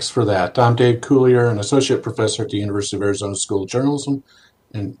 Thanks for that. I'm Dave Coulier, an associate professor at the University of Arizona School of Journalism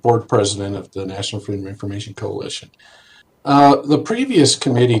and board president of the National Freedom of Information Coalition. The previous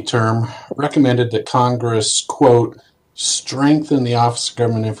committee term recommended that Congress, quote, strengthen the Office of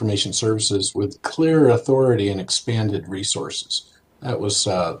Government Information Services with clear authority and expanded resources. That was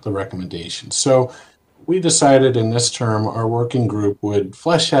the recommendation. So we decided in this term our working group would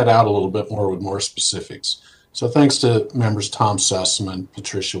flesh that out a little bit more with more specifics. So thanks to members Tom Sussman,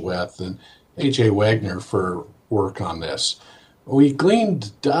 Patricia Weth, and A.J. Wagner for work on this. We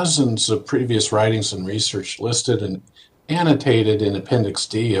gleaned dozens of previous writings and research listed and annotated in Appendix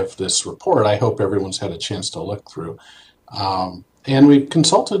D of this report. I hope everyone's had a chance to look through. And we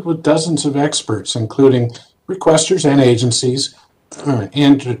consulted with dozens of experts, including requesters and agencies,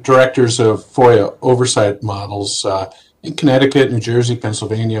 and directors of FOIA oversight models in Connecticut, New Jersey,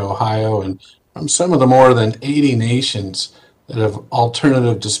 Pennsylvania, Ohio, and from some of the more than 80 nations that have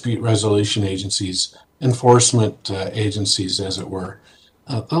alternative dispute resolution agencies, enforcement agencies, as it were.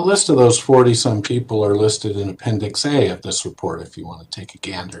 The list of those 40-some people are listed in Appendix A of this report if you want to take a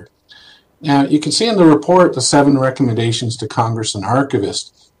gander. Now, you can see in the report the 7 recommendations to Congress and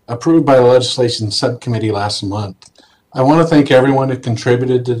archivists approved by the Legislation Subcommittee last month. I want to thank everyone who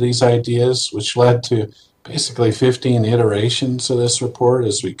contributed to these ideas, which led to basically 15 iterations of this report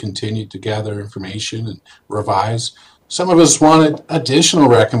as we continued to gather information and revise. Some of us wanted additional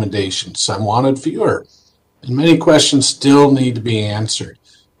recommendations, some wanted fewer, and many questions still need to be answered.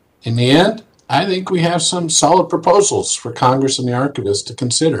 In the end, I think we have some solid proposals for Congress and the archivists to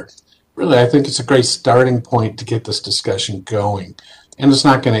consider. Really, I think it's a great starting point to get this discussion going, and it's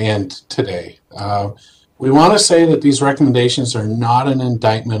not going to end today. We want to say that these recommendations are not an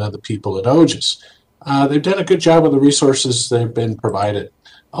indictment of the people at OGIS. They've done a good job with the resources they've been provided.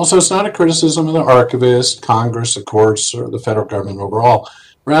 Also, it's not a criticism of the archivist, Congress, the courts, or the federal government overall.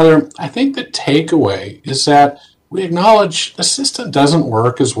 Rather, I think the takeaway is that we acknowledge the system doesn't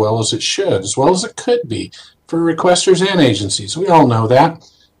work as well as it should, as well as it could be for requesters and agencies. We all know that,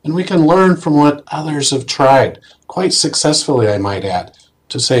 and we can learn from what others have tried, quite successfully, I might add,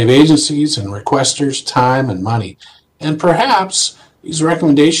 to save agencies and requesters time and money. And perhaps these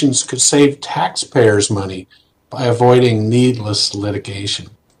recommendations could save taxpayers money by avoiding needless litigation.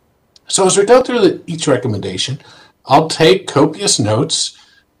 So as we go through each recommendation, I'll take copious notes.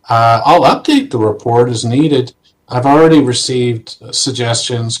 I'll update the report as needed. I've already received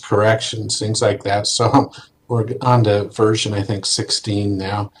suggestions, corrections, things like that. So we're on to version, I think, 16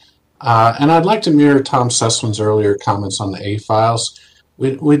 now. And I'd like to mirror Tom Sussman's earlier comments on the A files.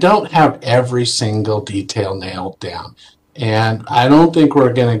 We don't have every single detail nailed down. And I don't think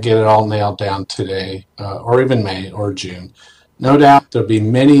we're going to get it all nailed down today, or even May or June. No doubt there'll be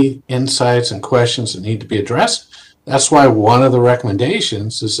many insights and questions that need to be addressed. That's why one of the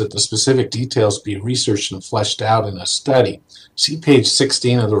recommendations is that the specific details be researched and fleshed out in a study. See page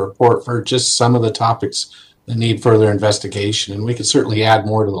 16 of the report for just some of the topics that need further investigation, and we can certainly add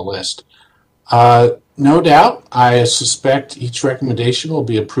more to the list. No doubt, I suspect each recommendation will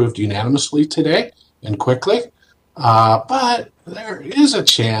be approved unanimously today and quickly, but there is a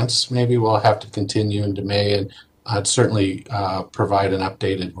chance maybe we'll have to continue into May, and I'd certainly provide an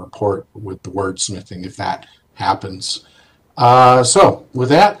updated report with the wordsmithing if that happens. So with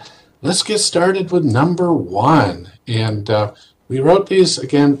that, let's get started with number 1. And we wrote these,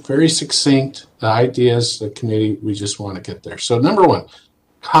 again, very succinct, the ideas, the committee, we just want to get there. So number 1,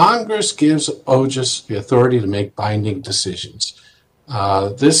 Congress gives OGIS the authority to make binding decisions.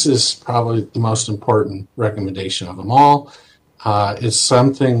 This is probably the most important recommendation of them all. It's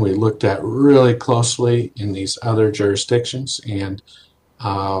something we looked at really closely in these other jurisdictions, and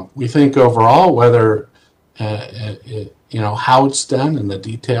we think overall whether how it's done and the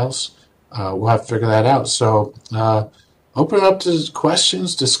details, we'll have to figure that out. So open up to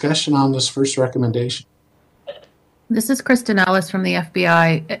questions, discussion on this first recommendation. This is Kristen Ellis from the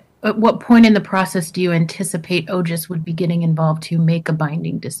FBI. At what point in the process do you anticipate OGIS would be getting involved to make a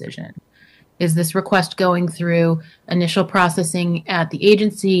binding decision? Is this request going through initial processing at the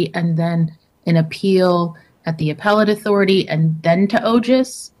agency and then an appeal at the appellate authority and then to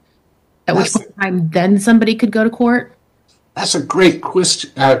OGIS? At which time then somebody could go to court? That's a great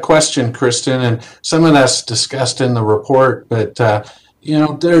question, Kristen, and some of that's discussed in the report, but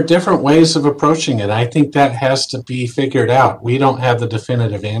there are different ways of approaching it. I think that has to be figured out. We don't have the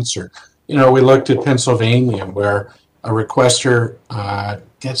definitive answer. We looked at Pennsylvania where a requester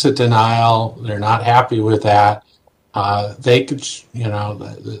gets a denial, they're not happy with that. They could,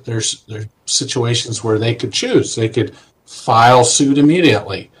 there's situations where they could choose. They could file suit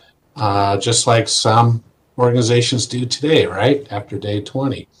immediately, just like some organizations do today, right, after day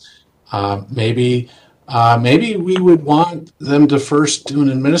 20. Maybe we would want them to first do an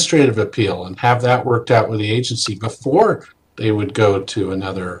administrative appeal and have that worked out with the agency before they would go to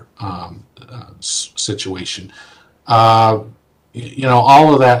another situation. All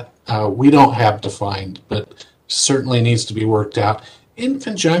of that we don't have defined, but certainly needs to be worked out in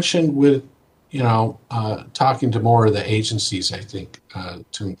conjunction with, talking to more of the agencies, I think,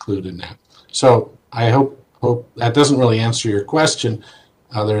 to include in that. So I hope that doesn't really answer your question,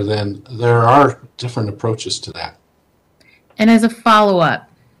 other than there are different approaches to that. And as a follow-up,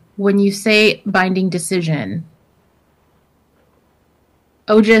 when you say binding decision,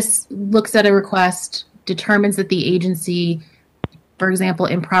 OGIS looks at a request, determines that the agency, for example,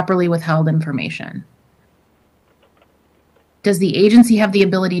 improperly withheld information. does the agency have the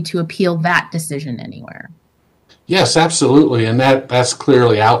ability to appeal that decision anywhere? Yes, absolutely, and that's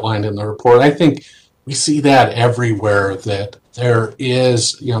clearly outlined in the report. I think we see that everywhere, that there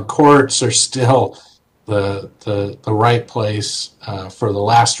is, courts are still the right place for the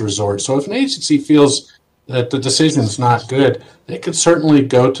last resort. So if an agency feels that the decision is not good, they could certainly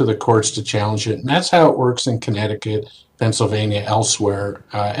go to the courts to challenge it, and that's how it works in Connecticut, Pennsylvania, elsewhere,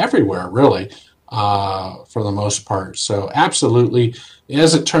 everywhere, really, for the most part. So absolutely,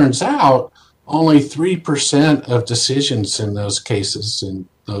 as it turns out, only 3% of decisions in those cases in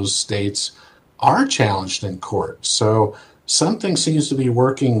those states are challenged in court. So something seems to be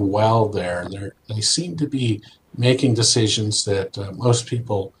working well there. They seem to be making decisions that most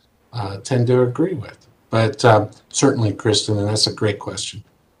people tend to agree with. But certainly, Kristen, and that's a great question.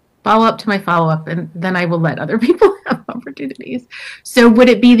 Follow up to my follow-up, and then I will let other people have opportunities. So would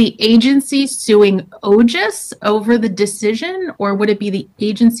it be the agency suing OGIS over the decision, or would it be the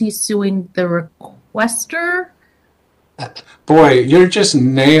agency suing the requester? Boy, you're just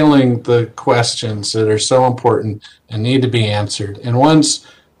nailing the questions that are so important and need to be answered. And once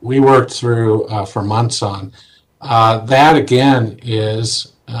we worked through for months on, that again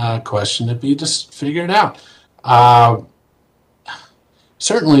is a question to be just figured out.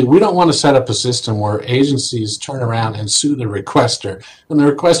 Certainly, we don't want to set up a system where agencies turn around and sue the requester, and the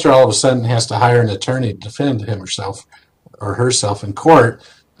requester all of a sudden has to hire an attorney to defend him or herself in court.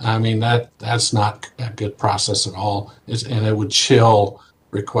 I mean, that's not a good process at all, and it would chill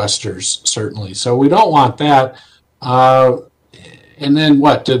requesters, certainly. So we don't want that. And then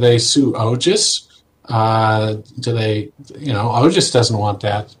what? Do they sue OGIS? OGIS doesn't want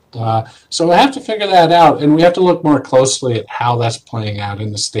that. So we have to figure that out, and we have to look more closely at how that's playing out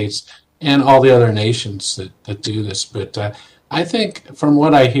in the states and all the other nations that do this. But I think from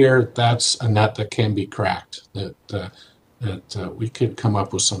what I hear, that's a nut that can be cracked, that we could come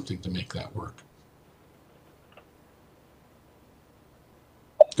up with something to make that work.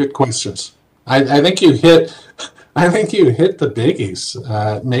 Good questions. I think you hit the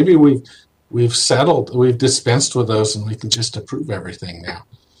biggies. Maybe we've dispensed with those, and we can just approve everything now.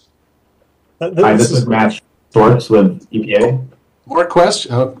 Hi, this is Matt Schwartz with EPA. More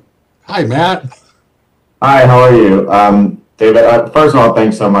questions. Oh, hi, Matt. Hi, how are you? David, first of all,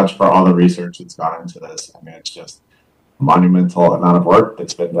 thanks so much for all the research that's gone into this. I mean, it's just a monumental amount of work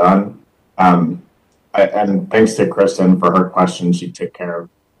that's been done. And thanks to Kristen for her question. She took care of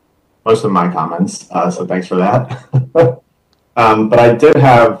most of my comments, so thanks for that. But I did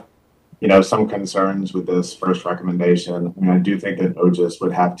have some concerns with this first recommendation. I mean, I do think that OGIS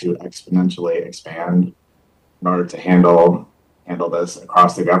would have to exponentially expand in order to handle this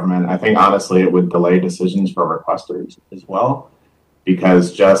across the government. I think, honestly, it would delay decisions for requesters as well,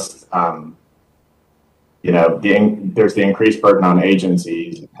 because just, there's the increased burden on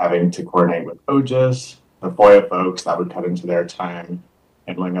agencies having to coordinate with OGIS, the FOIA folks, that would cut into their time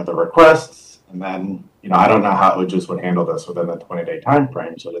handling other requests. And then, I don't know how OGIS would handle this within the 20-day time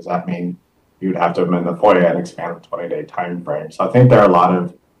frame. So does that mean you would have to amend the FOIA and expand the 20-day time frame? So I think there are a lot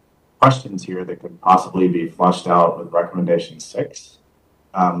of questions here that could possibly be flushed out with recommendation 6.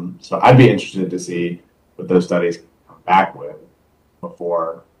 So I'd be interested to see what those studies come back with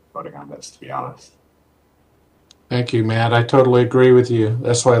before voting on this, to be honest. Thank you, Matt. I totally agree with you.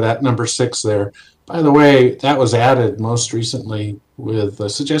 That's why that number 6 there. By the way, that was added most recently with a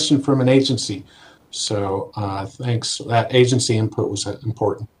suggestion from an agency. So thanks. That agency input was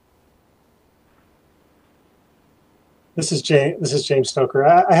important. This is James Stoker.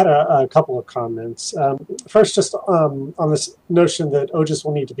 I had a couple of comments. First, just on this notion that OGIS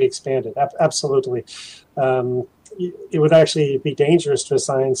will need to be expanded. Absolutely. It would actually be dangerous to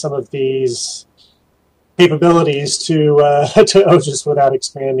assign some of these capabilities to OGIS without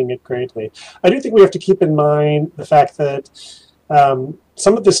expanding it greatly. I do think we have to keep in mind the fact that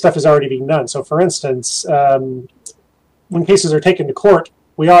some of this stuff is already being done. So, for instance, when cases are taken to court,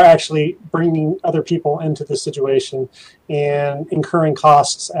 we are actually bringing other people into the situation and incurring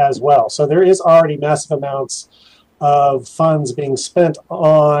costs as well. So there is already massive amounts of funds being spent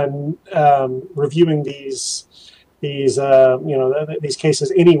on reviewing these cases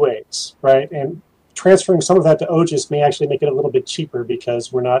anyways, right? And transferring some of that to OGIS may actually make it a little bit cheaper,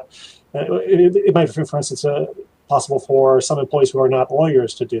 because we're not. It might, for instance, possible for some employees who are not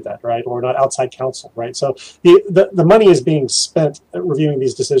lawyers to do that, right, or not outside counsel, right? So the money is being spent reviewing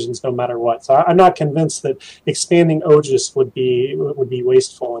these decisions no matter what. So I'm not convinced that expanding OGIS would be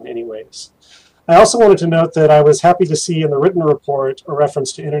wasteful in any ways. I also wanted to note that I was happy to see in the written report a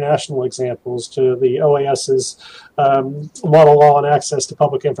reference to international examples, to the OAS's model law on access to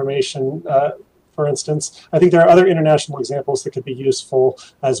public information for instance. I think there are other international examples that could be useful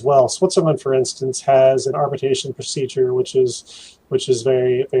as well. Switzerland, for instance, has an arbitration procedure which is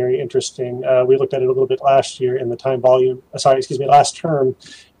very, very interesting. We looked at it a little bit last year in the last term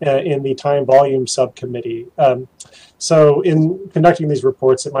in the time volume subcommittee. So in conducting these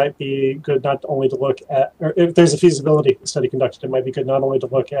reports, it might be good not only to look at, or if there's a feasibility study conducted, it might be good not only to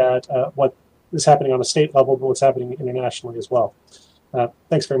look at what is happening on a state level, but what's happening internationally as well.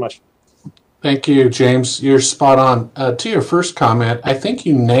 Thanks very much. Thank you, James. You're spot on. To your first comment, I think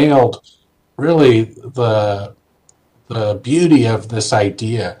you nailed really the beauty of this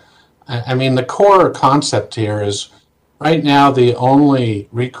idea. I mean, the core concept here is right now the only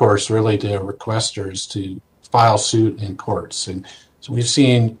recourse really to a requester is to file suit in courts. And so we've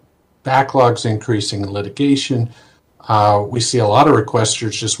seen backlogs increasing in litigation. We see a lot of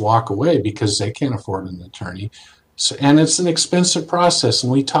requesters just walk away because they can't afford an attorney. So, and it's an expensive process.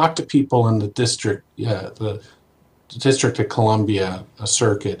 And we talk to people in the District of Columbia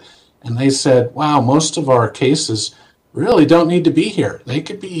circuit, and they said, wow, most of our cases really don't need to be here. They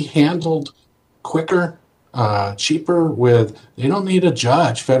could be handled quicker, cheaper they don't need a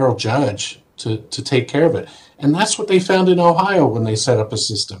judge, federal judge, to take care of it. And that's what they found in Ohio when they set up a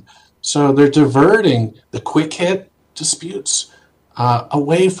system. So they're diverting the quick hit disputes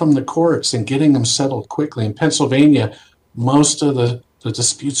away from the courts and getting them settled quickly. In Pennsylvania, most of the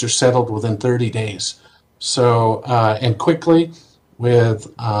disputes are settled within 30 days. So, and quickly with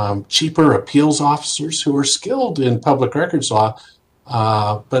cheaper appeals officers who are skilled in public records law,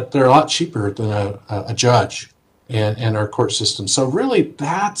 but they're a lot cheaper than a judge and our court system. So really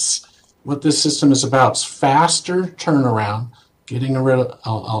that's what this system is about. It's faster turnaround, getting rid of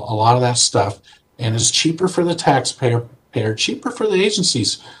a lot of that stuff, and it's cheaper for the taxpayer, cheaper for the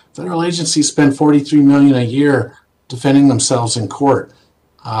agencies. Federal agencies spend $43 million a year defending themselves in court.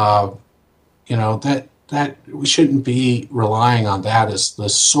 That we shouldn't be relying on that as the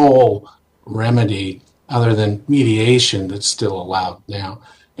sole remedy, other than mediation that's still allowed now.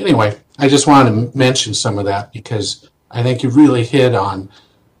 Anyway, I just wanted to mention some of that because I think you really hit on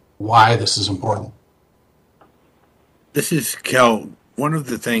why this is important. This is Kel. One of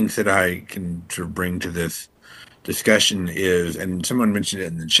the things that I can sort of bring to this discussion is, and someone mentioned it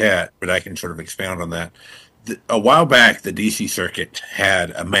in the chat, but I can sort of expound on that. A while back, the DC Circuit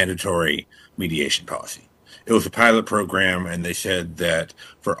had a mandatory mediation policy. It was a pilot program, and they said that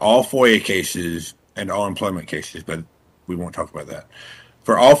for all FOIA cases and all employment cases, but we won't talk about that,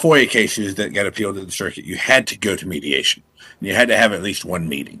 for all FOIA cases that got appealed to the circuit, you had to go to mediation. And you had to have at least one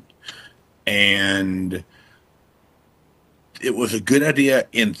meeting. And it was a good idea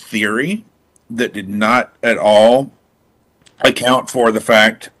in theory that did not at all account for the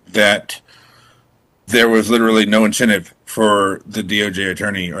fact that there was literally no incentive for the DOJ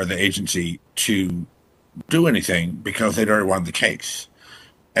attorney or the agency to do anything because they'd already won the case.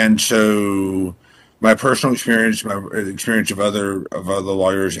 And so my personal experience, my experience of other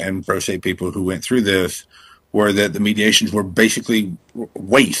lawyers and pro se people who went through this, were that the mediations were basically a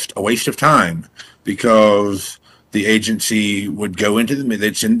waste of time, because the agency would go into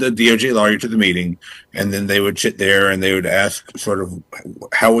they'd send the DOJ lawyer to the meeting, and then they would sit there and they would ask sort of,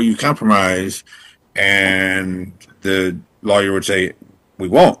 how will you compromise? And the lawyer would say, we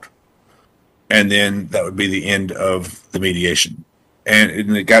won't. And then that would be the end of the mediation. And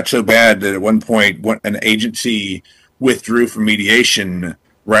it got so bad that at one point, an agency withdrew from mediation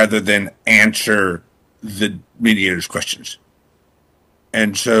rather than answer the mediator's questions.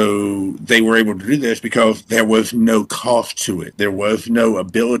 And so they were able to do this because there was no cost to it. There was no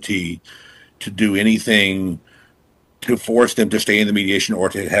ability to do anything to force them to stay in the mediation or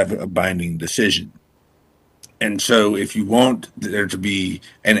to have a binding decision. And so if you want there to be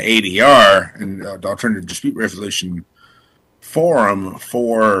an ADR, an Alternative Dispute Resolution forum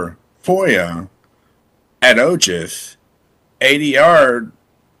for FOIA at OGIS, ADR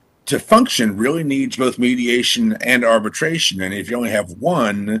to function really needs both mediation and arbitration. And if you only have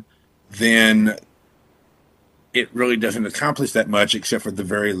one, then it really doesn't accomplish that much except for the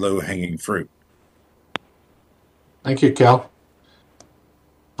very low-hanging fruit. Thank you, Kel.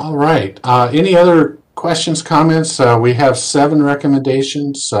 All right. Any other questions, comments? We have 7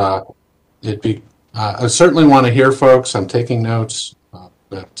 recommendations. I certainly want to hear folks. I'm taking notes.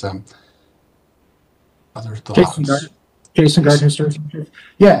 But other thoughts? Jason Gardner.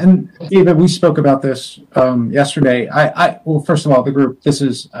 Yeah, and David, we spoke about this yesterday. Well, first of all, the group,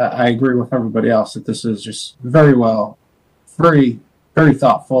 I agree with everybody else that this is just very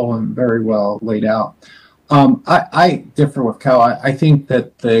thoughtful and very well laid out. I differ with Cal. I think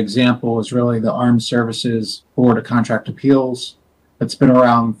that the example is really the Armed Services Board of Contract Appeals that's been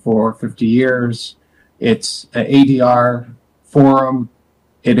around for 50 years. It's an ADR forum.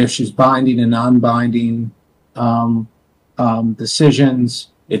 It issues binding and non-binding decisions.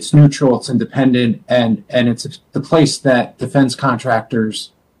 It's neutral, it's independent, and it's the place that defense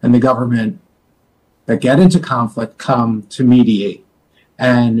contractors and the government that get into conflict come to mediate.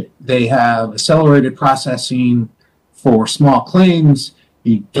 And they have accelerated processing for small claims.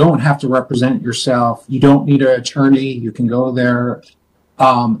 You don't have to represent yourself. You don't need an attorney. You can go there.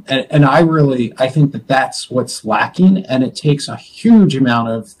 And I think that that's what's lacking, and it takes a huge amount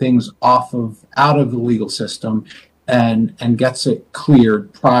of things out of the legal system and gets it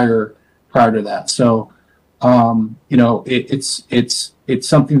cleared prior to that. So, it's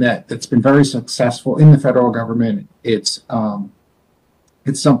something that's been very successful in the federal government. It's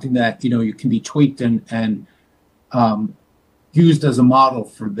something that, you can be tweaked and used as a model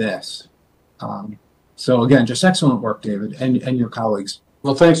for this. So again, just excellent work, David, and your colleagues.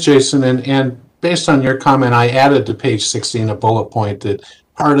 Well, thanks, Jason. And based on your comment, I added to page 16 a bullet point that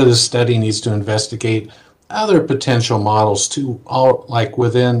part of the study needs to investigate other potential models to all, like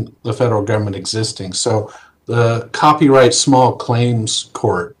within the federal government existing. So the copyright small claims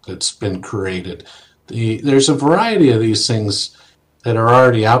court that's been created, there's a variety of these things that are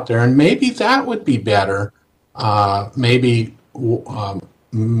already out there, and maybe that would be better. Maybe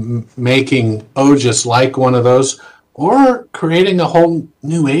making OGIS like one of those, or creating a whole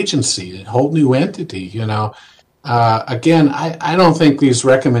new agency, a whole new entity. Again, I don't think these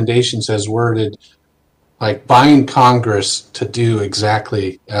recommendations as worded like bind Congress to do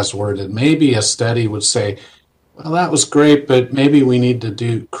exactly as worded. Maybe a study would say, well, that was great, but maybe we need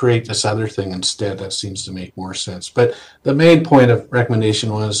to create this other thing instead. That seems to make more sense. But the main point of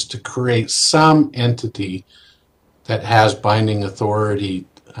recommendation was to create some entity that has binding authority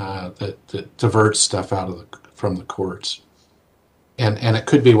that diverts stuff from the courts. And it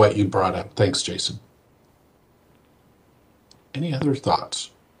could be what you brought up. Thanks, Jason. Any other thoughts?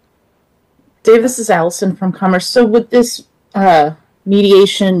 Dave, this is Allison from Commerce. So would this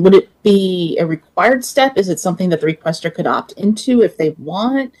mediation, would it be a required step? Is it something that the requester could opt into if they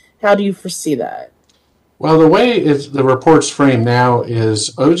want? How do you foresee that? Well, the way the report's framed now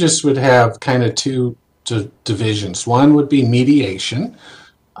is OGIS would have kind of two divisions. One would be mediation,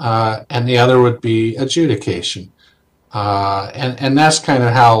 and the other would be adjudication. And that's kind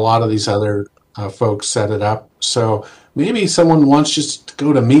of how a lot of these other folks set it up. So maybe someone wants just to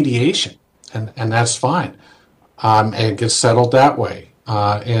go to mediation, and that's fine. And it gets settled that way.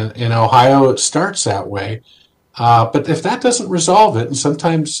 In Ohio, it starts that way. But if that doesn't resolve it, and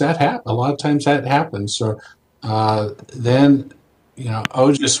sometimes that happens, a lot of times that happens, so then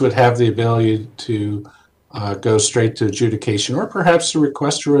OGIS would have the ability to go straight to adjudication, or perhaps the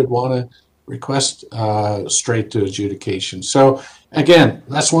requester would want to request straight to adjudication. So again,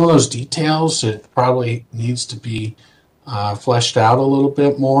 that's one of those details that probably needs to be fleshed out a little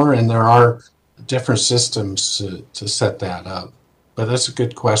bit more, and there are different systems to set that up. But that's a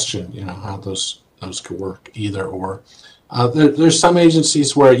good question, how those could work, either or. There's some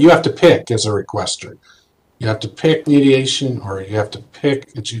agencies where you have to pick as a requester. You have to pick mediation, or you have to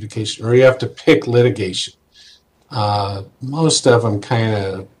pick adjudication, or you have to pick litigation. Most of them kind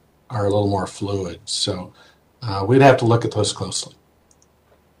of are a little more fluid, so we'd have to look at those closely.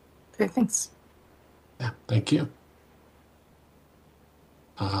 Okay, thanks. Yeah, thank you.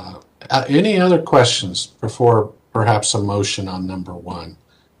 Any other questions before perhaps a motion on number 1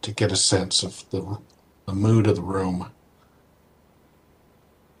 to get a sense of the mood of the room?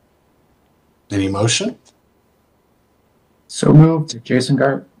 Any motion? So moved. Jason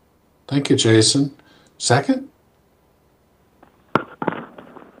Gart. Thank you, Jason. Second?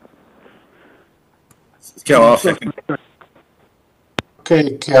 Kel, I'll second.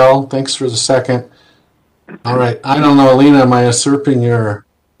 Okay, Kel, thanks for the second. All right. I don't know, Alina, am I usurping your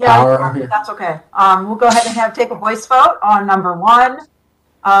power here? That's okay. We'll go ahead and take a voice vote on number 1.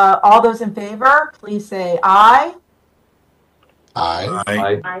 All those in favor, please say aye. Aye.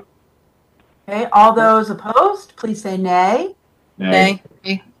 Aye. Okay. All those opposed, please say nay. Nay.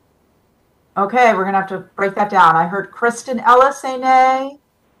 Okay, we're going to have to break that down. I heard Kristen Ellis say nay.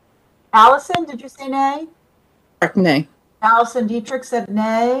 Allison, did you say nay? Nay. Allison Dietrich said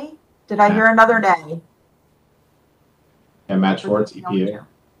nay. Did I hear another nay? And Matt Schwartz, EPA.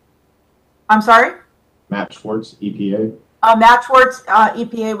 I'm sorry? Matt Schwartz, EPA. Matt Schwartz,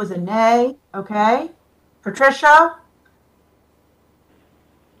 EPA was a nay. Okay. Patricia?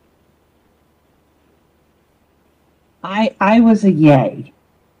 I was a yay.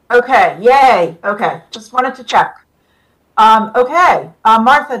 Okay, yay. Okay, just wanted to check. Okay,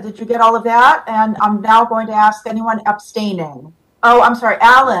 Martha, did you get all of that? And I'm now going to ask anyone abstaining. Oh, I'm sorry.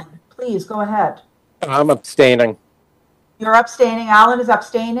 Alan, please go ahead. I'm abstaining. You're abstaining. Alan is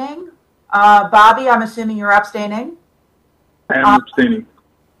abstaining. Bobby, I'm assuming you're abstaining. I'm abstaining.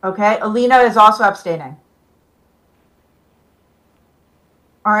 Okay. Alina is also abstaining.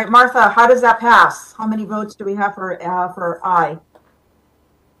 All right, Martha, how does that pass? How many votes do we have for aye?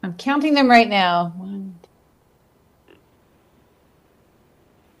 I'm counting them right now.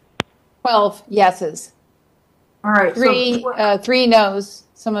 12 yeses. All right. Three noes,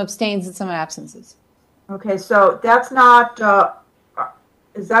 some abstains, and some absences. Okay, so that's not,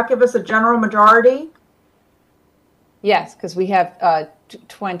 does that give us a general majority? Yes, because we have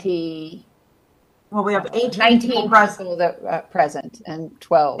 20. Well, we have 18 19 people present. people that, present and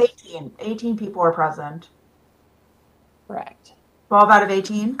 12. 18 people are present. Correct. 12 out of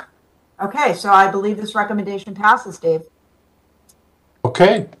 18? Okay, so I believe this recommendation passes, Dave.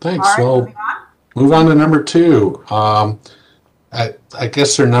 Okay, thanks. All right, So moving on. move on to number 2. I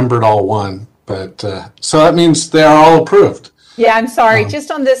guess they're numbered all 1, but so that means they are all approved. Yeah, I'm sorry.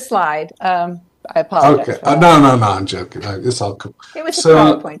 Just on this slide, I apologize. Okay. For that. No, I'm joking. It's all cool. It was a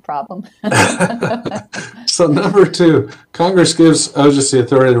PowerPoint problem. So number 2, Congress gives OGIS the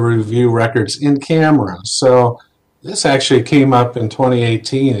authority to review records in camera. So this actually came up in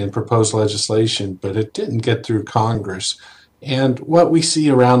 2018 in proposed legislation, but it didn't get through Congress. And what we see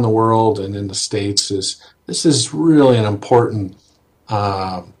around the world and in the States is this is really an important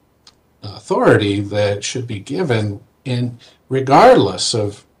authority that should be given in regardless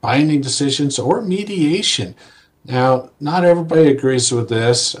of binding decisions or mediation. Now, not everybody agrees with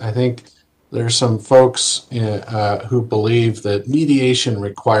this. I think there's some folks who believe that mediation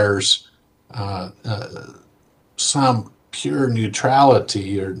requires some pure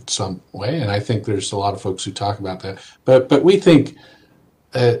neutrality or some way, and I think there's a lot of folks who talk about that. But we think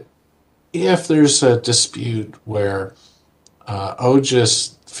that if there's a dispute where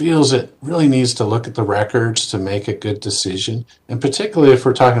OGIS feels it really needs to look at the records to make a good decision, and particularly if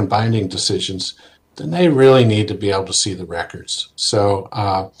we're talking binding decisions, then they really need to be able to see the records. So,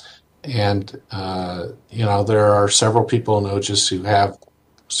 there are several people in OGIS who have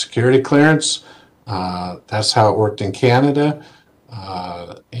security clearance. That's how it worked in Canada.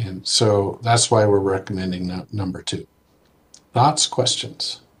 And so that's why we're recommending number 2. Thoughts,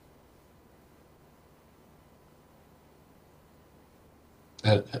 questions?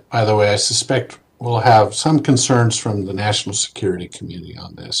 By the way, I suspect we'll have some concerns from the national security community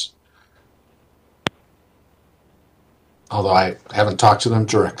on this. Although I haven't talked to them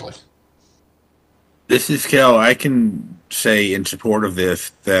directly. This is Kel. I can say in support of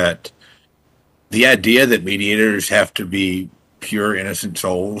this that the idea that mediators have to be pure, innocent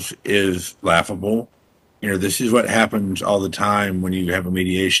souls is laughable. This is what happens all the time when you have a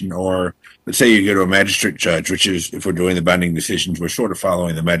mediation, or let's say you go to a magistrate judge, which is, if we're doing the binding decisions, we're sort of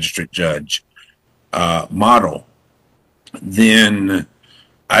following the magistrate judge model. Then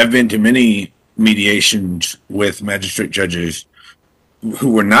I've been to many mediations with magistrate judges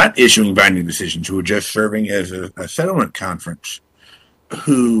who were not issuing binding decisions, who were just serving as a settlement conference,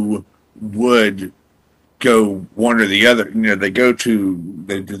 who would go one or the other. They do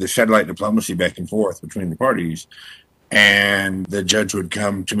the satellite diplomacy back and forth between the parties, and the judge would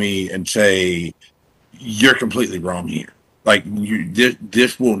come to me and say, "You're completely wrong here. Like,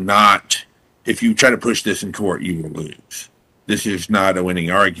 this will not. If you try to push this in court, you will lose. This is not a winning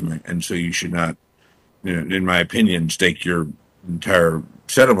argument, and so you should not, in my opinion, stake your entire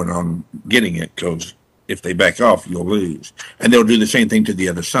settlement on getting it, because if they back off, you'll lose." And they'll do the same thing to the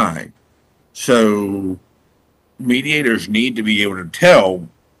other side. So mediators need to be able to tell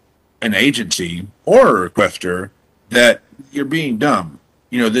an agency or a requester that you're being dumb.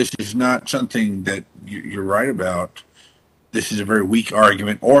 This is not something that you're right about. This is a very weak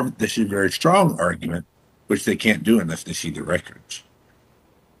argument, or this is a very strong argument, which they can't do unless they see the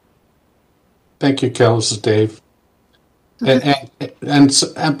Thank you, Kel. This is Dave. And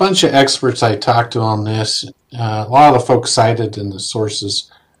a bunch of experts I talked to on this, a lot of the folks cited in the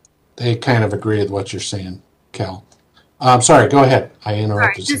sources, they kind of agree with what you're saying, Kel. I'm sorry, go ahead. I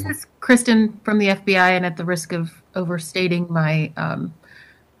interrupted. Sorry, this is Kristen from the FBI, and at the risk of overstating my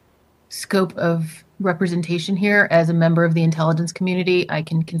scope of representation here as a member of the intelligence community, I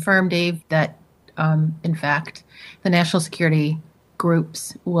can confirm, Dave, that in fact, the national security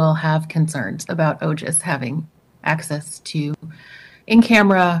groups will have concerns about OGIS having access to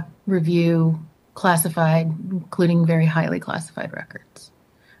in-camera review, classified, including very highly classified records.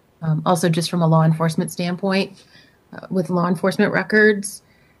 Also, just from a law enforcement standpoint, with law enforcement records,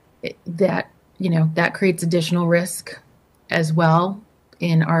 that creates additional risk as well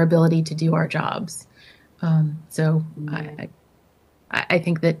in our ability to do our jobs. So I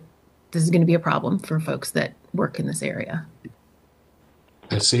think that this is going to be a problem for folks that work in this area.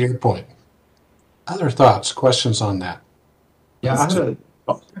 I see your point. Other thoughts, questions on that? Yeah, I had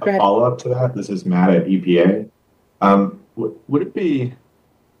a follow-up to that. This is Matt at EPA. Would it be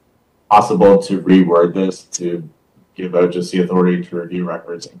possible to reword this to give OGIS the authority to review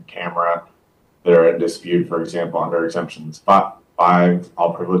records in camera that are in dispute, for example, under exemptions 5,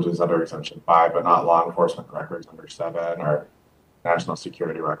 all privileges under exemption 5, but not law enforcement records under 7, or national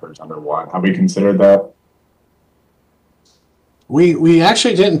security records under 1? Have we considered that? We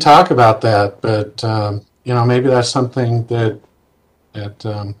actually didn't talk about that, but maybe that's something that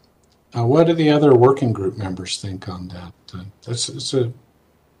what do the other working group members think on that? It's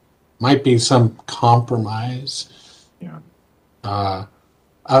might be some compromise. Yeah.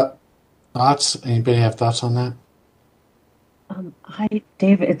 Thoughts? Anybody have thoughts on that? Hi,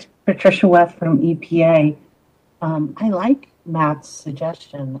 David. It's Patricia Weth from EPA. I like Matt's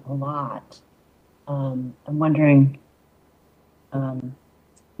suggestion a lot. I'm wondering,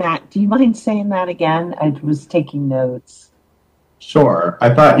 Matt, do you mind saying that again? I was taking notes. Sure.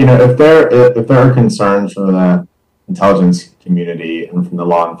 I thought, if there are concerns from the intelligence community and from the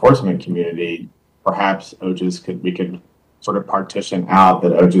law enforcement community, perhaps we could sort of partition out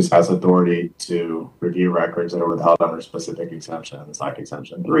that OGIS has authority to review records that are withheld under specific exemptions, like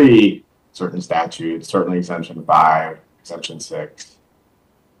exemption 3, certain statutes, certainly exemption 5, exemption 6.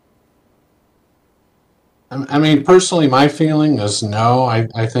 I mean, personally, my feeling is no.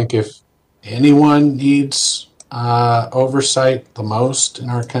 I think if anyone needs oversight the most in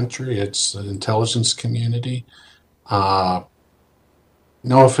our country, it's the intelligence community. No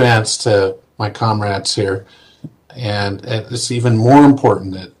offense to my comrades here. And it's even more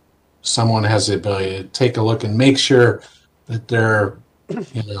important that someone has the ability to take a look and make sure that they're,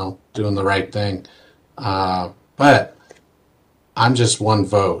 doing the right thing. But I'm just one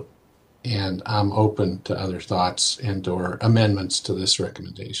vote, and I'm open to other thoughts and or amendments to this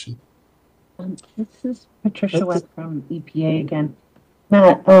recommendation. This is Patricia Webb from EPA again.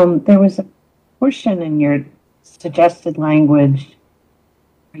 Matt, there was a portion in your suggested language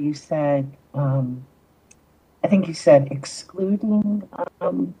where you said, I think you said excluding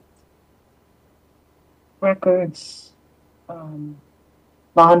records,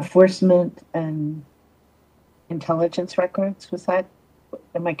 law enforcement and intelligence records. Was that,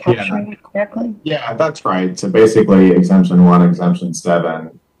 am I capturing it correctly? Yeah, that's right. So basically exemption 1, exemption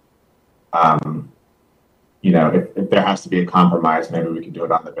 7, if there has to be a compromise, maybe we can do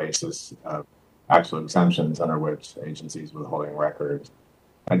it on the basis of actual exemptions under which agencies withholding records.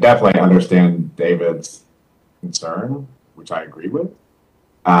 I definitely understand David's concern, which I agree with,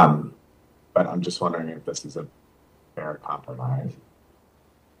 but I'm just wondering if this is a fair compromise.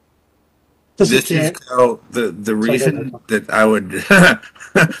 This is the reason that I would,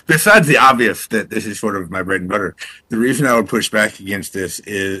 besides the obvious that this is sort of my bread and butter, the reason I would push back against this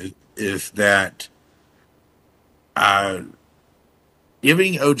is that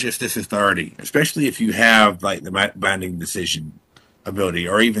giving OGIS this authority, especially if you have like the binding decision ability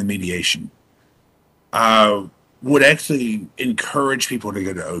or even mediation, would actually encourage people to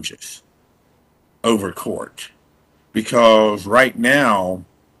go to OGIS over court, because right now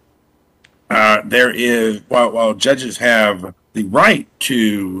there is, while judges have the right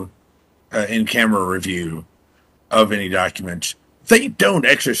to in-camera review of any documents, they don't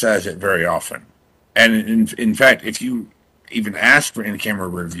exercise it very often. And in fact, if you even ask for in-camera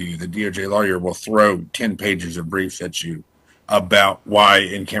review, the DOJ lawyer will throw 10 pages of briefs at you about why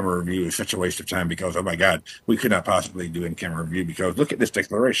in-camera review is such a waste of time, because, oh my God, we could not possibly do in-camera review because look at this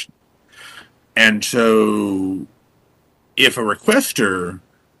declaration. And so if a requester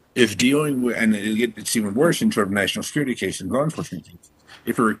is dealing with, and it's even worse in sort of national security cases and law enforcement cases,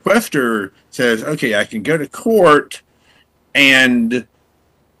 if a requester says, okay, I can go to court and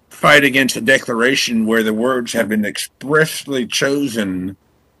fight against a declaration where the words have been expressly chosen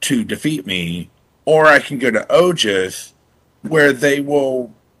to defeat me, or I can go to OGIS where they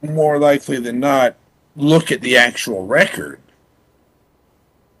will more likely than not look at the actual record.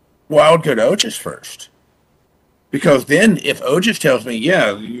 Well, I would go to OGIS first. Because then if OGIS tells me,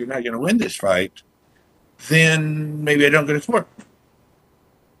 yeah, you're not going to win this fight, then maybe I don't go to court.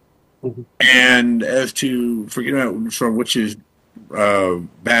 Mm-hmm. And as to forgetting about sort of which is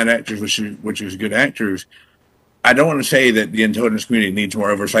bad actors, which is good actors, I don't want to say that the intelligence community needs more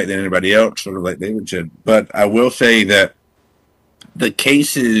oversight than anybody else, sort of like David said, but I will say that the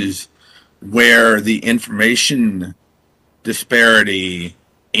cases where the information disparity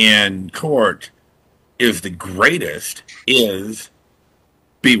in court is the greatest is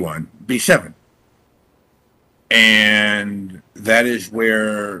B1, B7. And that is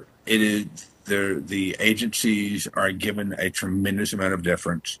where it is. The agencies are given a tremendous amount of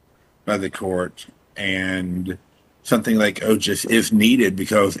deference by the court, and something like OGIS is needed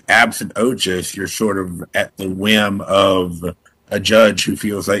because absent OGIS, you're sort of at the whim of a judge who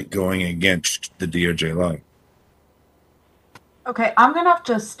feels like going against the DOJ law. Okay, I'm going to have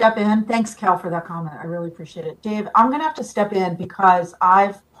to step in. Thanks, Cal, for that comment. I really appreciate it. Dave, I'm going to have to step in because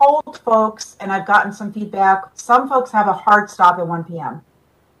I've polled folks and I've gotten some feedback. Some folks have a hard stop at 1 p.m.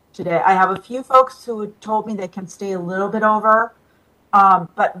 today. I have a few folks who told me they can stay a little bit over,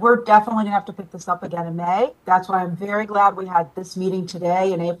 but we're definitely going to have to pick this up again in May. That's why I'm very glad we had this meeting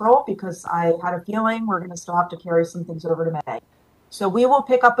today in April, because I had a feeling we're going to still have to carry some things over to May. So we will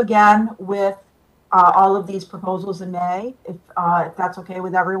pick up again with all of these proposals in May, if that's okay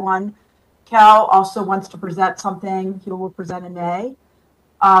with everyone. Cal also wants to present something he will present in May.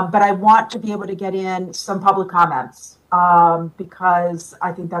 But I want to be able to get in some public comments because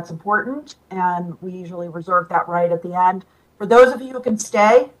I think that's important, and we usually reserve that right at the end. For those of you who can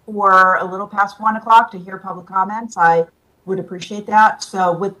stay for a little past 1 o'clock to hear public comments, I would appreciate that.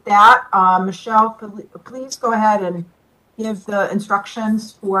 So with that, Michelle, please go ahead and give the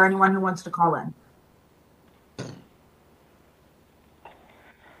instructions for anyone who wants to call in.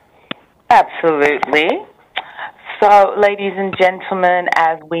 Absolutely. So, ladies and gentlemen,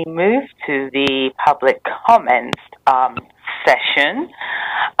 as we move to the public comments session,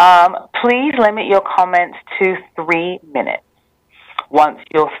 please limit your comments to 3 minutes. Once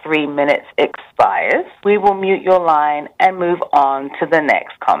your 3 minutes expires, we will mute your line and move on to the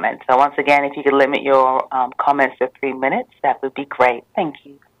next comment. So once again, if you could limit your comments to 3 minutes, that would be great. Thank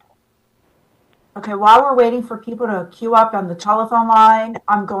you. Okay, while we're waiting for people to queue up on the telephone line,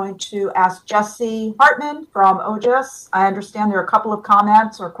 I'm going to ask Jesse Hartman from OGIS. I understand there are a couple of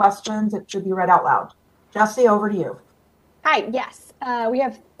comments or questions that should be read out loud. Jesse, over to you. Hi, yes. We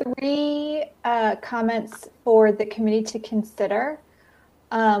have 3 comments for the committee to consider.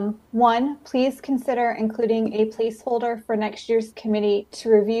 1, please consider including a placeholder for next year's committee to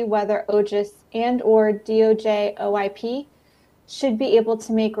review whether OGIS and or DOJ OIP should be able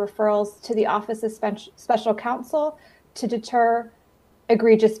to make referrals to the Office of Special Counsel to deter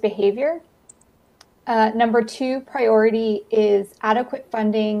egregious behavior. Number 2 priority is adequate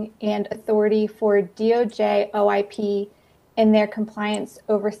funding and authority for DOJ OIP in their compliance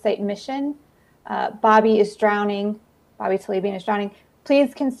oversight mission. Bobby Talebian is drowning.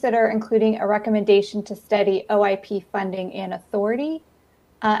 Please consider including a recommendation to study OIP funding and authority.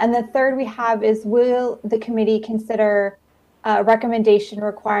 And the 3rd we have is, will the committee consider a recommendation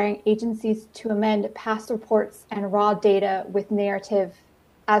requiring agencies to amend past reports and raw data with narrative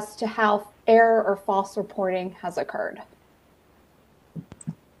as to how error or false reporting has occurred?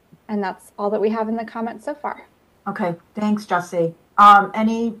 And that's all that we have in the comments so far. Okay, thanks, Jesse.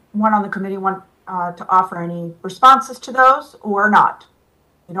 Anyone on the committee want to offer any responses to those or not?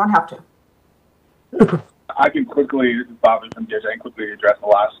 You don't have to. I can quickly, Bob from DOJ, I can quickly address the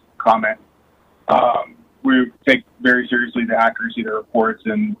last comment. We take very seriously the accuracy of the reports,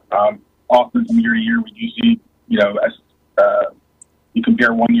 and often from year to year we do see, as you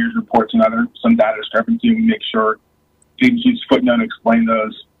compare one year's report to another, some data discrepancy, and we make sure agencies footnote and explain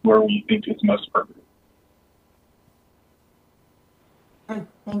those where we think it's most appropriate. Okay,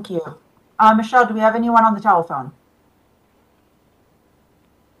 thank you. Michelle, do we have anyone on the telephone?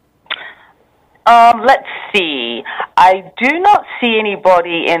 Let's see. I do not see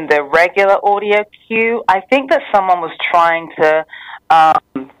anybody in the regular audio queue. I think that someone was trying to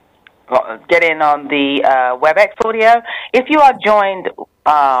get in on the WebEx audio. If you are joined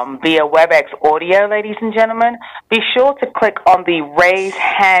via WebEx audio, ladies and gentlemen, be sure to click on the raise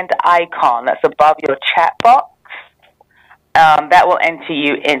hand icon that's above your chat box. That will enter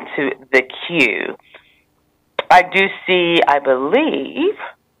you into the queue. I do see, I believe,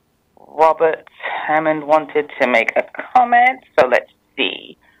 Robert Hammond wanted to make a comment, so let's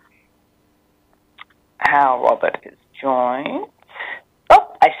see how Robert is joined.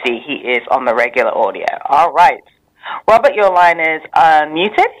 Oh, I see he is on the regular audio. All right. Robert, your line is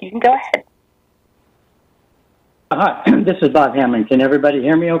unmuted. You can go ahead. Hi, this is Bob Hammond. Can everybody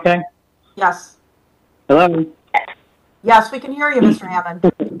hear me okay? Yes. Hello? Yes, we can hear you, Mr. Hammond.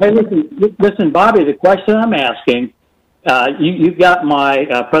 Hey, listen, Bobby, the question I'm asking, you got my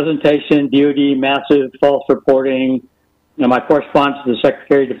presentation, DOD, massive false reporting, my correspondence to the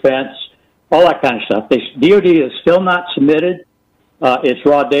Secretary of Defense, all that kind of stuff. DOD is still not submitted its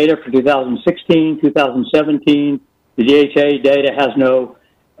raw data for 2016, 2017. The DHA data has no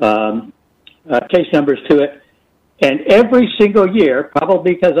case numbers to it. And every single year,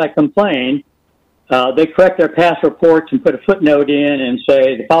 probably because I complain, they correct their past reports and put a footnote in and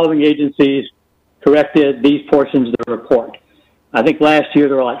say the following agencies corrected these portions of the report. I think last year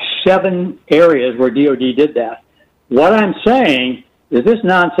there were like 7 areas where DOD did that. What I'm saying is this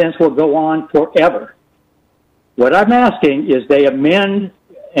nonsense will go on forever. What I'm asking is they amend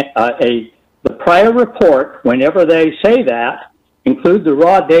the prior report whenever they say that, include the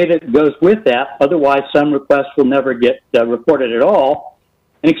raw data that goes with that, otherwise some requests will never get reported at all,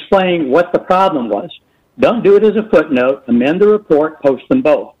 and explain what the problem was. Don't do it as a footnote, amend the report, post them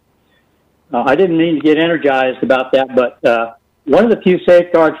both. I didn't mean to get energized about that, but one of the few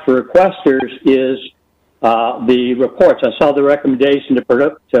safeguards for requesters is the reports. I saw the recommendation to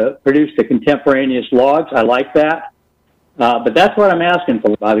produce the contemporaneous logs. I like that. But that's what I'm asking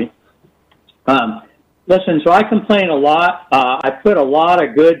for, Bobby. Listen, so I complain a lot. I put a lot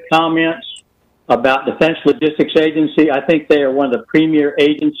of good comments about Defense Logistics Agency. I think they are one of the premier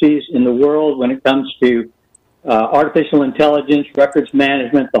agencies in the world when it comes to artificial intelligence, records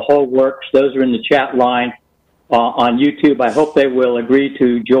management, the whole works. Those are in the chat line on YouTube. I hope they will agree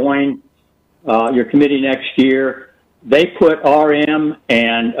to join your committee next year. They put RM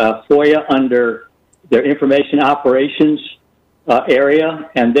and FOIA under their information operations area,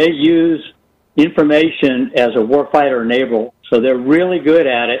 and they use information as a warfighter enabler. So they're really good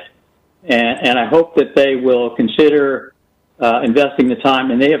at it, and I hope that they will consider investing the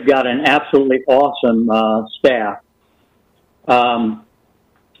time, and they have got an absolutely awesome staff.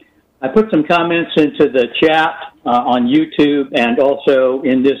 I put some comments into the chat on YouTube and also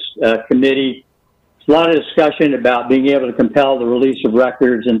in this committee. There's a lot of discussion about being able to compel the release of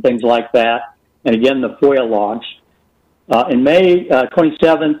records and things like that, and again, the FOIA logs. In May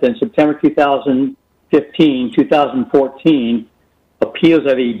 27th and September 2014, appeals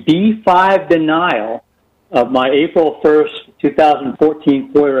of a B5 denial of my April 1st,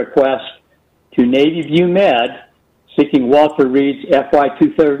 2014 FOIA request to Navy View Med seeking Walter Reed's FY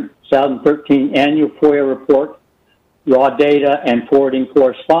 2013 annual FOIA report, raw data, and forwarding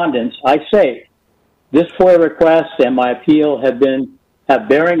correspondence. I say this FOIA request and my appeal have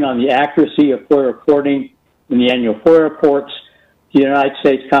bearing on the accuracy of FOIA reporting in the annual FOIA reports to the United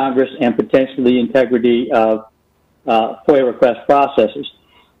States Congress and potentially the integrity of FOIA request processes.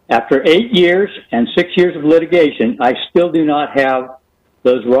 After 8 years and 6 years of litigation, I still do not have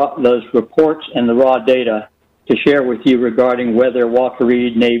those reports and the raw data to share with you regarding whether Walter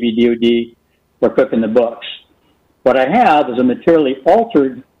Reed, Navy, DOD were cooking the books. What I have is a materially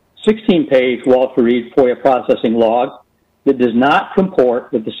altered 16-page Walter Reed FOIA processing log that does not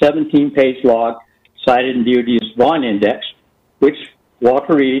comport with the 17-page log cited in DOD's Vaughn Index, which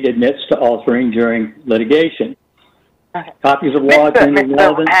Walter Reed admits to altering during litigation. Okay. Copies of logs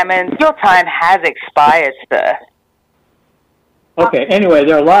Mr. Hammond, your time has expired, sir. Okay. Anyway,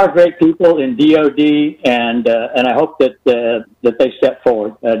 there are a lot of great people in DOD, and I hope that that they step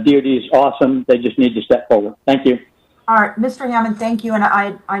forward. DOD is awesome. They just need to step forward. Thank you. All right, Mr. Hammond, thank you. And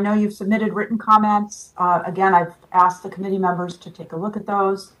I know you've submitted written comments. Again, I've asked the committee members to take a look at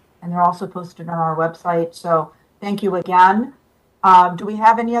those, and they're also posted on our website. So thank you again. Do we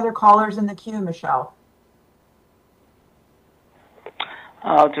have any other callers in the queue, Michelle?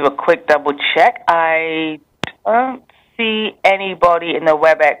 I'll do a quick double check. I don't see anybody in the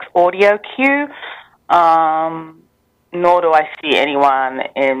WebEx audio queue, nor do I see anyone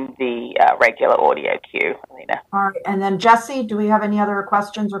in the regular audio queue, Alina. All right, and then Jesse, do we have any other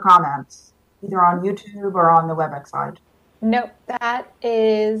questions or comments, either on YouTube or on the WebEx side? Nope, that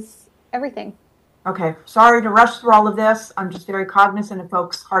is everything. Okay, sorry to rush through all of this. I'm just very cognizant of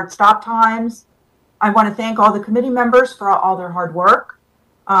folks' hard stop times. I want to thank all the committee members for all their hard work.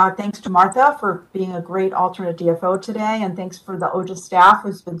 Thanks to Martha for being a great alternate DFO today, and thanks for the OJA staff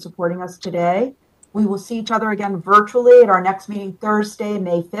who's been supporting us today. We will see each other again virtually at our next meeting Thursday,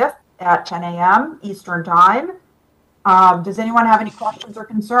 May 5th at 10 a.m. Eastern Time. Does anyone have any questions or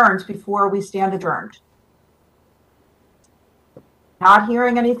concerns before we stand adjourned? Not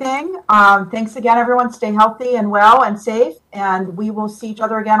hearing anything. Thanks again, everyone. Stay healthy and well and safe, and we will see each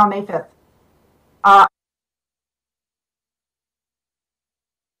other again on May 5th.